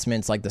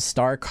enhancements like the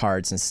star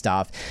cards and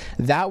stuff,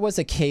 that was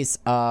a case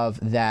of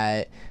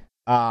that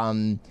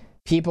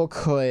people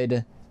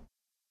could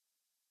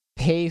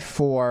pay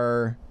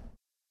for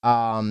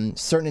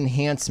certain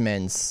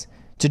enhancements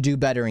to do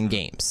better in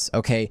games.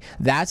 Okay,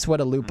 that's what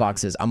a loot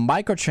box is. A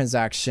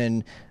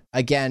microtransaction,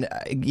 again,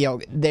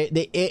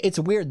 it's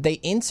weird.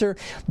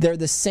 They're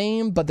the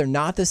same, but they're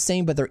not the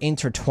same, but they're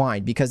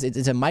intertwined, because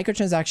it's a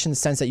microtransaction in the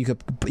sense that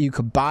you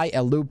could buy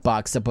a loot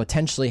box that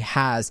potentially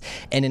has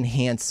an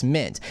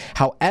enhancement.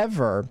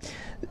 However,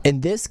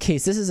 in this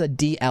case, this is a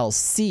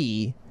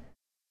DLC.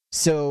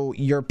 So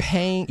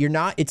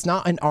it's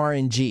not an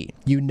RNG.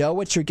 You know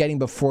what you're getting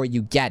before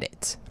you get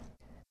it.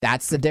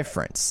 That's the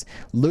difference.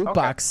 Loot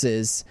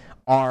boxes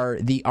are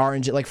the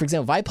RNG. Like, for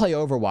example, if I play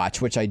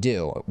Overwatch, which I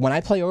do, when I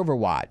play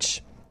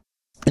Overwatch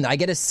and I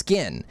get a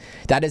skin,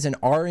 that is an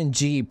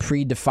RNG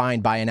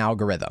predefined by an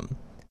algorithm.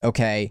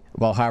 Okay,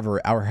 well, however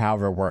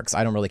it works,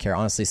 I don't really care.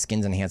 Honestly,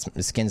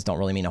 skins don't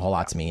really mean a whole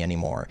lot to me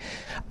anymore.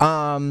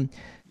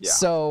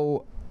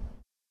 So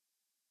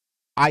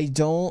I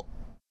don't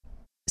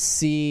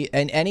see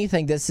in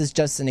anything. This is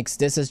just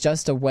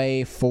a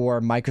way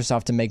for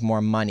Microsoft to make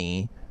more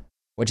money,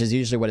 which is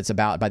usually what it's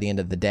about by the end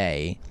of the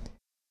day.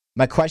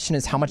 My question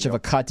is, how much of a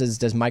cut does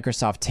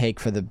Microsoft take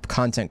for the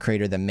content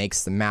creator that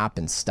makes the map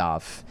and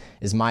stuff,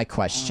 is my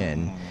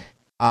question.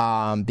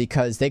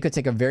 Because they could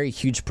take a very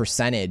huge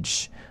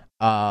percentage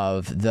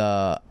of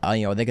the,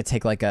 they could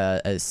take like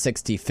a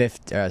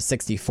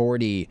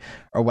 60-40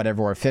 or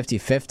whatever, or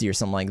 50-50 or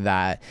something like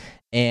that.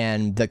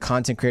 And the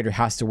content creator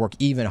has to work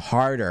even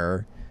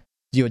harder.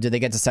 Do they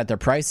get to set their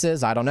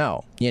prices? I don't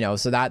know.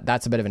 So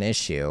that's a bit of an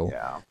issue.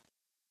 Yeah.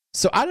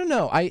 So I don't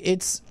know.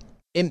 It's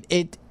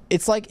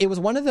like it was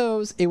one of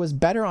those. It was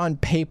better on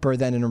paper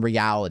than in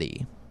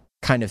reality,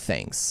 kind of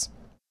things.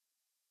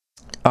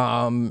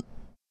 Gertrude,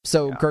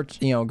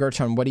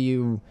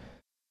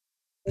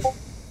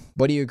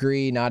 what do you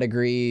agree, not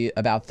agree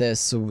about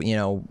this?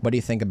 What do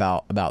you think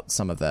about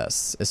some of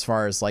this, as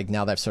far as like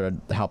now that I've sort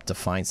of helped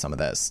define some of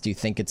this? Do you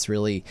think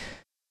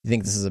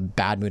this is a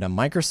bad mood on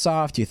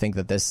Microsoft? Do you think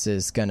that this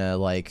is gonna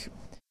like?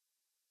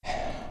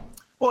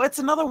 Well, it's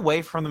another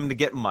way for them to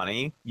get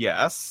money,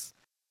 yes,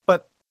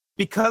 but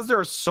because there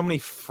are so many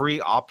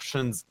free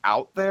options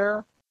out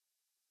there,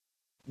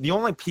 the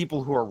only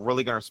people who are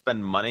really going to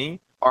spend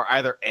money are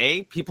either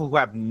people who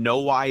have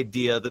no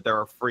idea that there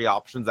are free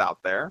options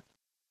out there,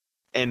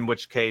 in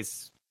which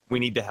case we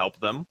need to help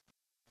them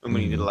and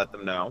we need to let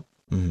them know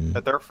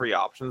that there are free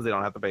options. They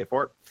don't have to pay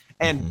for it.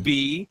 And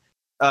B,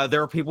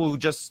 there are people who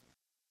just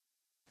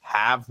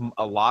have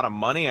a lot of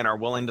money and are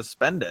willing to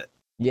spend it.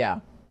 Yeah.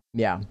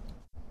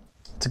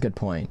 It's a good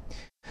point.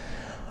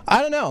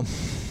 I don't know.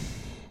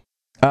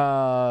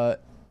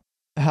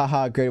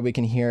 Haha, great. We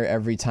can hear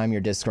every time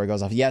your Discord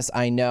goes off. Yes,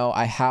 I know.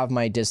 I have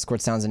my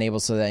Discord sounds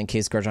enabled so that in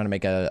case Girl's trying to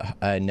make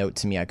a note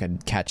to me, I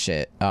could catch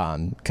it.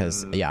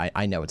 Because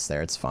I know it's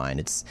there. It's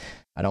fine.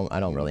 I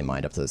don't really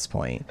mind up to this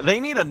point. They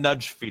need a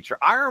nudge feature.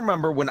 I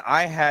remember when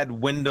I had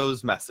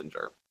Windows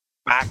Messenger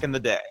back in the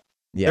day.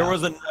 Yeah. There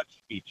was a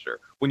nudge feature.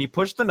 When you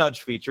push the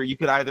nudge feature, you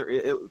could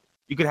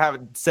you could have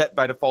it set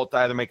by default to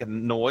either make a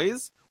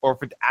noise or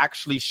if it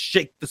actually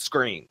shake the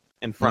screen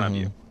in front of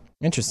you.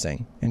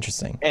 Interesting.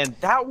 And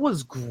that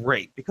was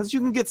great because you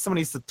can get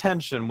somebody's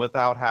attention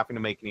without having to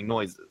make any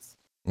noises.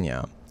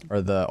 Yeah.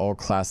 Or the old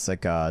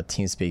classic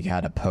TeamSpeak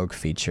had a poke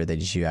feature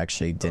that you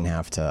actually didn't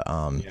have to.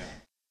 Well,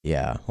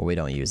 we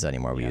don't use that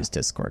anymore. We use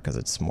Discord because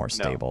it's more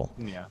stable.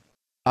 Yeah.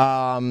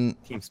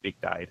 TeamSpeak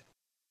died.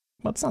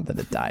 Well, it's not that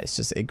it died. It's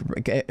just it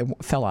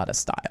fell out of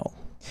style.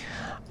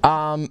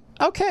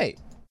 Okay.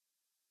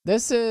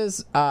 This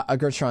is a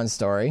Gertron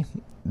story.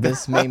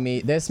 This made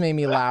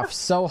me laugh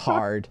so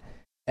hard.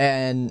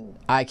 And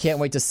I can't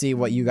wait to see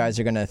what you guys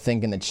are going to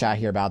think in the chat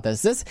here about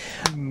this.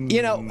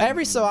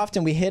 Every so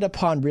often we hit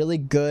upon really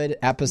good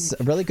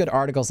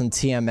articles in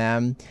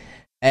TMM,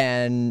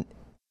 and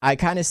I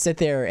kind of sit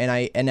there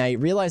and I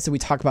realize that we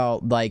talk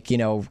about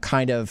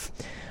kind of.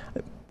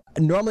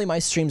 Normally my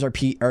streams are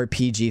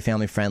PG,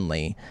 family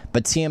friendly,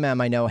 but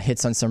TMM I know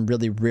hits on some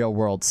really real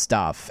world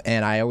stuff,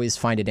 and I always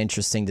find it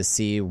interesting to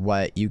see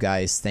what you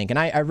guys think. And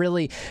I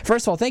really,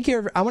 first of all, thank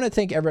you. I want to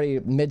thank everybody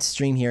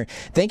midstream here.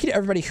 Thank you to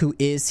everybody who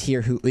is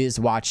here, who is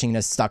watching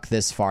us stuck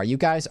this far. You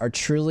guys are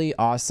truly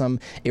awesome.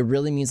 It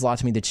really means a lot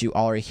to me that you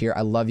all are here.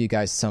 I love you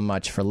guys so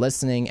much for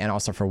listening and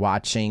also for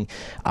watching.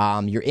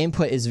 Your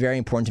input is very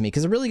important to me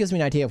because it really gives me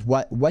an idea of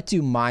what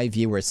do my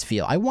viewers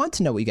feel. I want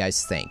to know what you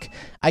guys think.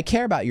 I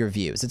care about your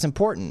views. It's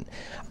important.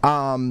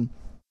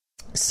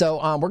 So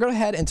we're going to go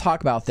ahead and talk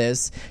about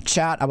this.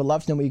 Chat, I would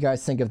love to know what you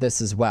guys think of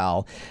this as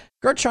well.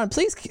 Gertron,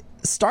 please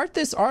start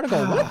this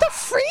article. What the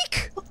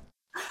freak?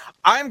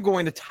 I'm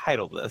going to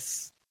title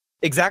this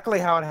exactly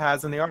how it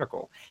has in the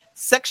article.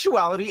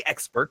 Sexuality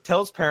expert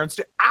tells parents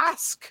to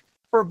ask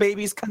for a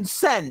baby's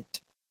consent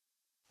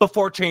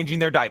before changing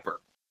their diaper.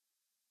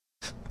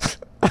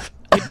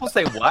 People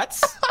say what?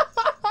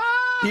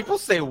 People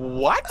say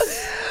what?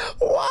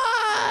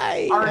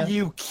 Why? Are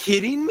you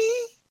kidding me?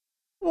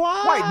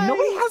 Why?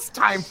 Nobody has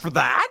time for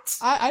that.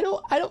 I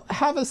don't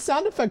have a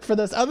sound effect for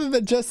this other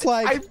than just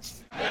like.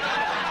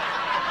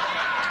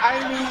 I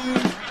mean,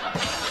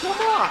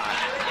 come on.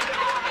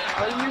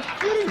 Are you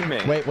kidding me?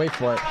 Wait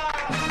for it.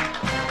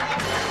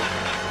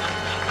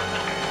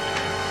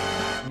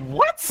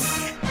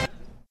 What?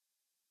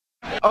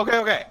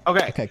 Okay.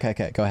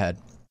 Go ahead.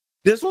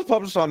 This was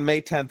published on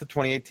May 10th of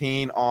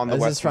 2018 on the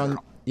This is from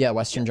Journal.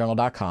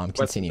 westernjournal.com.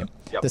 Continue.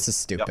 Yep. This is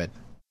stupid. Yep.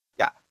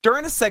 Yeah.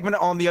 During a segment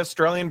on the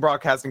Australian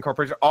Broadcasting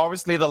Corporation,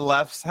 obviously the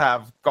lefts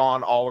have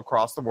gone all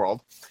across the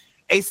world,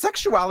 a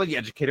sexuality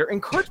educator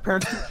encouraged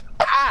parents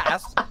to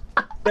ask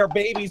their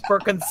babies for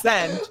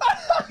consent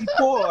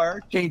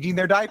before changing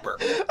their diaper.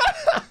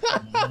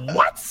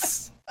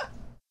 What?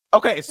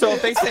 Okay, so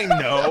if they say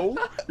no,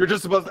 you're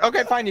just supposed to,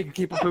 okay, fine, you can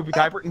keep a poopy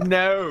diaper.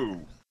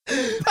 No.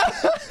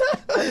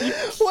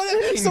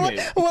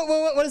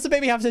 What does the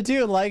baby have to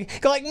do?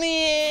 Like, go like,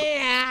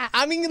 meh.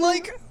 I mean,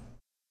 like,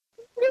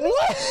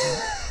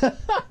 what?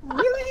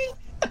 Really?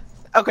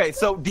 Okay,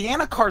 so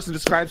Deanna Carson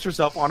describes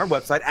herself on her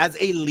website as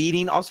a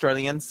leading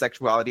Australian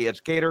sexuality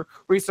educator,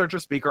 researcher,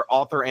 speaker,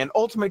 author, and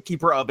ultimate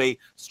keeper of a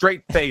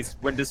straight face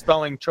when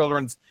dispelling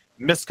children's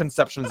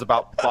misconceptions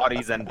about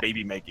bodies and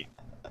baby making.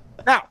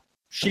 Now,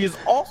 she is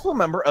also a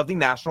member of the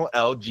National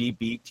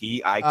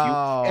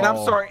LGBTIQ, and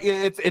I'm sorry,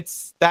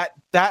 it's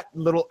that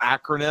little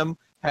acronym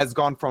has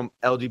gone from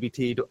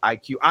LGBT to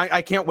IQ.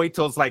 I can't wait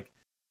till it's like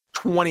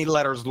 20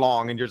 letters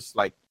long, and you're just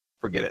like,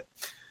 forget it.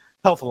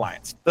 Health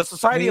Alliance, the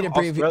Society of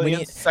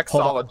Australian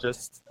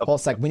Sexologists. Hold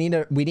a sec.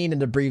 We need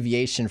an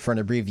abbreviation for an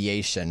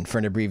abbreviation for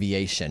an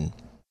abbreviation.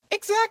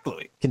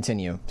 Exactly.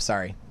 Continue.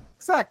 Sorry.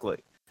 Exactly.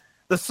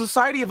 The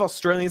Society of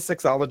Australian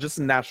Sexologists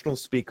and National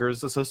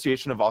Speakers,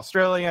 Association of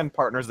Australia, and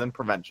Partners in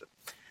Prevention.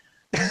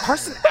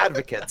 Carson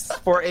advocates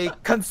for a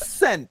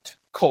consent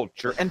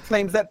culture and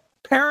claims that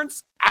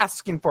parents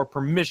asking for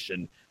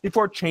permission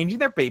before changing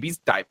their babies'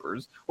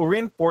 diapers will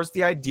reinforce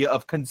the idea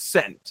of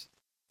consent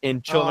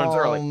in children's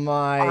early. Oh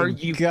my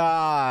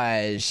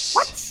gosh.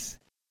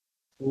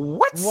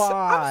 What?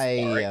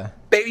 Why?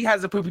 Baby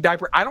has a poopy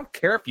diaper. I don't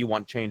care if you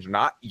want change or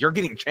not. You're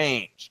getting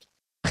changed.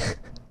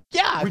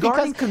 Yeah,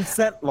 regarding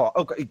consent law.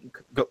 Okay,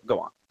 go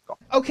on.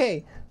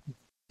 Okay.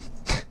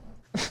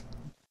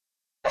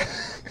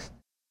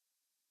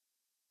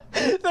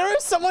 There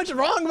is so much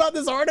wrong about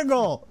this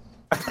article.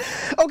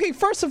 Okay,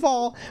 first of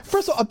all,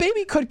 a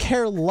baby could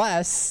care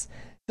less.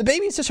 The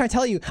baby's just trying to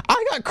tell you,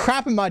 I got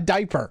crap in my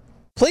diaper.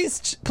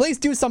 Please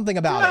do something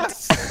about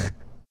it.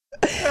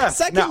 Yes.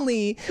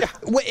 Secondly,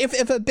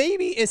 if a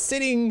baby is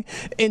sitting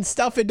in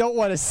stuff it don't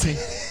want to see,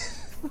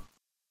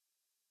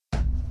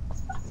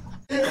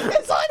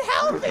 it's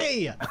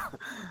unhealthy.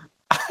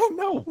 I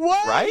know.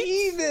 Why right?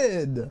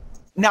 even?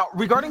 Now,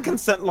 regarding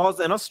consent laws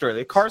in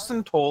Australia,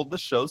 Carson told the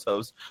show's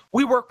host,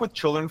 "We work with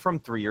children from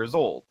 3 years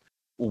old.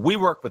 We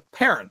work with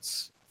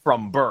parents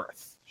from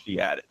birth," she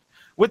added.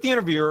 When the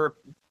interviewer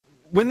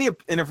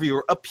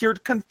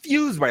appeared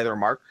confused by the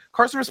remark,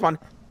 Carson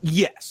responded,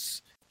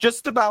 "Yes,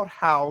 just about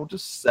how to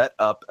set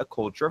up a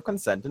culture of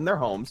consent in their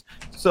homes.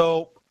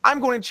 So I'm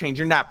going to change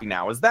your nappy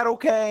now. Is that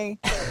okay?"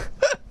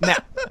 Now,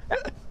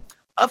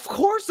 of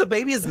course, the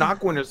baby is not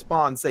going to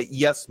respond and say,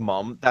 "Yes,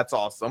 Mom, that's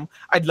awesome.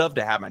 I'd love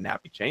to have my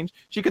nappy changed."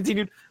 She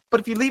continued,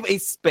 "But if you leave a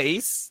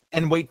space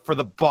and wait for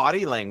the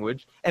body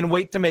language and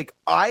wait to make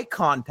eye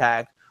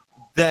contact,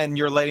 then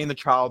you're letting the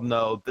child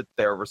know that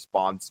their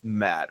response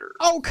matters."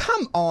 Oh,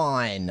 come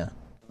on.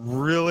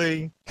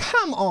 Really?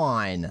 Come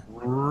on.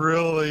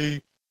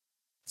 Really?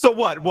 So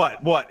what?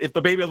 If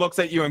the baby looks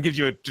at you and gives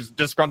you a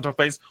disgruntled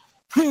face,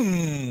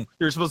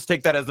 you're supposed to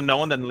take that as a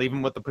no and then leave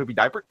him with the poopy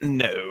diaper?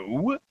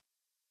 No.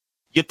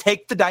 You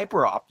take the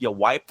diaper off, you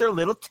wipe their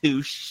little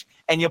touche,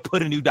 and you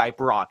put a new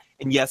diaper on.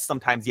 And yes,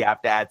 sometimes you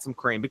have to add some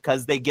cream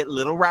because they get a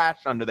little rash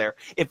under there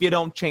if you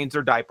don't change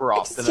their diaper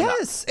often enough.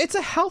 Yes, it's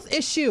a health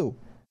issue.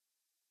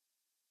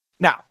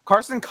 Now,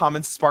 Carson's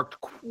comments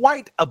sparked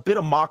quite a bit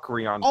of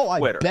mockery on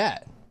Twitter. I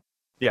bet.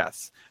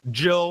 Yes.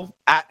 Jill,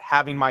 at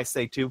Having My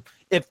Say Too,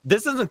 if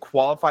this doesn't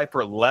qualify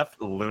for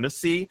left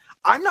lunacy,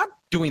 I'm not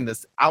doing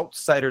this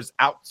outsider's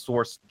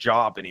outsourced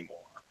job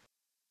anymore.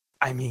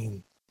 I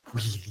mean,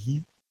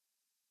 really?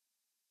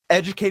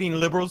 Educating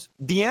liberals,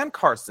 Deanne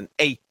Carson,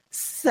 a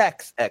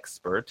sex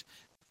expert,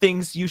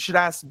 thinks you should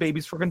ask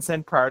babies for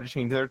consent prior to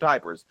changing their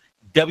diapers.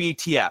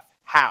 WTF?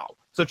 How?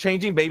 So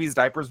changing babies'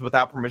 diapers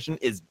without permission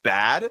is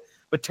bad,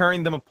 but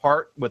tearing them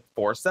apart with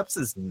forceps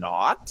is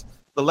not?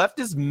 The left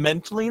is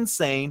mentally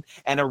insane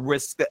and a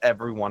risk to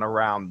everyone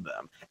around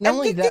them. Not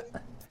only that,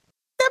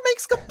 that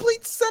makes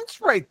complete sense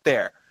right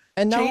there.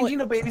 And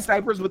changing a baby's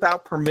diapers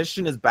without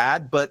permission is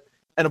bad, but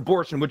an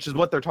abortion, which is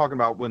what they're talking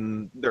about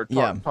when they're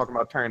talking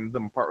about tearing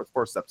them apart with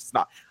forceps, it's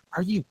not.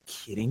 Are you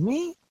kidding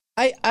me?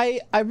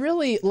 I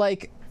really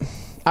like.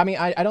 I mean,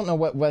 I don't know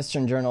what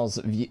Western Journal's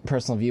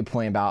personal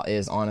viewpoint about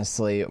is,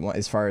 honestly,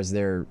 as far as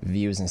their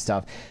views and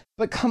stuff.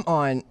 But come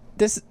on,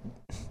 this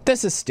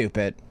is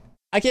stupid.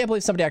 I can't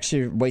believe somebody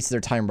actually wasted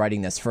their time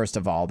writing this. First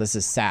of all, this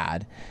is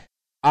sad.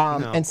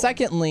 No. And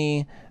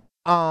secondly,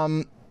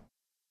 a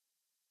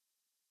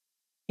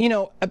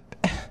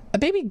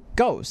baby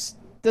goes.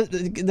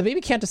 The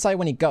baby can't decide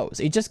when he goes.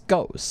 He just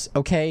goes,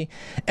 okay?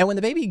 And when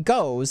the baby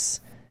goes,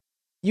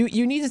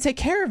 you need to take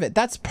care of it.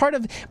 That's part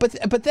of.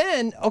 But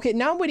then, okay,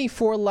 now I'm waiting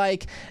for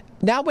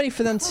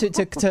them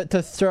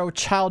to throw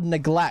child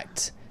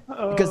neglect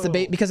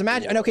because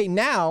imagine, okay,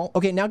 now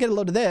get a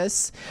load of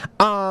this.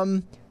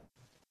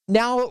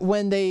 Now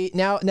when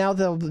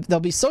there'll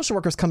be social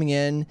workers coming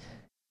in,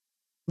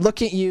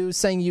 looking at you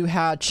saying you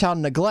had child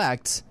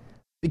neglect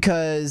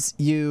because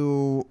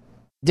you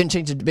didn't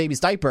change the baby's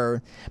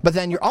diaper, but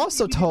then you're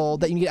also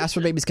told that you need to ask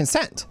for baby's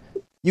consent.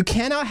 You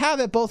cannot have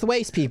it both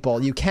ways,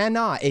 people. You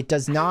cannot. It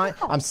does not.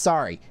 I'm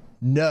sorry.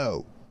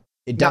 No,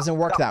 it doesn't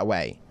work that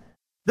way.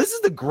 This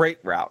is the great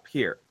route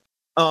here.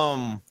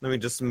 Let me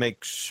just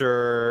make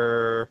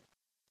sure.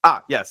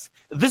 Yes.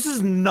 This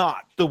is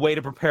not the way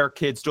to prepare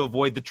kids to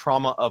avoid the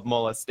trauma of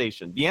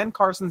molestation. Deanne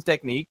Carson's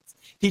technique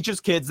teaches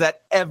kids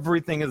that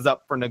everything is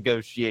up for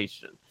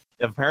negotiation.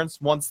 If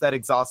parents wants that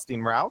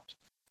exhausting route,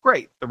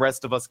 great. The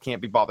rest of us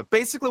can't be bothered.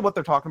 Basically, what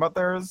they're talking about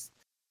there is,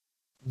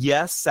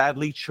 yes,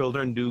 sadly,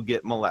 children do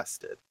get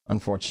molested.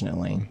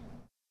 Unfortunately.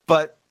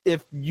 But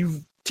if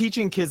you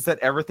teaching kids that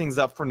everything's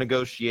up for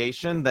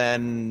negotiation,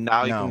 then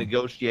now you can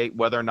negotiate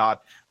whether or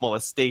not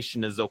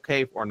molestation is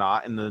okay or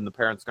not, and then the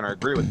parent's going to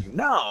agree with you.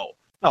 No.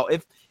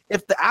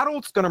 If the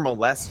adult's going to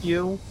molest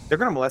you, they're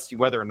going to molest you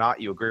whether or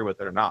not you agree with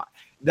it or not.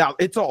 Now,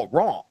 it's all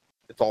wrong.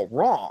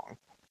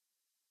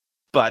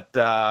 But,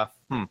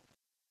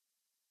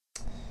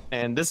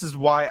 and this is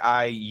why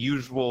I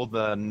usual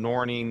the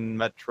Norning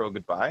Metro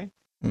goodbye.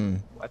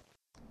 What?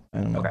 I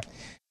don't know.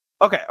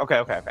 Okay.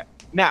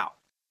 Now,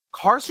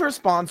 Carson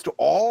responds to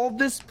all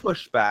this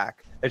pushback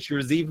that she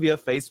received via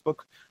Facebook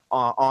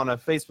on a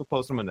Facebook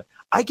post on Monday.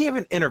 I gave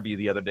an interview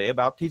the other day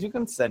about teaching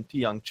consent to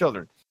young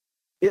children.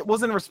 It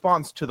was in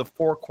response to the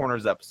Four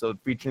Corners episode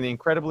featuring the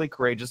incredibly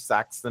courageous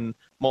Saxon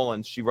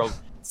Mullins. She wrote,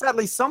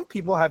 sadly, some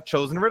people have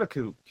chosen to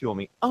ridicule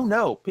me. Oh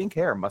no, pink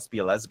hair must be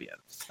a lesbian.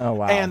 Oh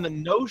wow. And the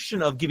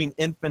notion of giving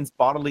infants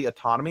bodily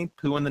autonomy,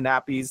 poo in the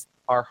nappies,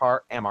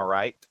 heart, am I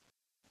right?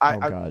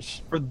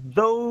 Gosh. For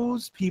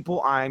those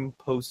people, I'm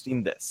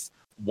posting this.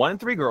 1 in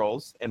 3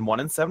 girls and 1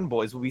 in 7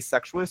 boys will be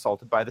sexually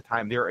assaulted by the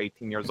time they are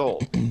 18 years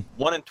old.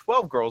 1 in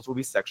 12 girls will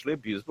be sexually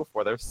abused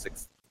before their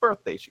 6th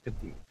birthday, she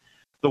continued.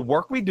 The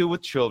work we do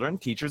with children,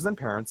 teachers, and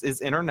parents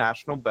is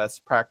international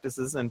best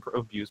practices in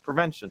abuse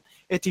prevention.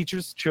 It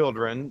teaches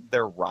children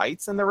their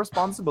rights and their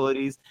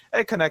responsibilities,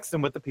 and it connects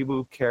them with the people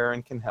who care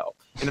and can help.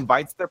 It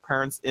invites their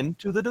parents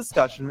into the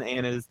discussion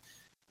and is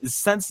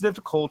sensitive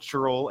to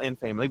cultural and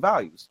family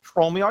values.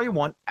 Troll me all you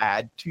want,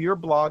 add to your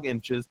blog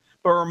inches,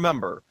 but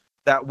remember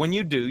that when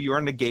you do, you are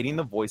negating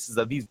the voices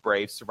of these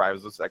brave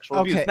survivors of sexual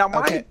abuse. Now,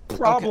 my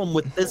problem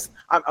with this,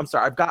 I'm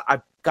sorry,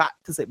 I've got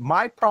to say,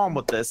 my problem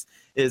with this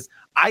is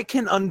I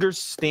can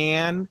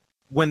understand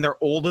when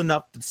they're old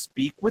enough to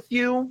speak with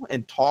you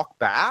and talk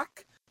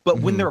back,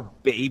 but when they're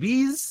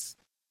babies,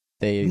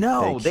 they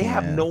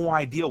have no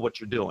idea what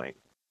you're doing.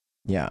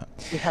 Yeah.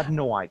 They have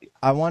no idea.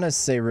 I want to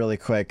say really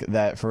quick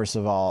that, first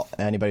of all,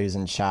 anybody who's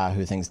in chat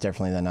who thinks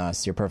differently than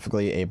us, you're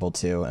perfectly able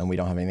to, and we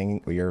don't have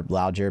anything, you're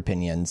allowed your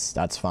opinions.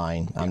 That's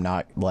fine. Yeah. I'm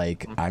not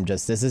like,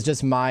 this is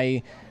just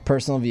my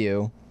personal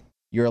view.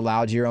 You're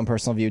allowed your own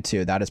personal view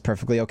too. That is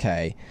perfectly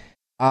okay.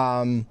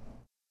 But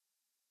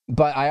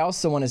I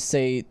also want to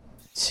say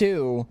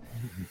too,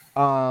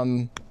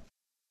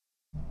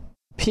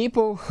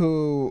 people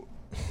who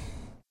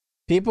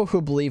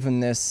believe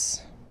in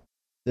this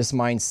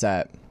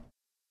mindset,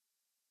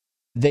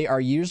 they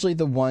are usually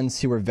the ones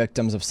who were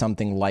victims of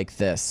something like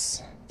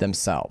this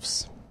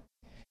themselves.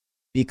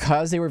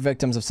 Because they were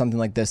victims of something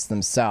like this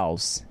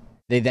themselves,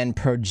 they then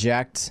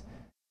project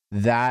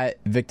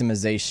that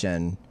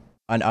victimization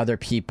on other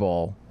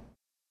people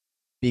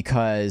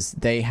because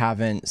they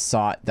haven't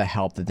sought the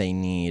help that they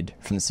need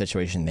from the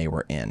situation they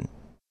were in.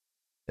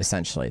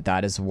 Essentially,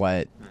 that is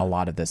what a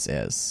lot of this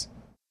is.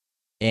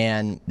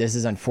 And this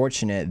is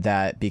unfortunate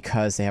that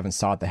because they haven't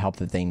sought the help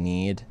that they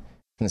need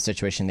from the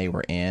situation they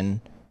were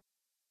in,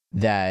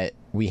 that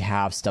we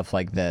have stuff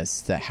like this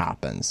that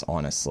happens,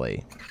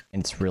 honestly.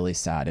 And it's really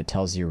sad. It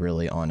tells you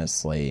really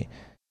honestly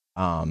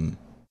the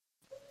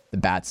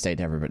bad state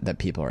that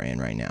people are in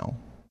right now.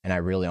 And I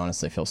really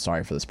honestly feel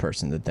sorry for this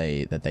person that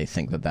they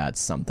think that that's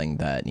something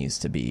that needs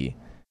to be,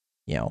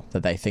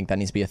 that they think that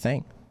needs to be a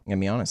thing. I'm gonna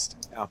be honest.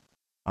 Yeah.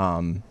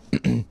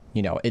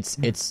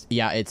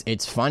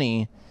 It's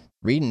funny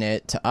reading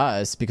it to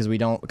us because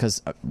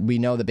we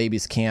know that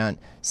babies can't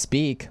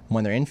speak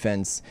when they're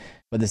infants,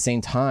 but at the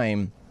same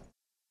time,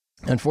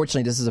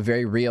 unfortunately, this is a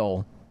very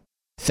real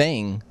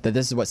thing, that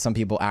this is what some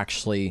people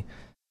actually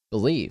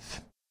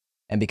believe.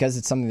 And because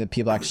it's something that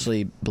people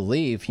actually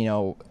believe,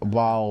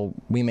 while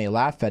we may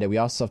laugh at it, we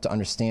also have to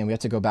understand, we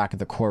have to go back at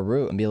the core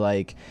root and be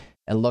like,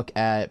 and look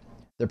at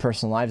their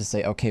personal lives and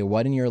say, okay,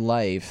 what in your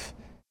life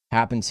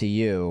happened to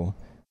you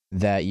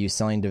that you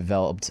suddenly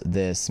developed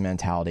this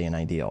mentality and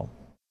ideal?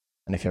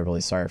 And I feel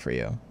really sorry for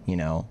you, I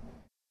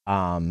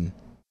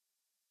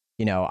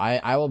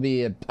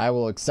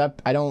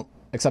don't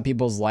accept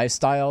people's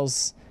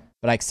lifestyles,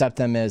 but I accept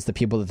them as the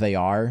people that they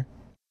are,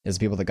 as the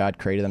people that God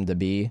created them to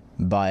be.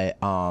 But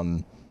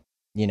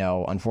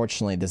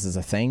unfortunately, this is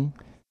a thing,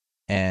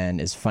 and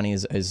as funny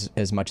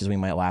as much as we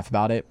might laugh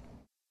about it,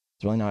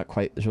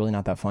 it's really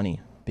not that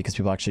funny, because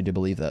people actually do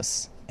believe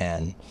this.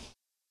 And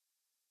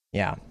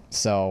Yeah.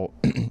 So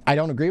I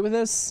don't agree with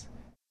this.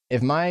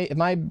 If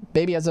my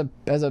baby has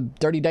a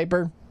dirty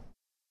diaper,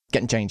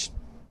 getting changed.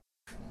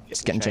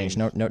 It's getting changed.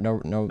 No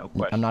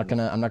I'm not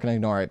gonna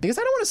ignore it because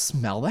I don't want to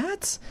smell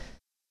that.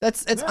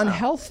 It's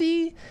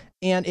unhealthy,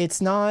 and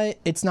it's not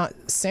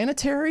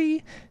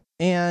sanitary,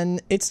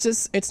 and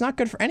it's not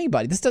good for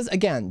anybody. This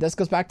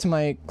goes back to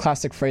my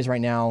classic phrase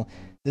right now.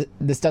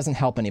 This doesn't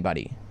help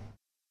anybody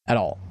at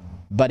all.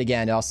 But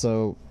again, it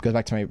also goes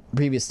back to my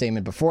previous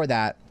statement before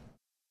that.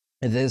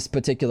 This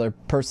particular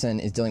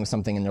person is dealing with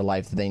something in their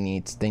life that they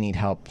need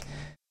help.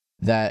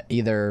 That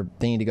either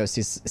they need to go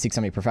seek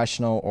somebody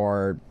professional,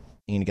 or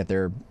you need to get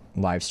their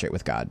lives straight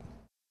with God,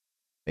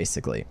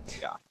 basically.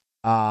 Yeah.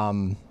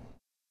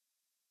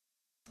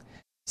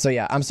 So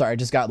yeah, I'm sorry. I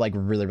just got like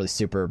really, really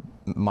super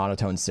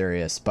monotone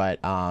serious, but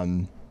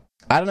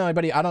I don't know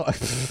anybody. I don't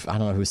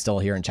know who's still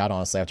here in chat,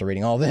 honestly, after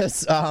reading all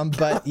this.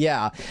 But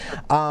yeah,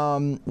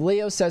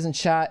 Leo says in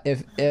chat,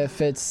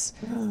 if it's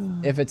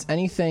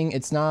anything,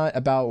 it's not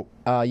about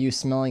you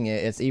smelling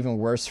it. It's even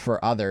worse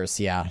for others.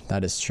 Yeah,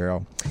 that is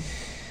true.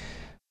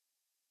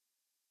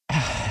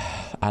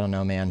 I don't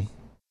know, man.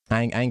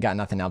 I ain't got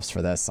nothing else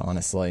for this,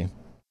 honestly.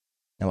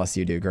 Unless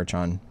you do,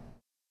 Gertron.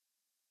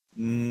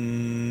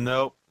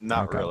 Nope,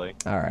 not really.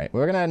 All right,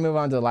 we're gonna move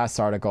on to the last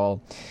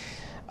article.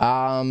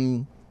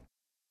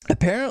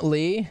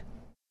 Apparently,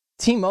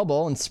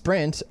 T-Mobile and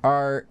Sprint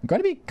are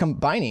going to be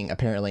combining.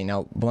 Apparently,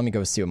 now let me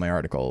go see what my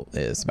article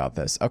is about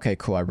this. Okay,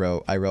 cool. I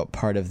wrote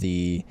part of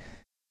this.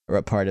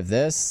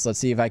 Let's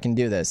see if I can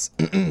do this.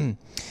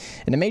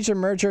 In a major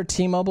merger,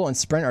 T-Mobile and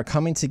Sprint are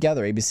coming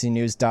together.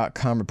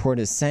 ABCNews.com report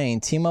is saying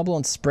T-Mobile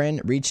and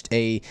Sprint reached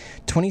a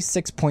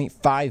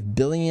 $26.5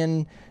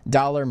 billion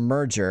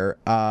merger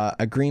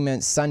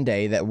agreement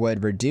Sunday that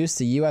would reduce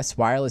the U.S.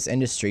 wireless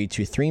industry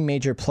to three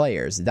major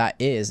players. That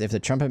is, if the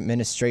Trump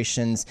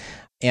administration's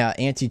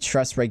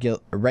antitrust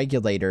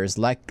regulators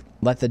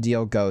let the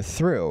deal go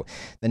through.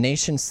 The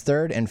nation's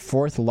third and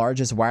fourth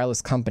largest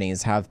wireless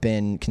companies have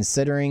been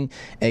considering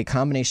a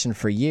combination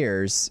for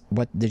years.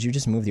 What, did you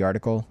just move the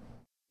article?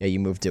 Yeah, you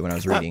moved it when I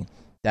was reading.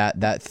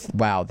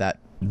 Wow.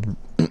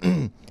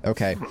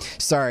 Okay,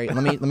 sorry.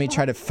 Let me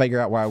try to figure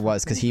out where I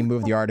was, because he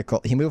moved the article.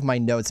 He moved my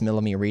notes in the middle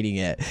of me reading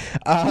it.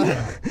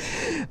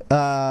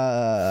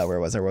 Where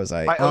was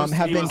I?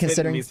 Have been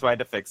considering me, so I had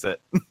to fix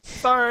it.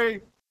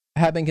 Sorry.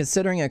 Have been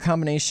considering a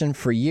combination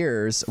for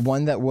years,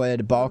 one that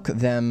would bulk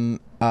them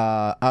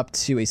up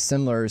to a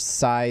similar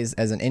size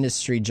as an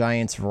industry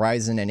giants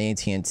Verizon and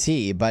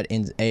AT&T, but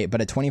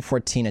a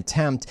 2014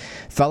 attempt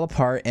fell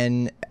apart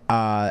and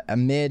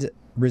amid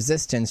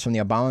resistance from the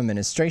Obama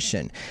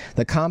administration.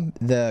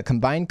 The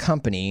combined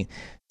company,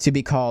 to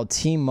be called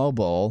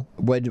T-Mobile,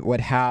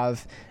 would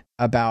have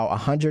about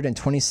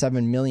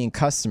 127 million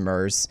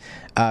customers.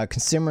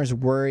 Consumers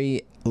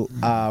worry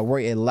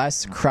a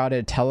less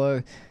crowded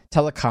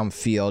telecom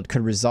field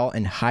could result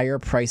in higher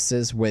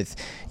prices, with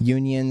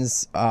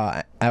unions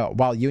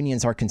while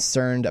unions are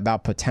concerned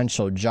about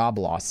potential job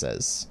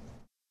losses.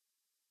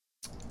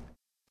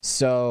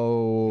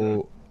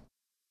 So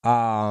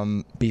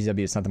BW,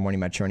 it's not the morning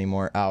metro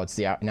anymore. Oh, it's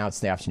the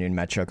afternoon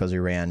metro, because we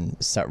ran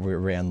a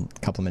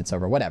couple minutes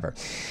over. Whatever.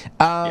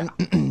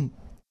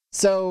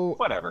 So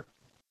whatever.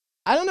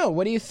 I don't know.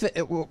 What do you think?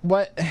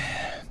 What?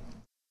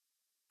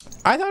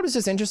 I thought it was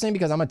just interesting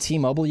because I'm a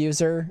T-Mobile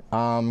user.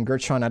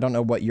 Gertron, I don't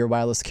know what your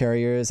wireless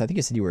carrier is. I think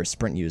you said you were a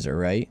Sprint user,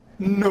 right?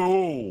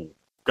 No.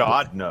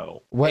 God,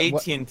 no.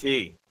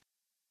 AT&T.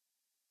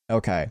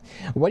 Okay.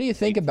 What do you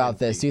think AT&T. about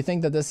this? Do you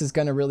think that this is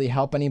going to really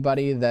help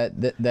anybody?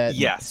 That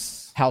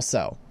Yes. How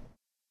so?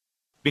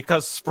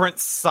 Because Sprint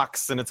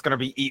sucks and it's going to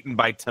be eaten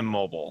by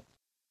T-Mobile.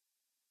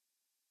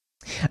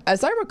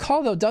 As I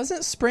recall, though,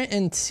 doesn't Sprint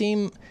and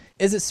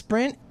is it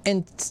Sprint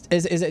and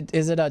is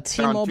it a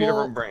T-Mobile? Two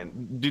different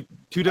brands,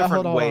 two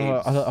different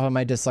waves. Oh,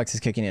 my dyslexia is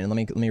kicking in. Let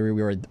me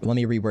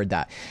reword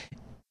that.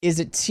 Is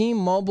it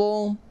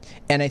T-Mobile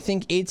and I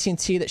think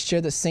AT&T that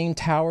share the same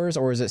towers,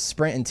 or is it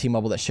Sprint and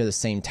T-Mobile that share the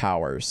same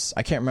towers?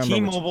 I can't remember.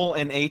 T-Mobile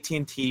and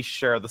AT&T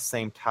share the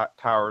same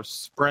towers.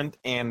 Sprint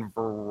and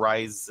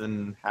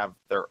Verizon have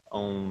their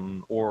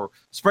own, or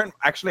Sprint.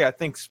 Actually, I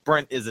think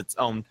Sprint is its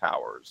own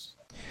towers.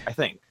 I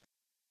think.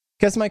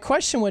 Because my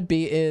question would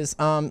be is,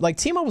 like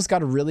T-Mobile's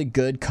got a really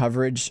good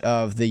coverage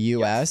of the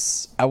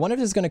U.S. Yes. I wonder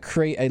if it's going to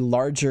create a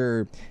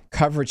larger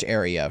coverage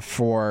area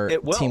for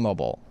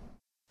T-Mobile.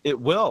 It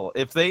will.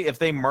 If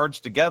they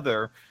merge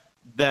together,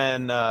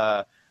 then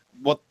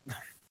what?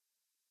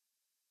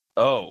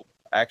 Oh,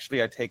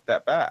 actually, I take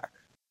that back.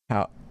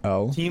 How?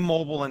 Oh.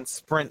 T-Mobile and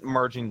Sprint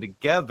merging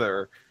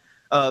together.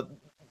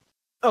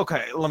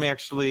 Okay, let me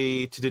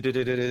actually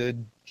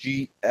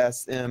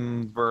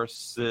GSM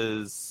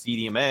versus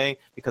CDMA,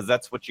 because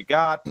that's what you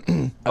got.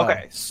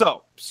 Okay,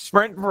 so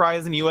Sprint,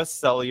 Verizon, US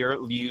Cellular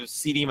use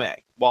CDMA,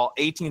 while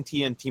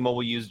AT&T and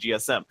T-Mobile use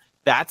GSM.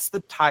 That's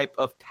the type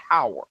of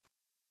tower.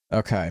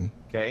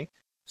 Okay,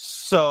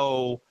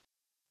 so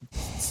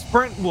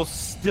Sprint will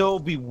still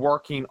be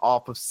working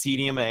off of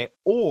CDMA,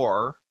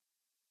 or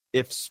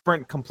if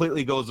Sprint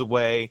completely goes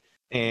away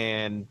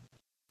and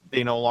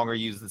they no longer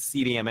use the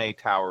CDMA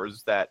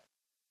towers that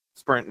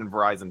Sprint and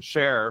Verizon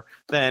share,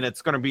 then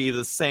it's going to be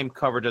the same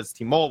coverage as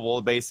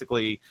T-Mobile.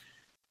 Basically,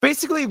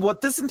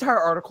 what this entire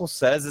article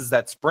says is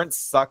that Sprint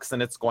sucks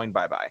and it's going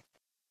bye-bye.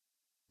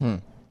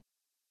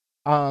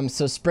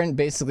 So Sprint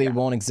basically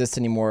won't exist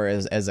anymore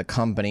as a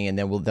company, and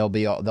then they'll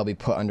be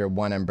put under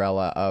one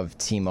umbrella of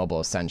T-Mobile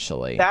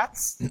essentially.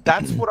 That's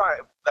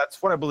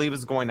what I believe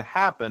is going to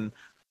happen.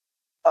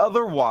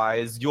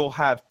 Otherwise, you'll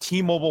have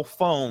T-Mobile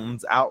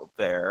phones out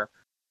there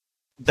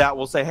that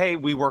will say, "Hey,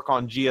 we work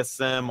on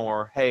GSM,"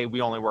 or "Hey, we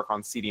only work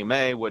on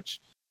CDMA,"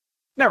 which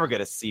never get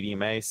a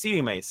CDMA.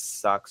 CDMA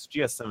sucks.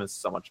 GSM is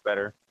so much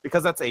better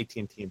because that's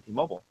AT&T and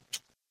T-Mobile.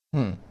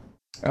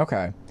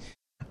 Okay.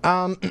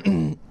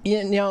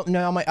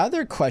 Now my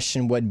other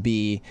question would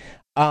be,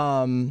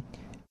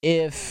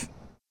 if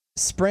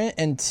Sprint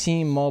and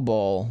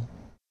T-Mobile,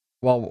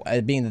 well,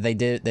 being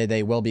that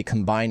they will be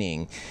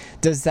combining,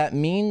 does that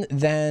mean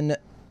then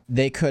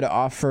they could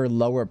offer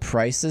lower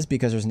prices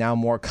because there's now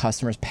more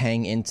customers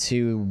paying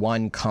into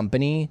one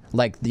company?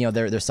 Like,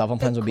 their cell phone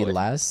plans would be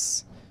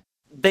less?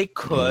 They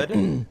could.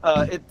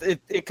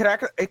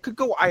 It could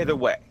go either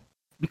way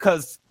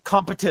because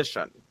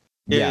competition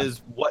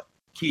is what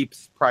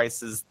keeps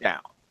prices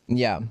down.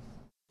 Yeah.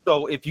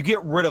 So if you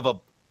get rid of a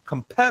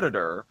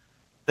competitor,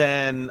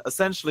 then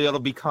essentially it'll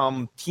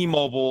become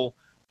T-Mobile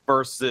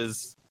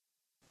versus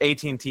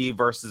AT&T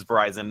versus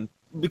Verizon,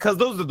 because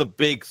those are the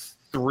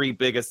three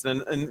biggest.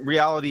 And in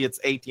reality, it's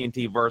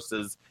AT&T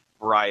versus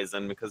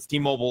Verizon because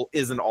T-Mobile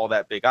isn't all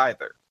that big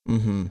either.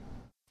 Mm-hmm.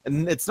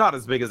 And it's not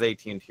as big as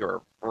AT&T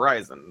or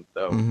Verizon,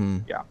 though. Mm-hmm.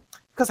 Yeah.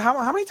 Because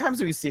how many times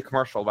do we see a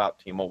commercial about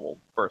T-Mobile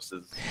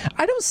versus?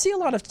 I don't see a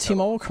lot of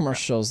T-Mobile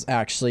commercials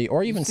actually,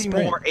 or even see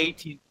Sprint. More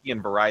AT&T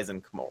and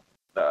Verizon commercials.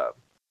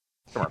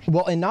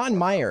 Well, and not in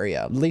my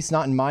area, at least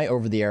not in my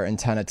over-the-air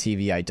antenna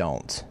TV. I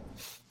don't.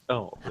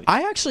 Oh, please.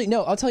 I actually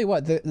no. I'll tell you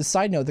what. The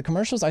side note: the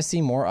commercials I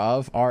see more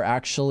of are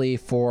actually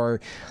for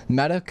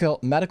medical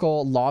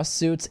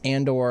lawsuits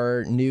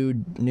and/or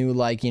new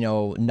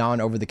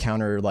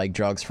non-over-the-counter like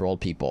drugs for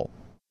old people.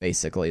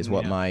 Basically, is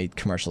what my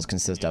commercials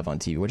consist of on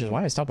TV, which is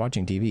why I stopped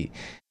watching TV.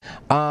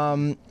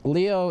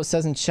 Leo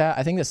says in chat,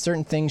 I think that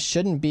certain things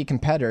shouldn't be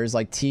competitors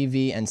like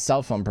TV and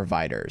cell phone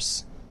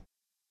providers.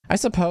 I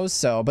suppose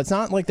so, but it's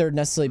not like they're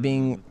necessarily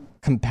being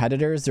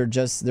competitors. They're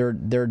just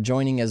they're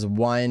joining as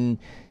one,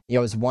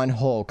 as one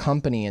whole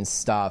company and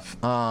stuff.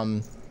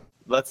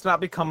 Let's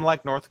not become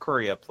like North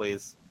Korea,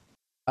 please.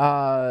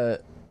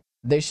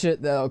 They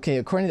should. Okay,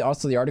 according to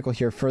also the article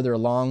here further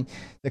along,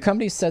 the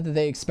company said that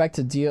they expect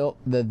the deal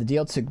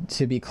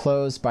to be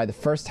closed by the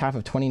first half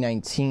of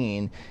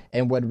 2019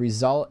 and would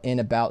result in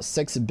about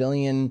 $6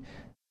 billion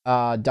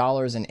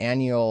in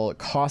annual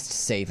cost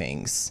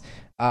savings.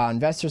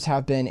 Investors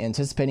have been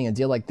anticipating a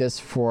deal like this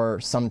for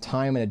some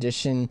time. In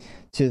addition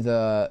to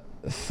the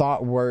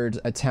thought word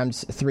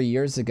attempt 3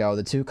 years ago,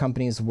 the two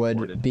companies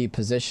would be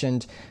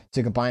positioned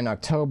to combine in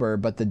October,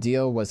 but the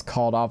deal was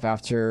called off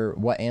after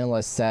what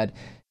analysts said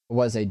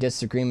was a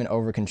disagreement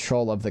over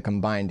control of the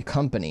combined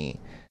company.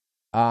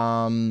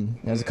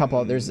 There's a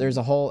couple. There's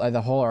a whole.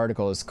 The whole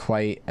article is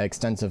quite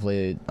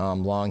extensively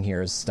long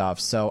here stuff.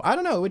 So I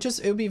don't know. It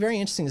would be very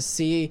interesting to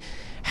see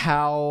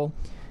how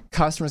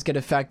customers get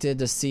affected,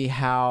 to see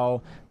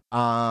how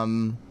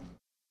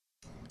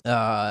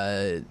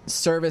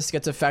service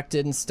gets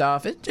affected and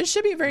stuff. It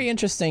should be very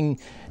interesting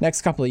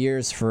next couple of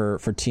years for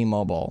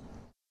T-Mobile.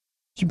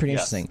 Should be pretty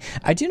interesting.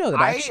 I do know that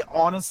I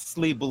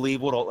honestly believe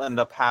what will end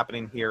up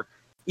happening here,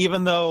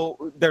 even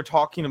though they're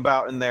talking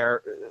about in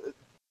there.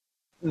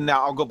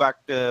 Now I'll go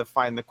back to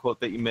find the quote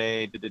that you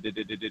made.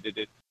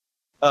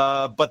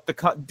 But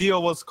the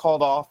deal was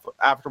called off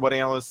after what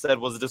analysts said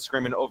was a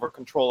disagreement over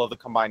control of the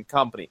combined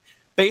company.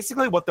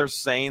 Basically, what they're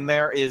saying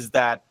there is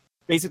that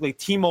basically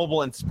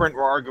T-Mobile and Sprint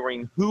were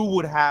arguing who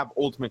would have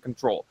ultimate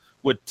control.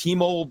 Would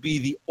T-Mobile be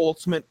the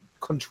ultimate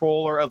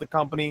controller of the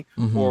company,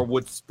 or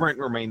would Sprint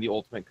remain the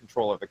ultimate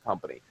controller of the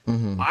company?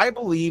 I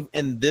believe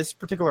in this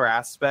particular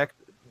aspect,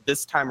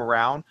 this time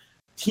around,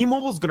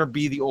 T-Mobile is going to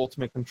be the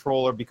ultimate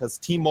controller because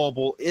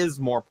T-Mobile is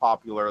more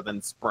popular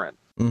than Sprint.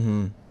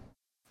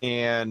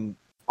 And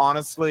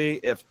honestly,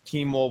 if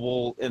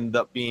T-Mobile end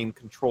up being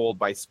controlled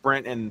by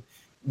Sprint, and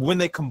when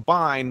they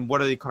combine,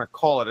 what are they going to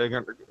call it?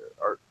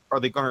 Are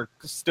they going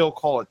to still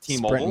call it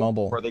T-Mobile? Sprint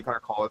Mobile. Or are they going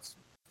to call it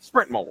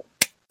Sprint Mobile?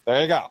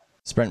 There you go.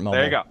 Sprint Mobile.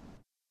 There you go.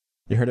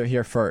 You heard it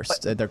here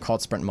first. They're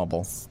called Sprint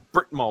Mobile.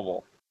 Sprint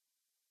Mobile.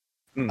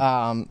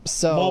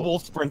 So mobile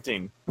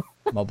sprinting.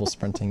 Mobile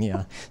sprinting,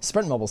 yeah.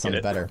 Sprint Mobile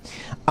sounds better.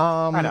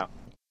 I know.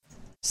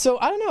 So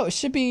I don't know. It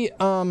should be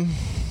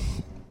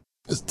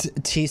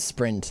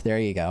T-Sprint. There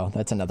you go.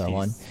 That's another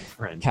one.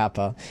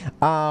 Kappa.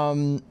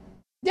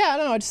 Yeah, I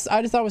don't know. I just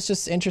thought it was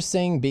just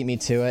interesting. Beat me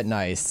to it.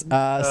 Nice.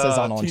 Says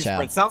on all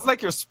chat. Sounds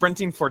like you're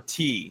sprinting for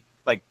tea,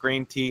 like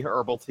green tea,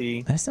 herbal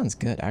tea. That sounds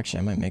good. Actually,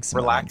 I might make some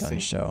relaxing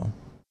show.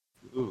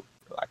 Ooh,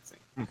 relaxing.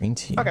 Green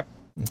tea. Okay.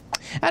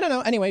 I don't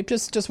know. Anyway,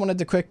 just wanted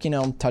to quick,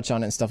 touch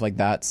on it and stuff like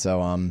that.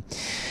 So,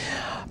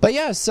 but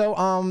yeah. So,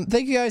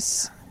 thank you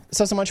guys.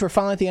 so much. We're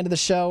finally at the end of the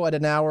show at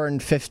 1 hour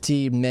and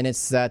 50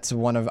 minutes. I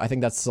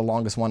think that's the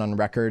longest one on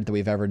record that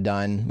we've ever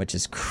done, which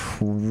is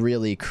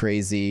really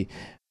crazy.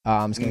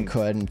 I'm just going to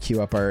go ahead and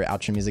cue up our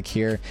outro music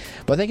here.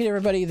 But thank you to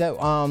everybody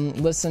that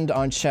listened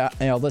on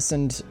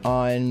listened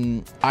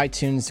on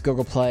iTunes,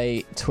 Google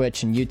Play,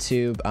 Twitch, and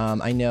YouTube.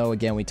 I know,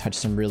 again, we touched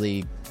some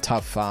really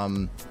tough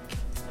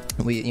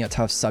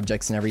tough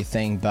subjects and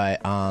everything,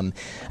 but I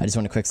just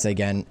want to quick say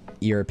again,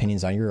 your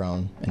opinions on your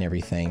own and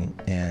everything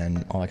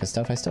and all that good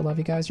stuff. I still love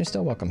you guys. You're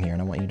still welcome here,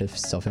 and I want you to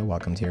still feel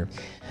welcomed here.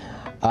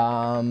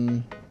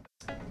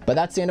 But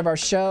that's the end of our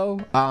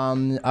show. I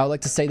would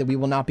like to say that we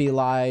will not be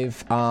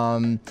live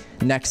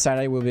next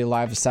Saturday. We'll be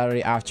live the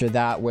Saturday after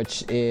that,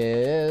 which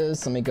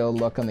is, let me go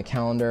look on the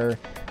calendar,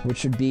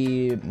 which would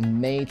be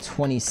May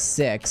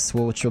 26th,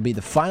 which will be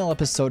the final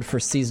episode for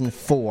season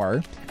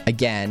 4.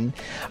 Again,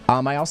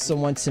 I also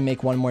want to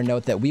make one more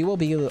note that we will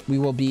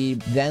be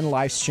then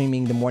live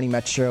streaming the Morning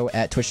Metro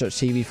at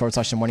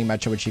twitch.tv/the Morning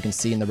Metro, which you can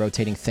see in the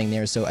rotating thing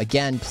there. So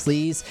again,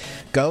 please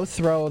go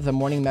throw the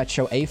Morning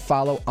Metro a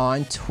follow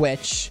on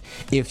Twitch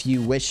if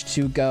you wish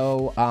to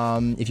go.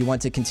 If you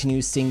want to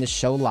continue seeing the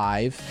show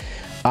live.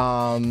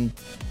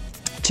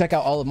 Check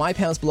out all of my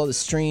panels below the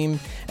stream,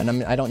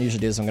 and I don't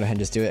usually do this, so I'm going to go ahead and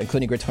just do it,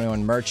 including Grid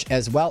 21 merch,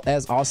 as well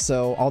as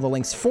also all the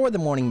links for the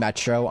Morning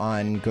Metro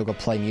on Google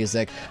Play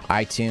Music,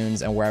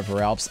 iTunes, and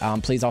wherever else.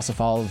 Please also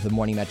follow the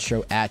Morning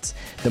Metro at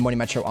the Morning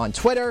Metro on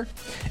Twitter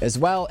as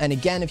well. And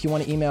again, if you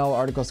want to email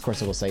articles, of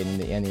course it will say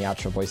in the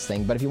outro voice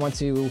thing, but if you want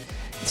to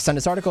send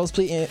us articles,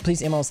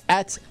 please email us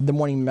at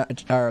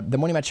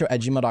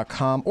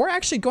themorningmetro@gmail.com, or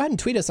actually go ahead and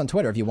tweet us on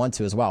Twitter if you want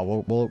to as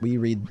well. We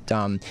read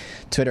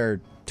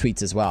Twitter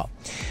tweets as well.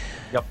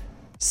 Yep.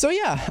 So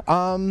yeah,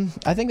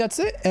 I think that's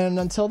it. And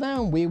until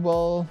then, we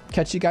will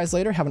catch you guys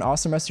later. Have an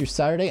awesome rest of your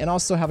Saturday, and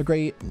also have a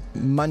great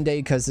Monday,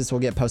 because this will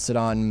get posted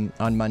on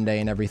Monday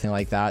and everything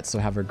like that. So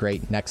have a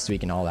great next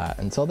week and all that.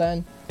 Until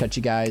then, catch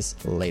you guys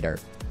later.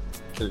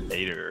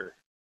 Later.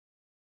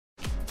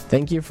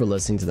 Thank you for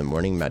listening to the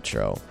Morning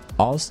Metro.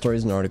 All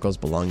stories and articles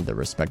belong to their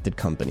respected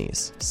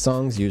companies.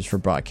 Songs used for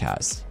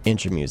broadcasts.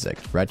 Intro music,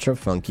 Retro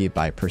Funky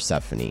by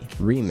Persephone.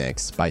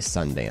 Remix by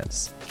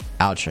Sundance.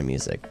 Outro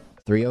music,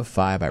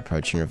 305 by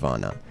Approach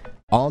Nirvana.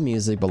 All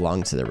music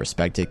belongs to their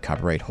respected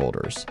copyright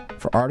holders.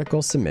 For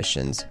article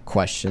submissions,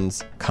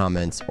 questions,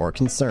 comments, or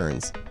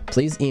concerns,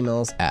 please email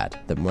us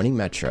at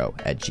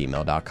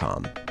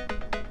themorningmetro@gmail.com.